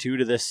a part 2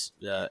 to this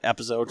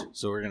episode,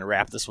 so we're going to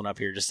wrap this one up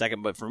here in just a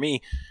second. But for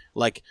me,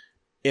 like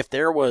if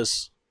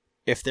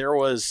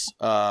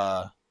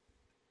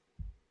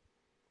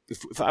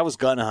I was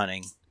gun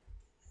hunting,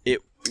 it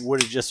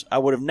would have I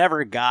would have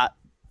never got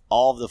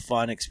all of the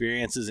fun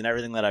experiences and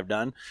everything that I've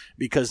done,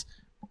 because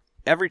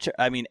every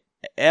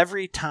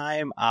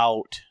time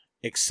out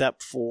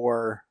except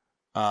for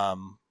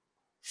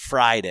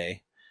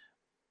Friday,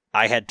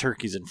 I had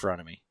turkeys in front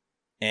of me,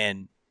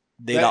 and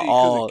they'd That you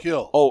all couldn't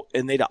kill.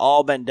 and they'd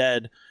all been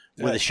dead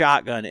with a Dead.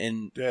 shotgun,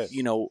 and Dead.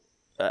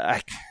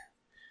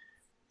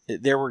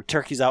 there were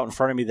turkeys out in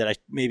front of me that I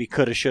maybe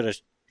could have, should have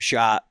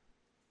shot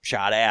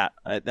at.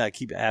 I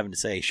keep having to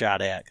say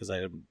shot at because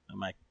I'm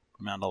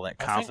not all that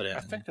confident.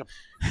 I think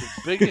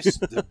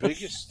the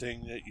biggest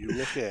thing that you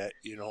look at,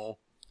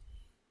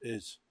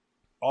 is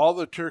all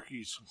the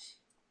turkeys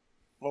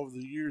over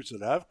the years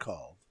that I've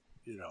called,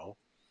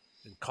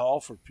 and call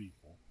for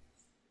people.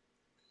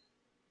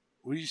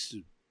 We used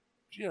to,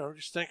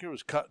 just think it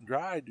was cut and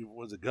dried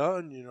with a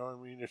gun.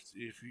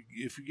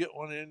 If you get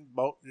one in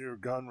about your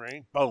gun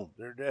range, boom,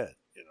 they're dead.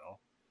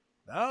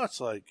 Now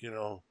it's like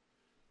we're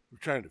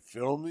trying to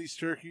film these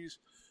turkeys.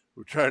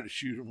 We're trying to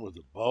shoot them with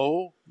a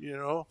bow.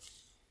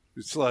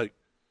 It's like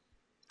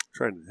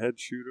Trying to head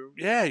shoot them.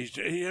 yeah.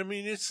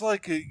 It's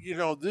like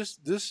this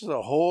is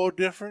a whole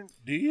different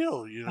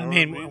deal. I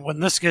mean, when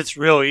this gets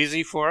real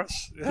easy for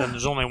us, then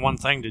there's only one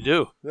thing to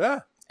do: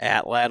 yeah.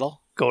 At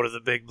Laddle. go to the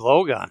big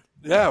blowgun.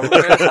 Yeah, we're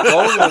going to have to blow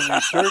on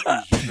these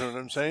turkeys, you know what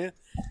I'm saying?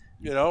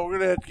 We're going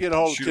to have to get a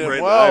hold of Shoot Tim right in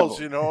the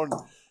Wells, eyeball. and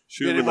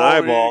Shoot get him in him the over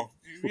eyeball.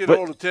 here. You get But- a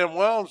hold of Tim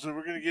Wells, and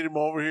we're going to get him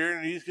over here,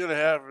 and he's going to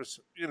have us,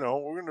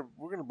 we're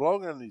going to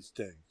blow on these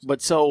things.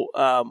 But so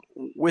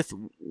with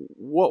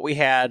what we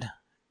had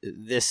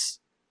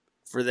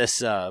for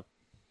this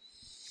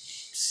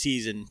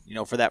season,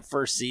 for that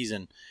first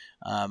season,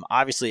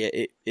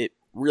 obviously it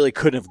really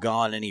couldn't have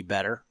gone any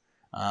better.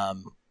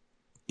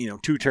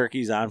 2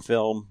 turkeys on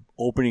film,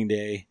 opening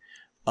day,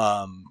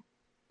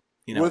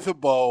 With a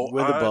bow,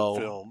 with a on bow.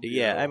 film.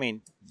 Yeah, I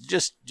mean,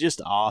 just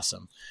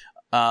awesome.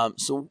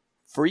 So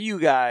for you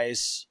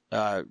guys,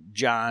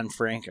 John,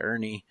 Frank,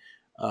 Ernie,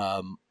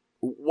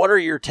 what are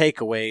your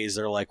takeaways?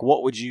 Or like,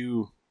 what would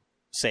you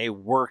say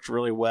worked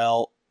really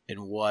well,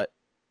 and what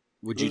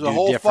would it you was a do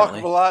whole differently?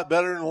 fuck of a lot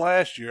better than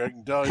last year, I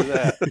can tell you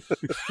that.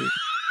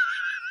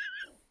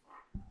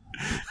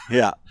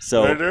 Yeah.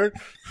 So Right, Ern?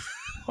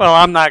 Well,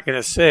 I'm not going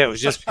to say it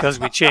was just because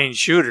we changed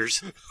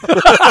shooters.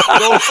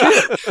 No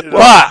shit.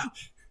 But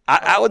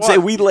I would say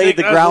What, we you laid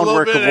think the I was a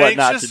little groundwork of bit what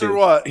not to anxious or do.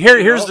 what?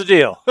 here's the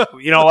deal.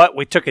 You know what?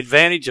 We took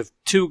advantage of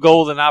 2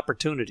 golden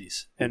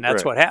opportunities, and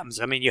that's Right. what happens.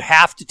 I mean, you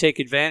have to take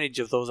advantage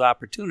of those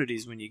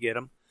opportunities when you get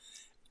them,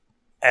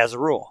 as a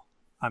rule.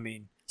 I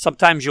mean,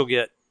 sometimes you'll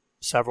get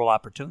several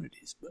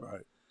opportunities. But,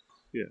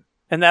 Right.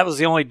 and that was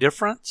the only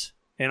difference.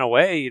 In a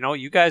way,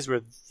 you guys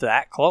were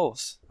that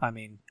close. I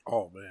mean,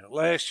 Oh man,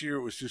 last year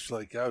it was just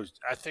like I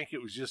think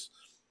it was just.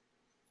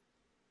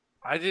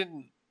 I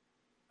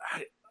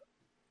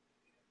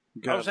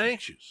was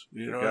anxious.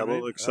 You know, got a what I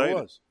little mean? excited.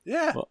 I was.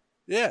 Yeah, Well-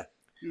 yeah.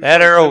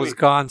 That arrow was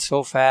gone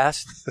so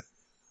fast.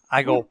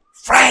 I go,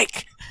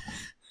 Frank!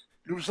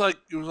 It was like,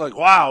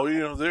 wow,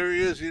 there he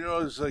is,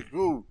 it's like,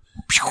 ooh.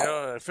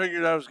 I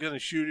figured I was going to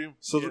shoot him,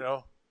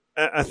 So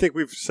I think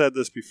we've said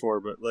this before,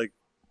 but like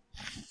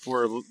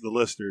for the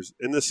listeners,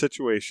 in this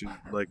situation,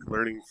 like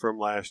learning from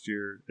last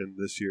year and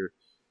this year,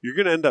 you're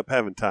going to end up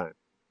having time.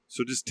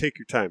 So just take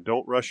your time.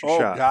 Don't rush your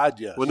shot. Oh, God,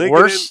 yes. When they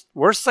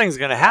worst thing's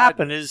going to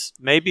happen is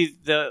maybe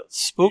the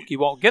spooky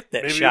won't get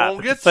that maybe shot. You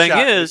won't get the thing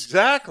shot. is,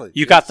 exactly.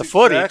 You got the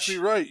footage. Exactly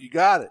right. You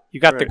got it. You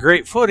got Right. the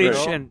great footage.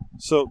 Right. And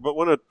but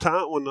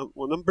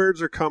when them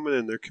birds are coming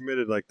in, they're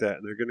committed like that,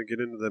 and they're going to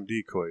get into them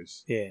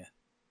decoys. yeah.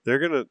 They're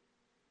going to,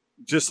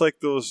 just like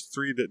those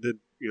three that did,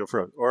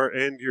 for us,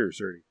 and yours,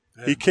 Ernie.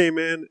 Yeah. He came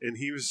in and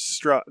he was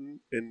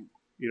strutting, and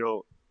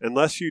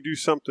unless you do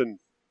something,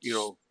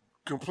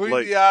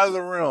 completely out of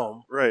the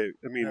realm. right?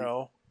 I mean,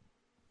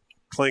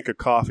 clank a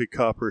coffee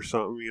cup or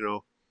something,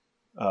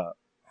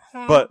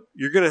 but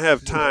you're going to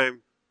have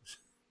time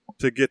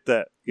to get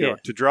that,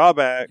 to draw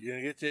back, You're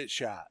going to get that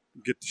shot.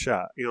 get the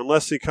shot.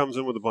 Unless he comes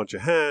in with a bunch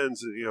of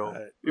hens,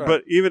 Right.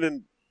 But even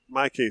in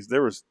my case,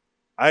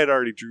 I had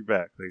already drew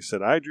back. Like I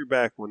said, I drew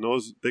back when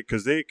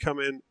because they come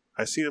in.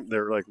 I seen them. They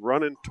were like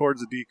running towards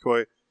the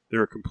decoy. They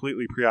were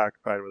completely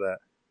preoccupied with that,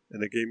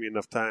 and it gave me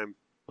enough time.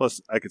 Plus,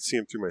 I could see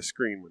them through my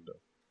screen window.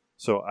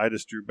 So I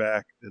just drew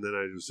back, and then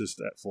I was just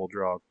at full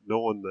draw,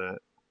 knowing that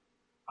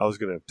I was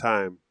going to have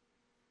time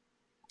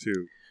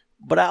to.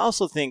 But I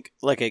also think,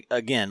 like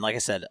I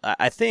said,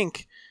 I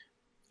think,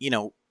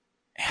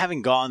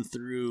 having gone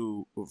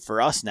through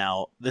for us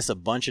now this a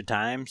bunch of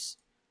times,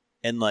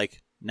 and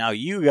like now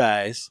you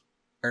guys,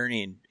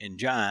 Ernie and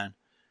John,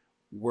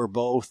 were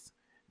both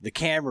the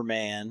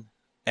cameraman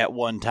at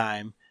one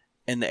time,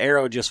 and the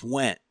arrow just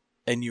went,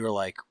 and you were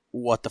like,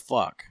 "What the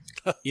fuck?"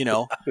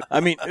 I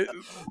mean,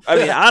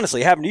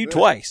 honestly, it happened to you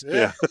twice.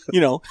 Yeah.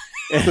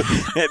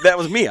 That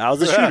was me. I was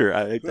the shooter.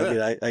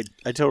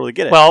 I totally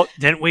get it. Well,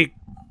 didn't we?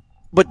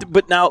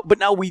 But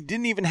now we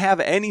didn't even have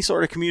any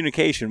sort of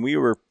communication. We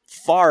were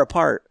far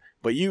apart.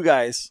 But you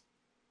guys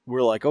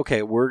were like,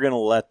 okay, we're gonna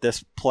let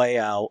this play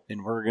out,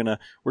 and we're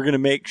gonna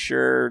make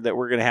sure that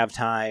we're gonna have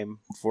time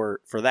for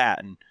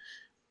that, and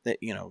that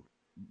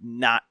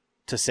not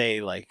to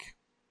say like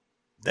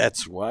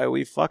that's why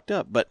we fucked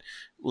up, but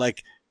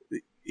like.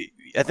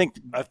 I think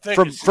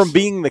from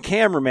being the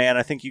cameraman,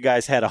 I think you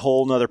guys had a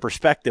whole nother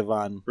perspective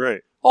on. Right.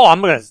 Oh,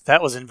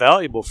 that was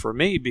invaluable for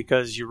me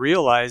because you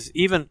realize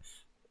even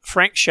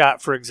Frank's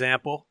shot, for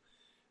example,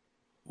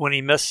 when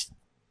he missed,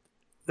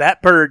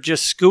 that bird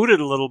just scooted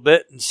a little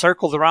bit and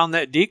circled around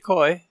that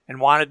decoy and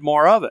wanted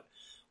more of it.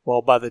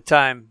 Well, by the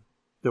time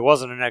there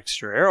wasn't an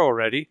extra arrow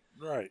ready,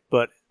 right?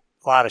 But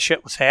a lot of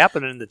shit was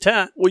happening in the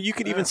tent. Well, you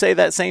could even say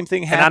that same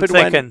thing And I'm happened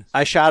thinking, when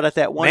I shot at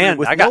that one man,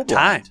 with I no got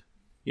time. blind.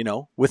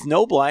 With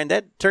no blind,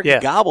 that turkey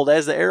gobbled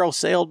as the arrow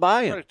sailed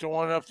by him. Right, the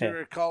one up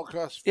there at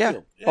Colcos Yeah.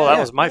 Field. Well, that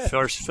was my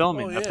first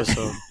filming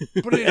episode.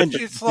 But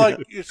it's like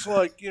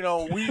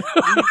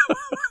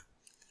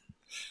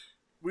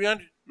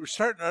we're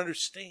starting to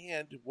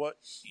understand what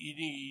you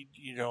need,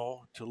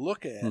 to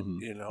look at,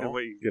 Mhm. And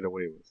what you can get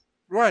away with.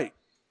 Right.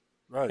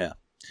 Yeah.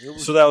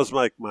 So that was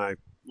like my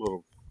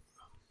little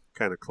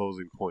kind of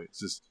closing point. It's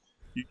just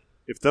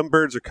if them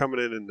birds are coming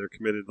in and they're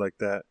committed like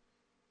that,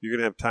 you're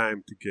gonna have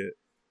time to get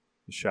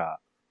the shot.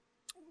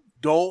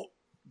 Don't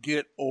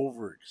get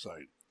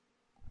overexcited.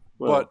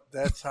 Well, but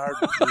that's hard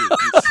to do.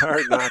 it's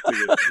hard not to get.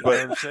 You know what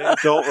I'm saying?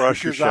 Don't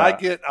rush your Because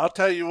shot. I'll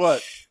tell you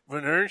what,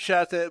 when Ern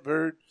shot that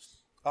bird,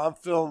 I'm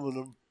filming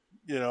him,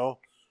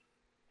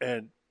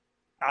 and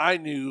I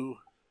knew,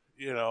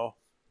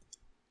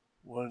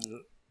 when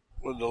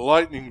the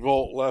lightning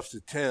bolt left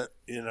the tent,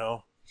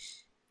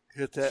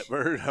 hit that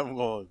bird, I'm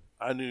going,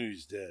 I knew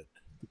he's dead.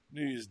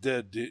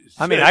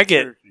 I mean, I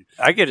get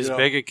as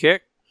big a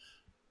kick,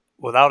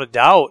 without a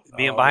doubt,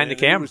 being behind the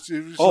camera.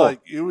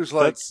 It was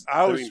like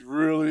I was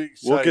really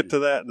excited. We'll get to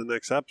that in the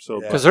next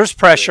episode. Because there's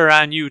pressure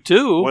on you,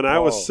 too. When I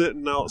was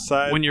sitting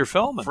outside when you're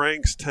filming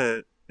Frank's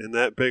tent, and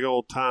that big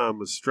old Tom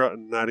was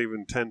strutting not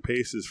even 10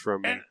 paces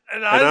from me.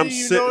 And I didn't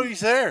even know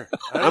he's there.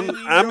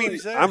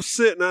 I'm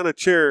sitting on a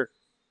chair.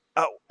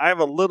 I have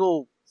a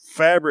little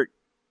fabric,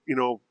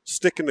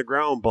 stick in the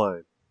ground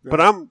blind. Right.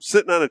 But I'm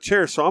sitting on a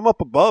chair, so I'm up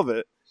above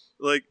it.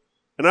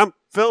 And I'm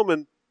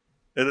filming,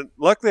 and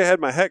luckily I had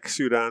my hex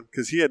suit on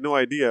because he had no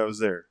idea I was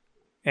there.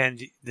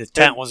 And the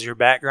tent was your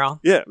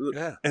background? Yeah.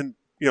 And,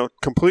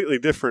 completely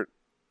different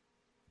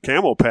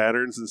camo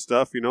patterns and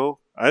stuff,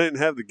 I didn't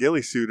have the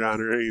ghillie suit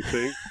on or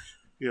anything,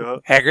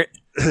 Haggard.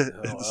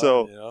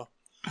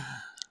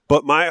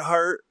 But my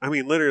heart,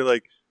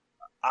 literally,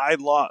 I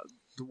lost.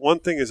 The one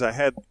thing is I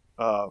had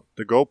the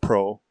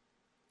GoPro,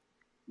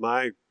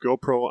 my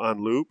GoPro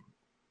on loop,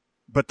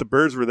 but the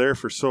birds were there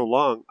for so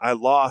long, I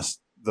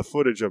lost the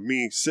footage of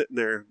me sitting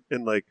there.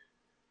 And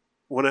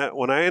when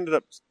I ended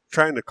up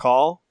trying to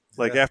call,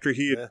 after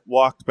he had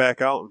walked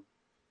back out,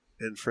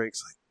 and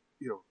Frank's like,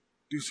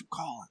 do some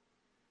calling,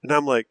 and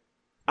I'm like,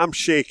 I'm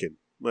shaking,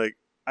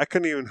 I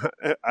couldn't even.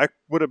 I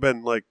would have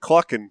been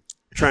clucking,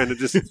 trying to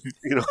just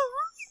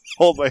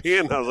hold my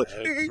hand. I was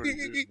That's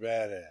pretty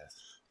badass.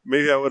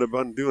 maybe I would have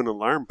been doing an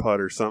alarm putt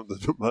or something.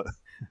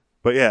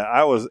 But yeah,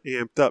 I was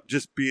amped up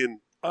just being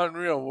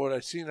Unreal what I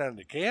seen on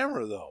the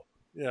camera, though.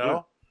 You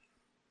know,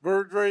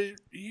 bird right.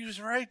 He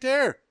was right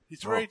there.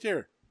 He's right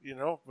there. You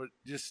know, but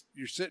just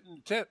you're sitting in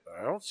the tent.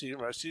 I don't see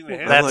him. I see the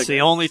hand. That's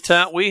the only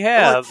tent we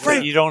have.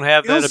 Frank, that you don't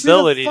have you don't that see the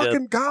ability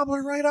fucking to.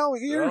 gobbler right out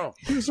here. No.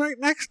 He was right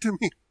next to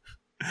me.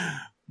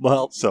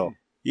 Well, So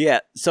yeah.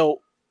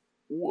 So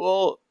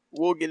we'll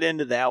get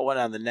into that one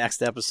on the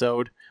next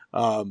episode.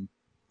 Like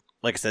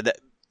I said,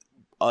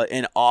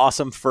 an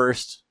awesome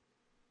first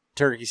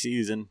turkey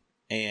season,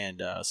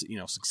 and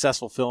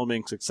successful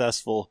filming,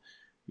 successful,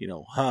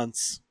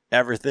 hunts,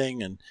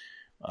 everything, and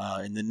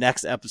in the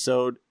next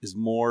episode is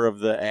more of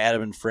the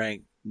Adam and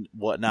Frank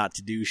what not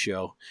to do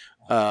show.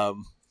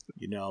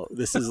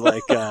 This is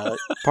like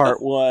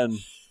part one.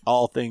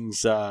 All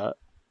things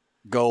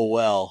go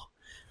well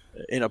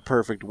in a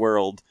perfect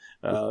world.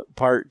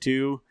 Part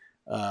two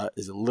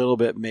is a little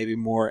bit maybe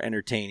more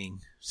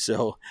entertaining.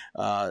 So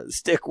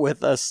stick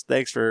with us.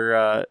 Thanks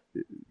for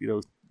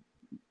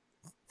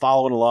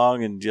following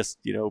along and just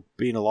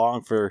being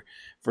along for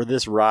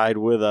this ride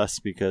with us,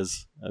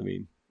 because I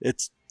mean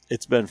it's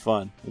been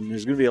fun, and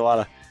there's going to be a lot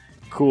of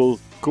cool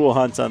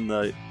hunts on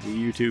the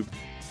YouTube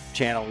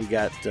channel. We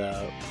got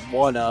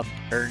one up.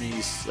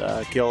 Ernie's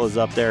kill is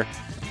up there.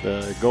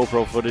 The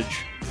GoPro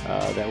footage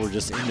that we're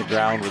just in the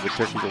ground where the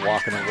turkeys are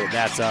walking over,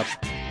 that's up,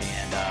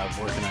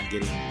 and working on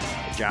getting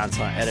John's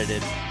hunt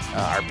edited.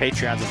 Our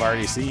Patreons have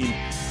already seen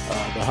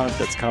the hunt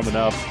that's coming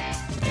up,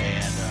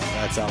 and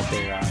that's out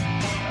there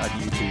on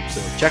YouTube.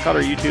 So check out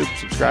our YouTube,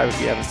 subscribe if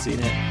you haven't seen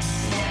it, and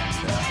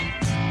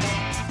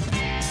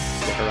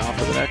stick around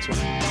for the next one.